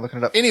 looking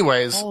it up.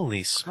 anyways,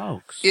 Holy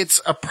smokes.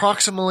 it's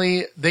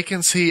approximately, they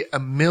can see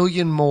 1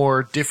 million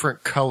more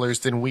different colors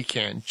than we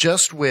can,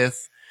 just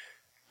with,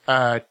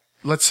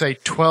 let's say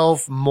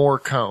 12 more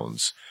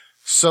cones.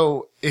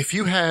 So if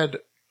you had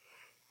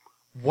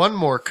one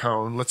more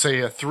cone, let's say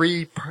a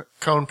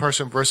 3-cone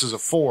person versus a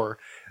 4,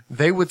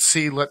 they would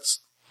see,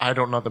 I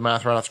don't know the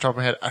math right off the top of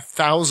my head,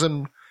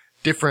 1,000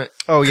 different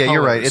Oh yeah,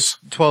 you're right. colors.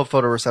 It's 12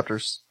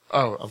 photoreceptors.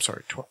 Oh, I'm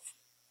sorry, 12.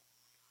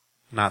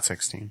 Not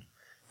 16.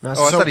 No, Oh, I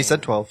So- thought he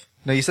said 12.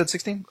 No, you said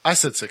 16? I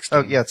said 16.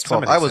 Oh yeah, it's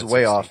 12. Somebody I was said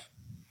way 16. off.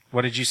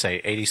 What did you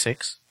say?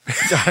 86?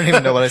 I don't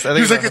even know what I said. I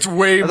He think was like, it's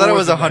way I thought more it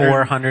was than that.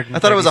 100. I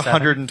thought it was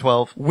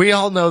 112. We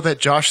all know that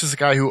Josh is a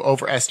guy who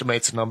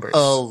overestimates numbers A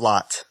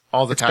lot.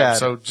 all the It's time. bad.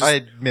 So just I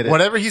admit it.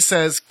 whatever he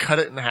says, cut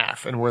it in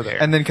half, and we're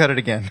there. And then cut it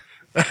again.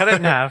 Cut it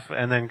in half,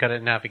 and then cut it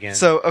in half again.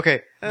 So,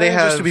 okay, they And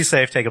have, just to be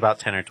safe, take about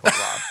 10 or 12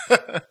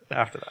 off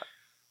after that.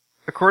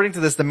 according to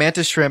this, the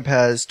mantis shrimp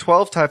has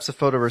 12 types of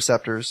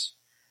photoreceptors.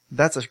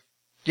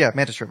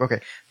 Mantis shrimp,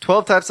 okay.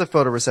 12 types of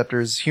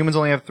photoreceptors. Humans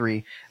only have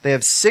 3. They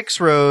have 6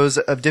 rows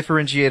of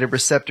differentiated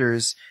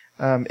receptors,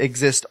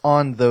 exist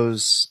on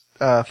those,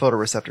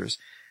 photoreceptors.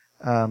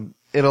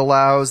 It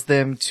allows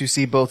them to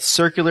see both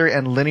circular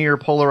and linear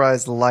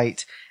polarized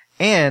light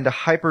and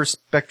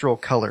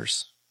hyperspectral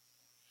colors.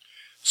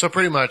 So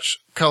pretty much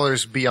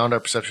colors beyond our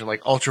perception,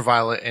 like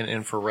ultraviolet and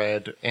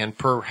infrared, and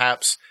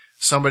perhaps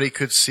somebody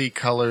could see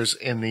colors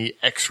in the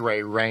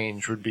X-ray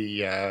range would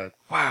be,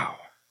 Wow.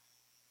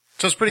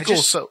 so it's pretty cool.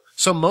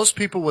 So most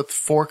people with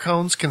 4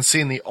 cones can see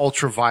in the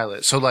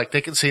ultraviolet. So like they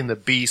can see in the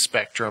B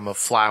spectrum of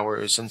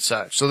flowers and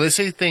such. So they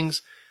see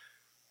things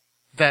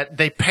that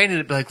they painted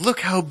it like, look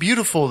how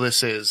beautiful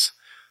this is.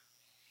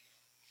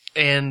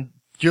 And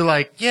you're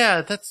like,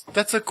 yeah,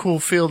 that's a cool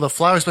field of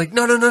flowers. Like,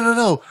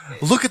 no.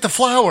 Look at the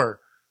flower.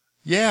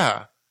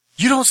 Yeah.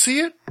 You don't see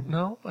it?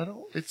 No, I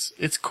don't.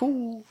 It's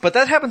cool. But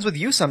that happens with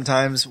you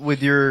sometimes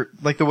with your,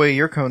 like the way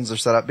your cones are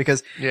set up,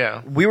 because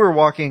Yeah. we were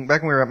walking,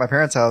 back when we were at my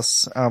parents'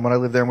 house, when I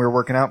lived there and we were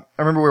working out,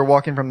 I remember we were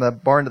walking from the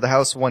barn to the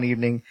house one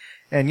evening,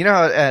 and you know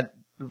how at,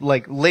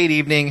 like, late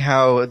evening,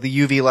 how the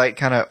UV light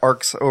kind of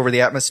arcs over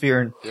the atmosphere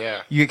and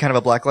Yeah. you get kind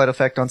of a blacklight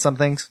effect on some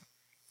things?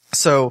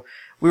 So,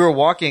 we were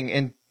walking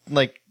and,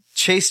 like,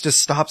 Chase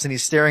just stops and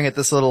he's staring at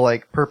this little,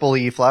 like,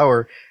 purpley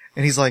flower,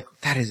 and he's like,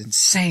 that is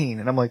insane.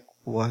 And I'm like,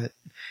 what?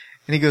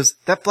 And he goes,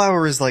 that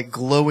flower is like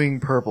glowing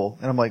purple.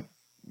 And I'm like,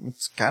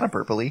 it's kind of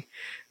purpley.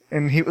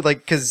 And he would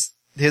like, cause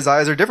his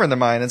eyes are different than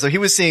mine. And so he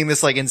was seeing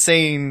this like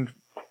insane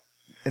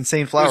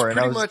flower. It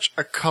was pretty much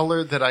a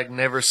color that I'd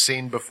never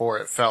seen before,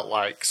 it felt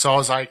like. So I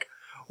was like,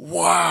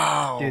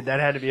 wow. Dude, that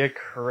had to be a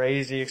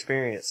crazy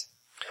experience.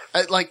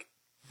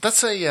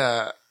 That's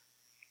a,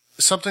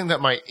 something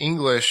that my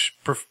English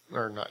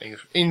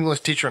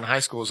teacher in high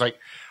school was like,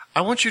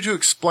 I want you to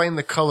explain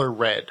the color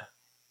red.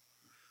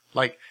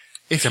 Like,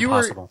 if It's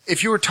impossible.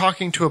 you were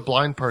talking to a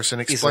blind person,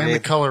 explain the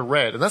red. color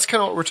red. And that's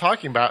kind of what we're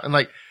talking about. And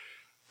like,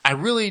 I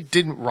really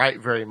didn't write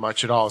very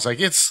much at all. It's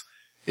like, it's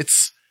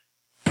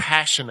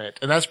passionate.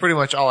 And that's pretty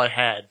much all I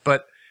had.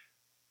 But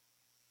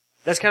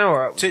That's kind of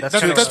where that's kinda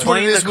what it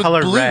Explain is the with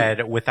color blue.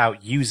 red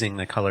without using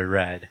the color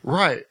red.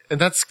 right. And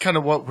that's kind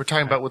of what we're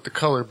talking about with the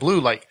color blue.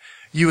 Like,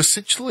 you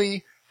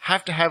essentially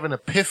have to have an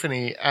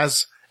epiphany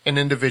as an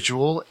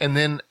individual and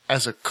then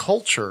as a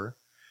culture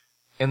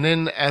and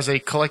then as a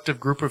collective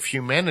group of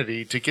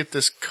humanity to get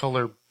this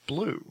color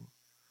blue.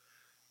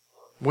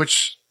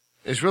 Which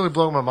is really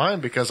blowing my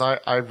mind because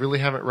I really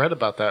haven't read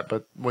about that,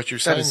 but what you're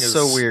saying that is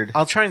so weird.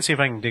 I'll try and see if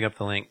I can dig up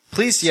the link.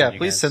 Please Send you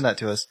please guys. send that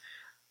to us.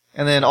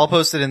 And then I'll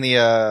post it in the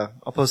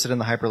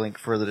hyperlink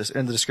for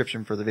in the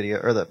description for the video,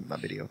 or the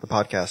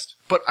podcast.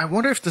 But I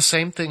wonder if the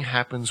same thing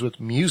happens with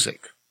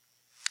music.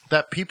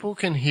 That people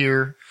can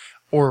hear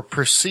or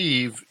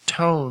perceive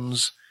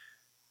tones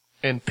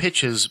and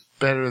pitches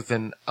better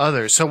than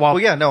others. So while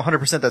Well, yeah, no,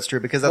 100% that's true,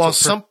 because that's while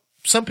what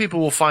some people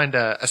will find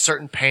a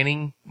certain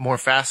painting more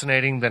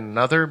fascinating than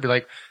another, be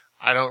like,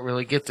 I don't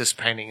really get this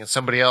painting. And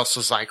somebody else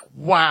is like,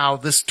 wow,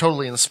 this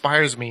totally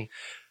inspires me.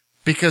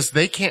 Because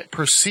they can't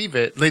perceive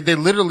it. They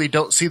literally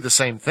don't see the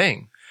same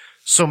thing.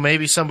 So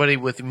maybe somebody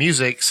with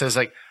music says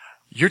like,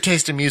 your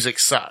taste in music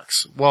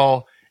sucks.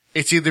 Well,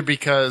 it's either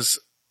because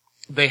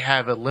they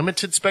have a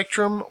limited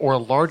spectrum or a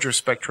larger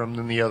spectrum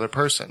than the other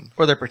person.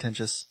 or they're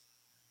pretentious.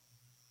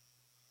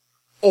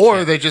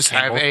 Or they just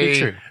Can't have both be a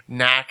true.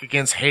 knack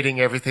against hating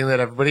everything that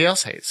everybody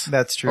else hates.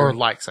 That's true. Or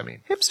likes, I mean.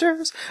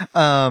 Hipsters.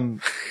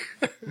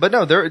 But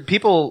no, there are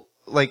people,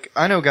 like,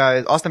 I know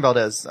guys, Austin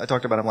Valdez, I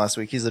talked about him last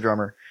week, he's the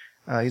drummer.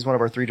 He's one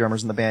of our 3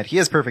 drummers in the band. He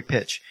has perfect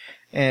pitch.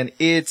 And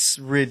it's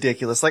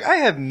ridiculous. Like, I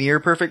have near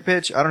perfect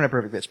pitch. I don't have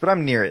perfect pitch, but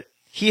I'm near it.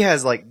 He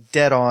has, like,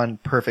 dead on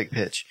perfect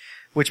pitch.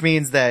 Which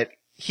means that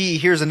he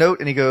hears a note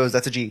and he goes,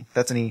 that's a G,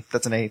 that's an E,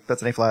 that's an A,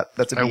 that's an A flat,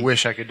 that's a B. I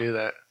wish I could do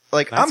that.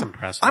 like That's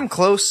impressive. I'm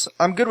close.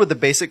 I'm good with the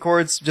basic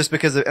chords just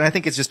because and I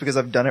think it's just because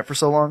I've done it for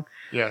so long.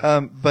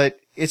 Yeah. But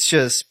it's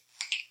just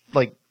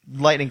like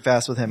lightning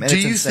fast with him. And Do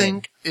it's you insane.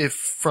 think if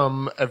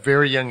from a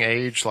very young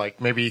age, like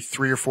maybe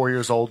 3 or 4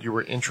 years old, you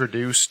were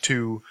introduced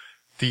to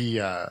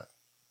the,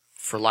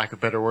 for lack of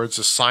better words,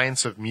 the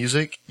science of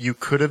music, you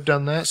could have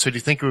done that? So do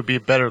you think it would be a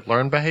better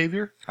learned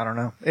behavior? I don't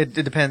know. It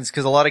depends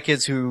because a lot of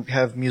kids who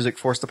have music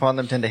forced upon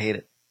them tend to hate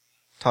it.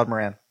 Todd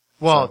Moran.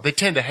 Well, they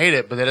tend to hate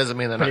it, but that doesn't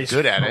mean they're But not he's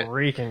good at it.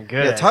 freaking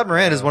good. Yeah, at Todd it,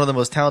 Moran is though. one of the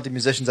most talented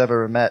musicians I've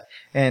ever met,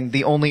 and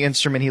the only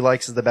instrument he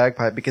likes is the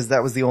bagpipe because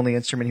that was the only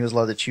instrument he was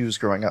allowed to choose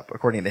growing up,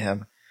 according to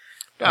him.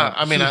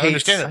 I mean, he I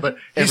understand hates it, but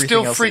he's everything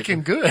still else that he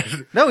freaking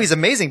good. No, he's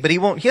amazing, but he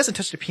hasn't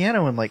touched a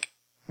piano in like,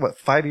 what,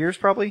 5 years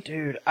probably?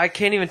 Dude, I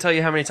can't even tell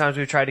you how many times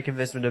we've tried to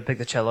convince him to pick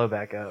the cello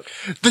back up.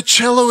 The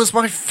cello is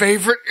my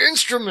favorite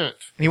instrument.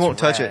 And he won't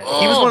touch it.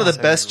 rad. He was one of That's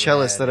the a best rad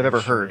cellists that I've ever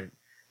heard. instrument.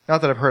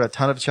 Not that I've heard a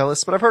ton of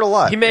cellists, but I've heard a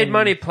lot. He made And-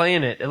 money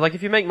playing it. Like,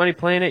 if you make money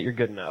playing it, you're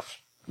good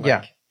enough.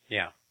 Yeah.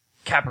 Yeah.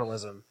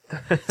 Capitalism.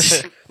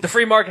 The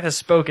free market has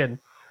spoken.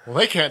 Well,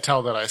 they can't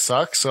tell that I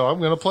suck, so I'm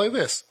going to play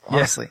this.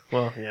 Honestly.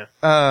 Well, yeah.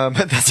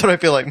 But that's what I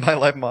feel like my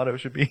life motto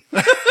should be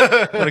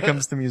when it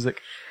comes to music.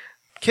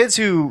 Kids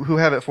who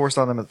have it forced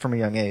on them from a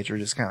young age are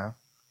just kind of,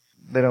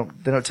 they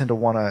don't tend to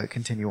want to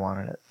continue on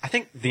in it. I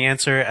think the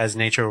answer, as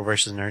nature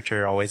versus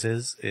nurture always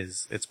is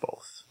it's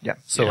both. Yeah.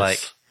 So like,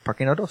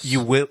 Porque no dos.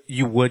 you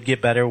would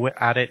get better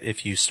at it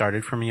if you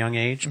started from a young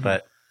age,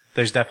 but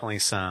there's definitely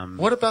some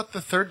What about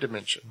the third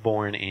dimension?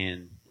 born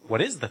in. What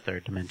is the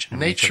third dimension? of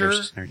Nature,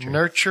 versus nurture.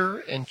 nurture,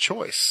 and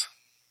choice.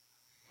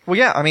 Well,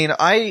 yeah, I mean,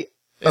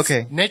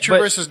 okay. Nature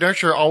But- versus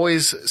nurture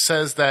always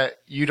says that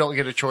you don't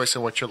get a choice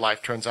in what your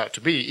life turns out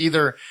to be.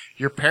 Either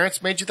your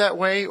parents made you that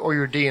way or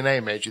your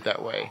DNA made you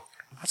that way.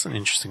 That's an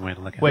interesting way to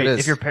look at Wait, it. is.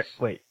 if you're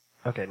wait.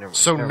 Okay, never mind.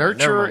 So never mind,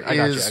 nurture never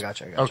mind. I is- got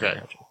you.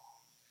 okay.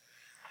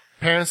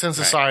 Parents and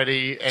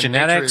society and nature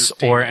Genetics is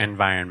or DNA.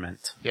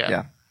 environment. Yeah.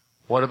 Yeah.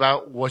 What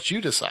about what you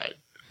decide?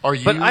 Are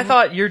you? But I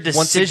thought your Once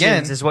decisions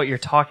again- is what you're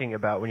talking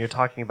about when you're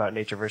talking about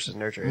nature versus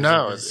nurture. Is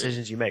No, it the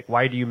decisions you make.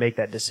 Why do you make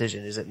that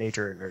decision? Is it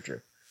nature or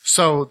nurture?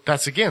 So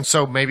that's again.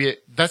 So maybe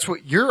that's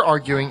what you're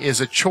arguing is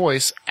a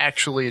choice,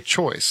 actually a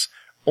choice,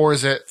 or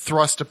is it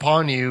thrust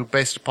upon you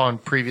based upon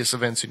previous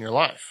events in your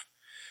life?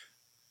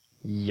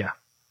 Yeah.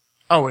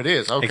 Oh, it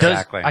is. Okay.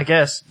 Exactly. I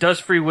guess. Does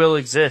free will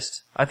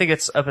exist? I think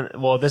it's up in,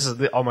 well, this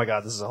is oh my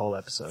god, this is a whole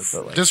episode,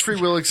 but like, Does free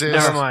will exist?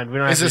 Never mind, we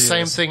don't have Is to the do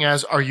same this. thing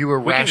as are you a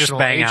We can rational just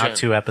bang agent? out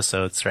 2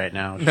 episodes right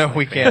now. No,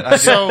 we can't. I do,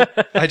 So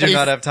I do if-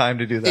 not have time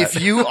to do that.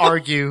 if you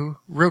argue,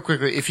 real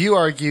quickly, if you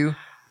argue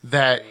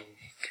that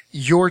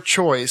your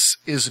choice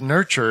is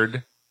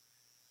nurtured,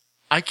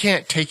 I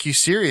can't take you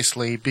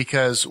seriously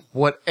because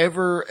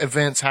whatever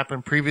events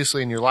happened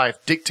previously in your life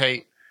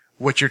dictate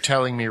what you're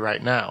telling me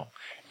right now.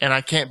 And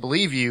I can't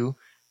believe you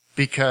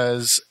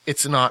because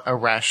it's not a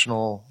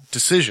rational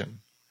decision.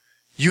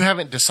 You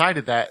haven't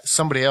decided that.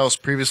 Somebody else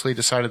previously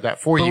decided that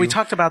for But you. we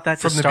talked about that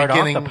to from the start off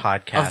the beginning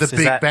podcast. of the is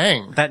Big that,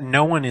 Bang. That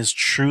no one is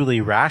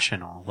truly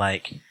rational.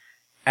 Like,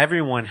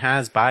 everyone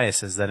has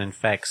biases that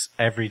infects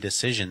every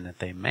decision that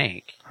they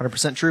make.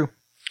 100% true.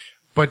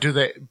 But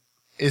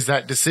is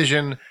that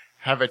decision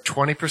have a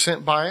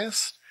 20%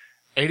 bias?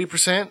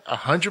 80%?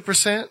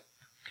 100%?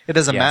 It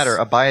doesn't Yes. matter.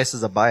 A bias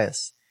is a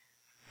bias.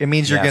 It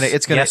means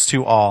it's gonna yes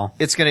to all.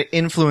 it's gonna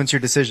influence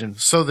your decision.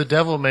 So the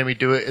devil made me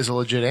do it is a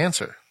legit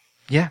answer.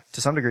 Yeah,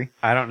 to some degree.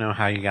 I don't know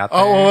how you got there.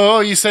 Oh,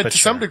 you said But to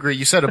some sure. degree.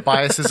 You said a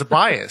bias is a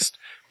bias.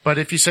 But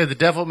if you say the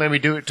devil made me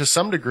do it to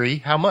some degree,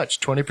 how much?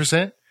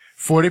 20%?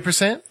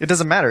 40%? It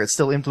doesn't matter. It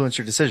still influenced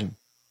your decision.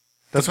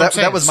 That's what I'm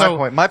saying. That was my So-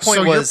 point. My point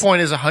so was your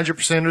point is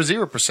 100% or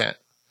 0%.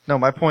 no.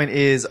 My point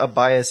is a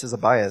bias is a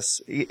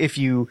bias. If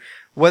you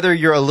whether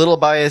you're a little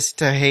biased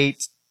to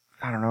hate,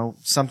 I don't know,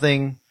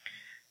 something.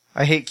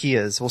 I hate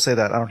Kias. We'll say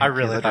that. I don't. I hate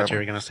really Kias. thought you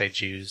were going to say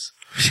Jews.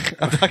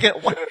 I'm not gonna.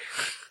 What?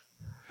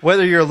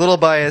 Whether you're a little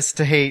biased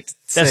to hate,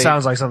 that say,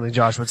 sounds like something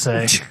Josh would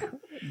say.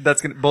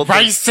 that's gonna both.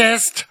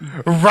 Racist!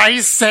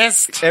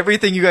 Racist!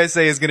 Everything you guys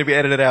say is gonna be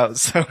edited out.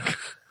 So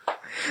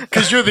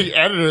Cause you're the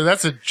editor.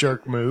 That's a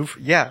jerk move.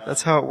 yeah,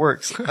 that's how it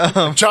works.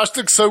 Josh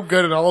looks so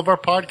good in all of our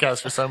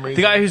podcasts for some reason.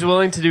 The guy who's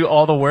willing to do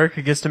all the work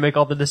who gets to make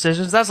all the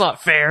decisions, that's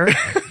not fair.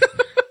 I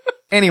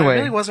Anyway,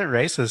 really wasn't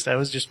racist. I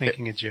was just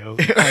making a joke.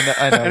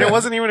 I know. And it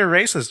wasn't even a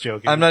racist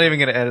joke. I'm not even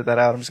gonna edit that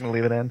out. I'm just gonna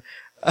leave it in.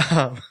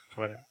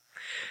 Whatever.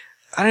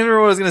 I don't even remember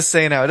what I was gonna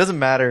say now. It doesn't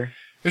matter.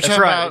 You're That's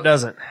talking right, it about,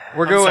 doesn't.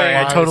 We're I'm going. sorry,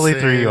 I totally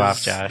threw you off,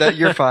 Biases. Josh. That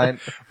you're fine.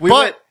 We but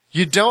went-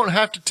 you don't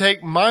have to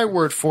take my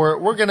word for it.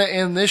 We're going to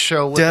end this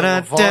show with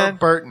Dun-dun, LeVar dun.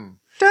 Burton.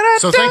 Da-da-da.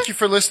 So thank you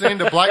for listening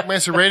to Black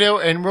Mesa Radio,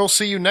 and we'll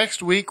see you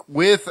next week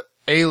with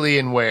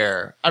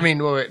Alienware. I mean,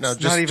 wait, no,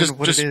 not even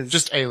what it is.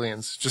 just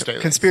aliens. Just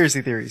aliens.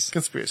 Conspiracy theories.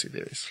 Conspiracy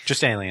theories.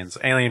 Just aliens.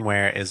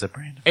 Alienware is a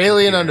brand. of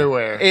Alien computer.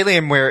 underwear.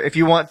 Alienware. If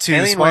you want to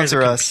Alienware is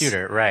sponsor a us,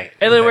 computer, right?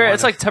 Alienware, They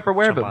it's wanna like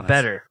Tupperware, jump but on us. better.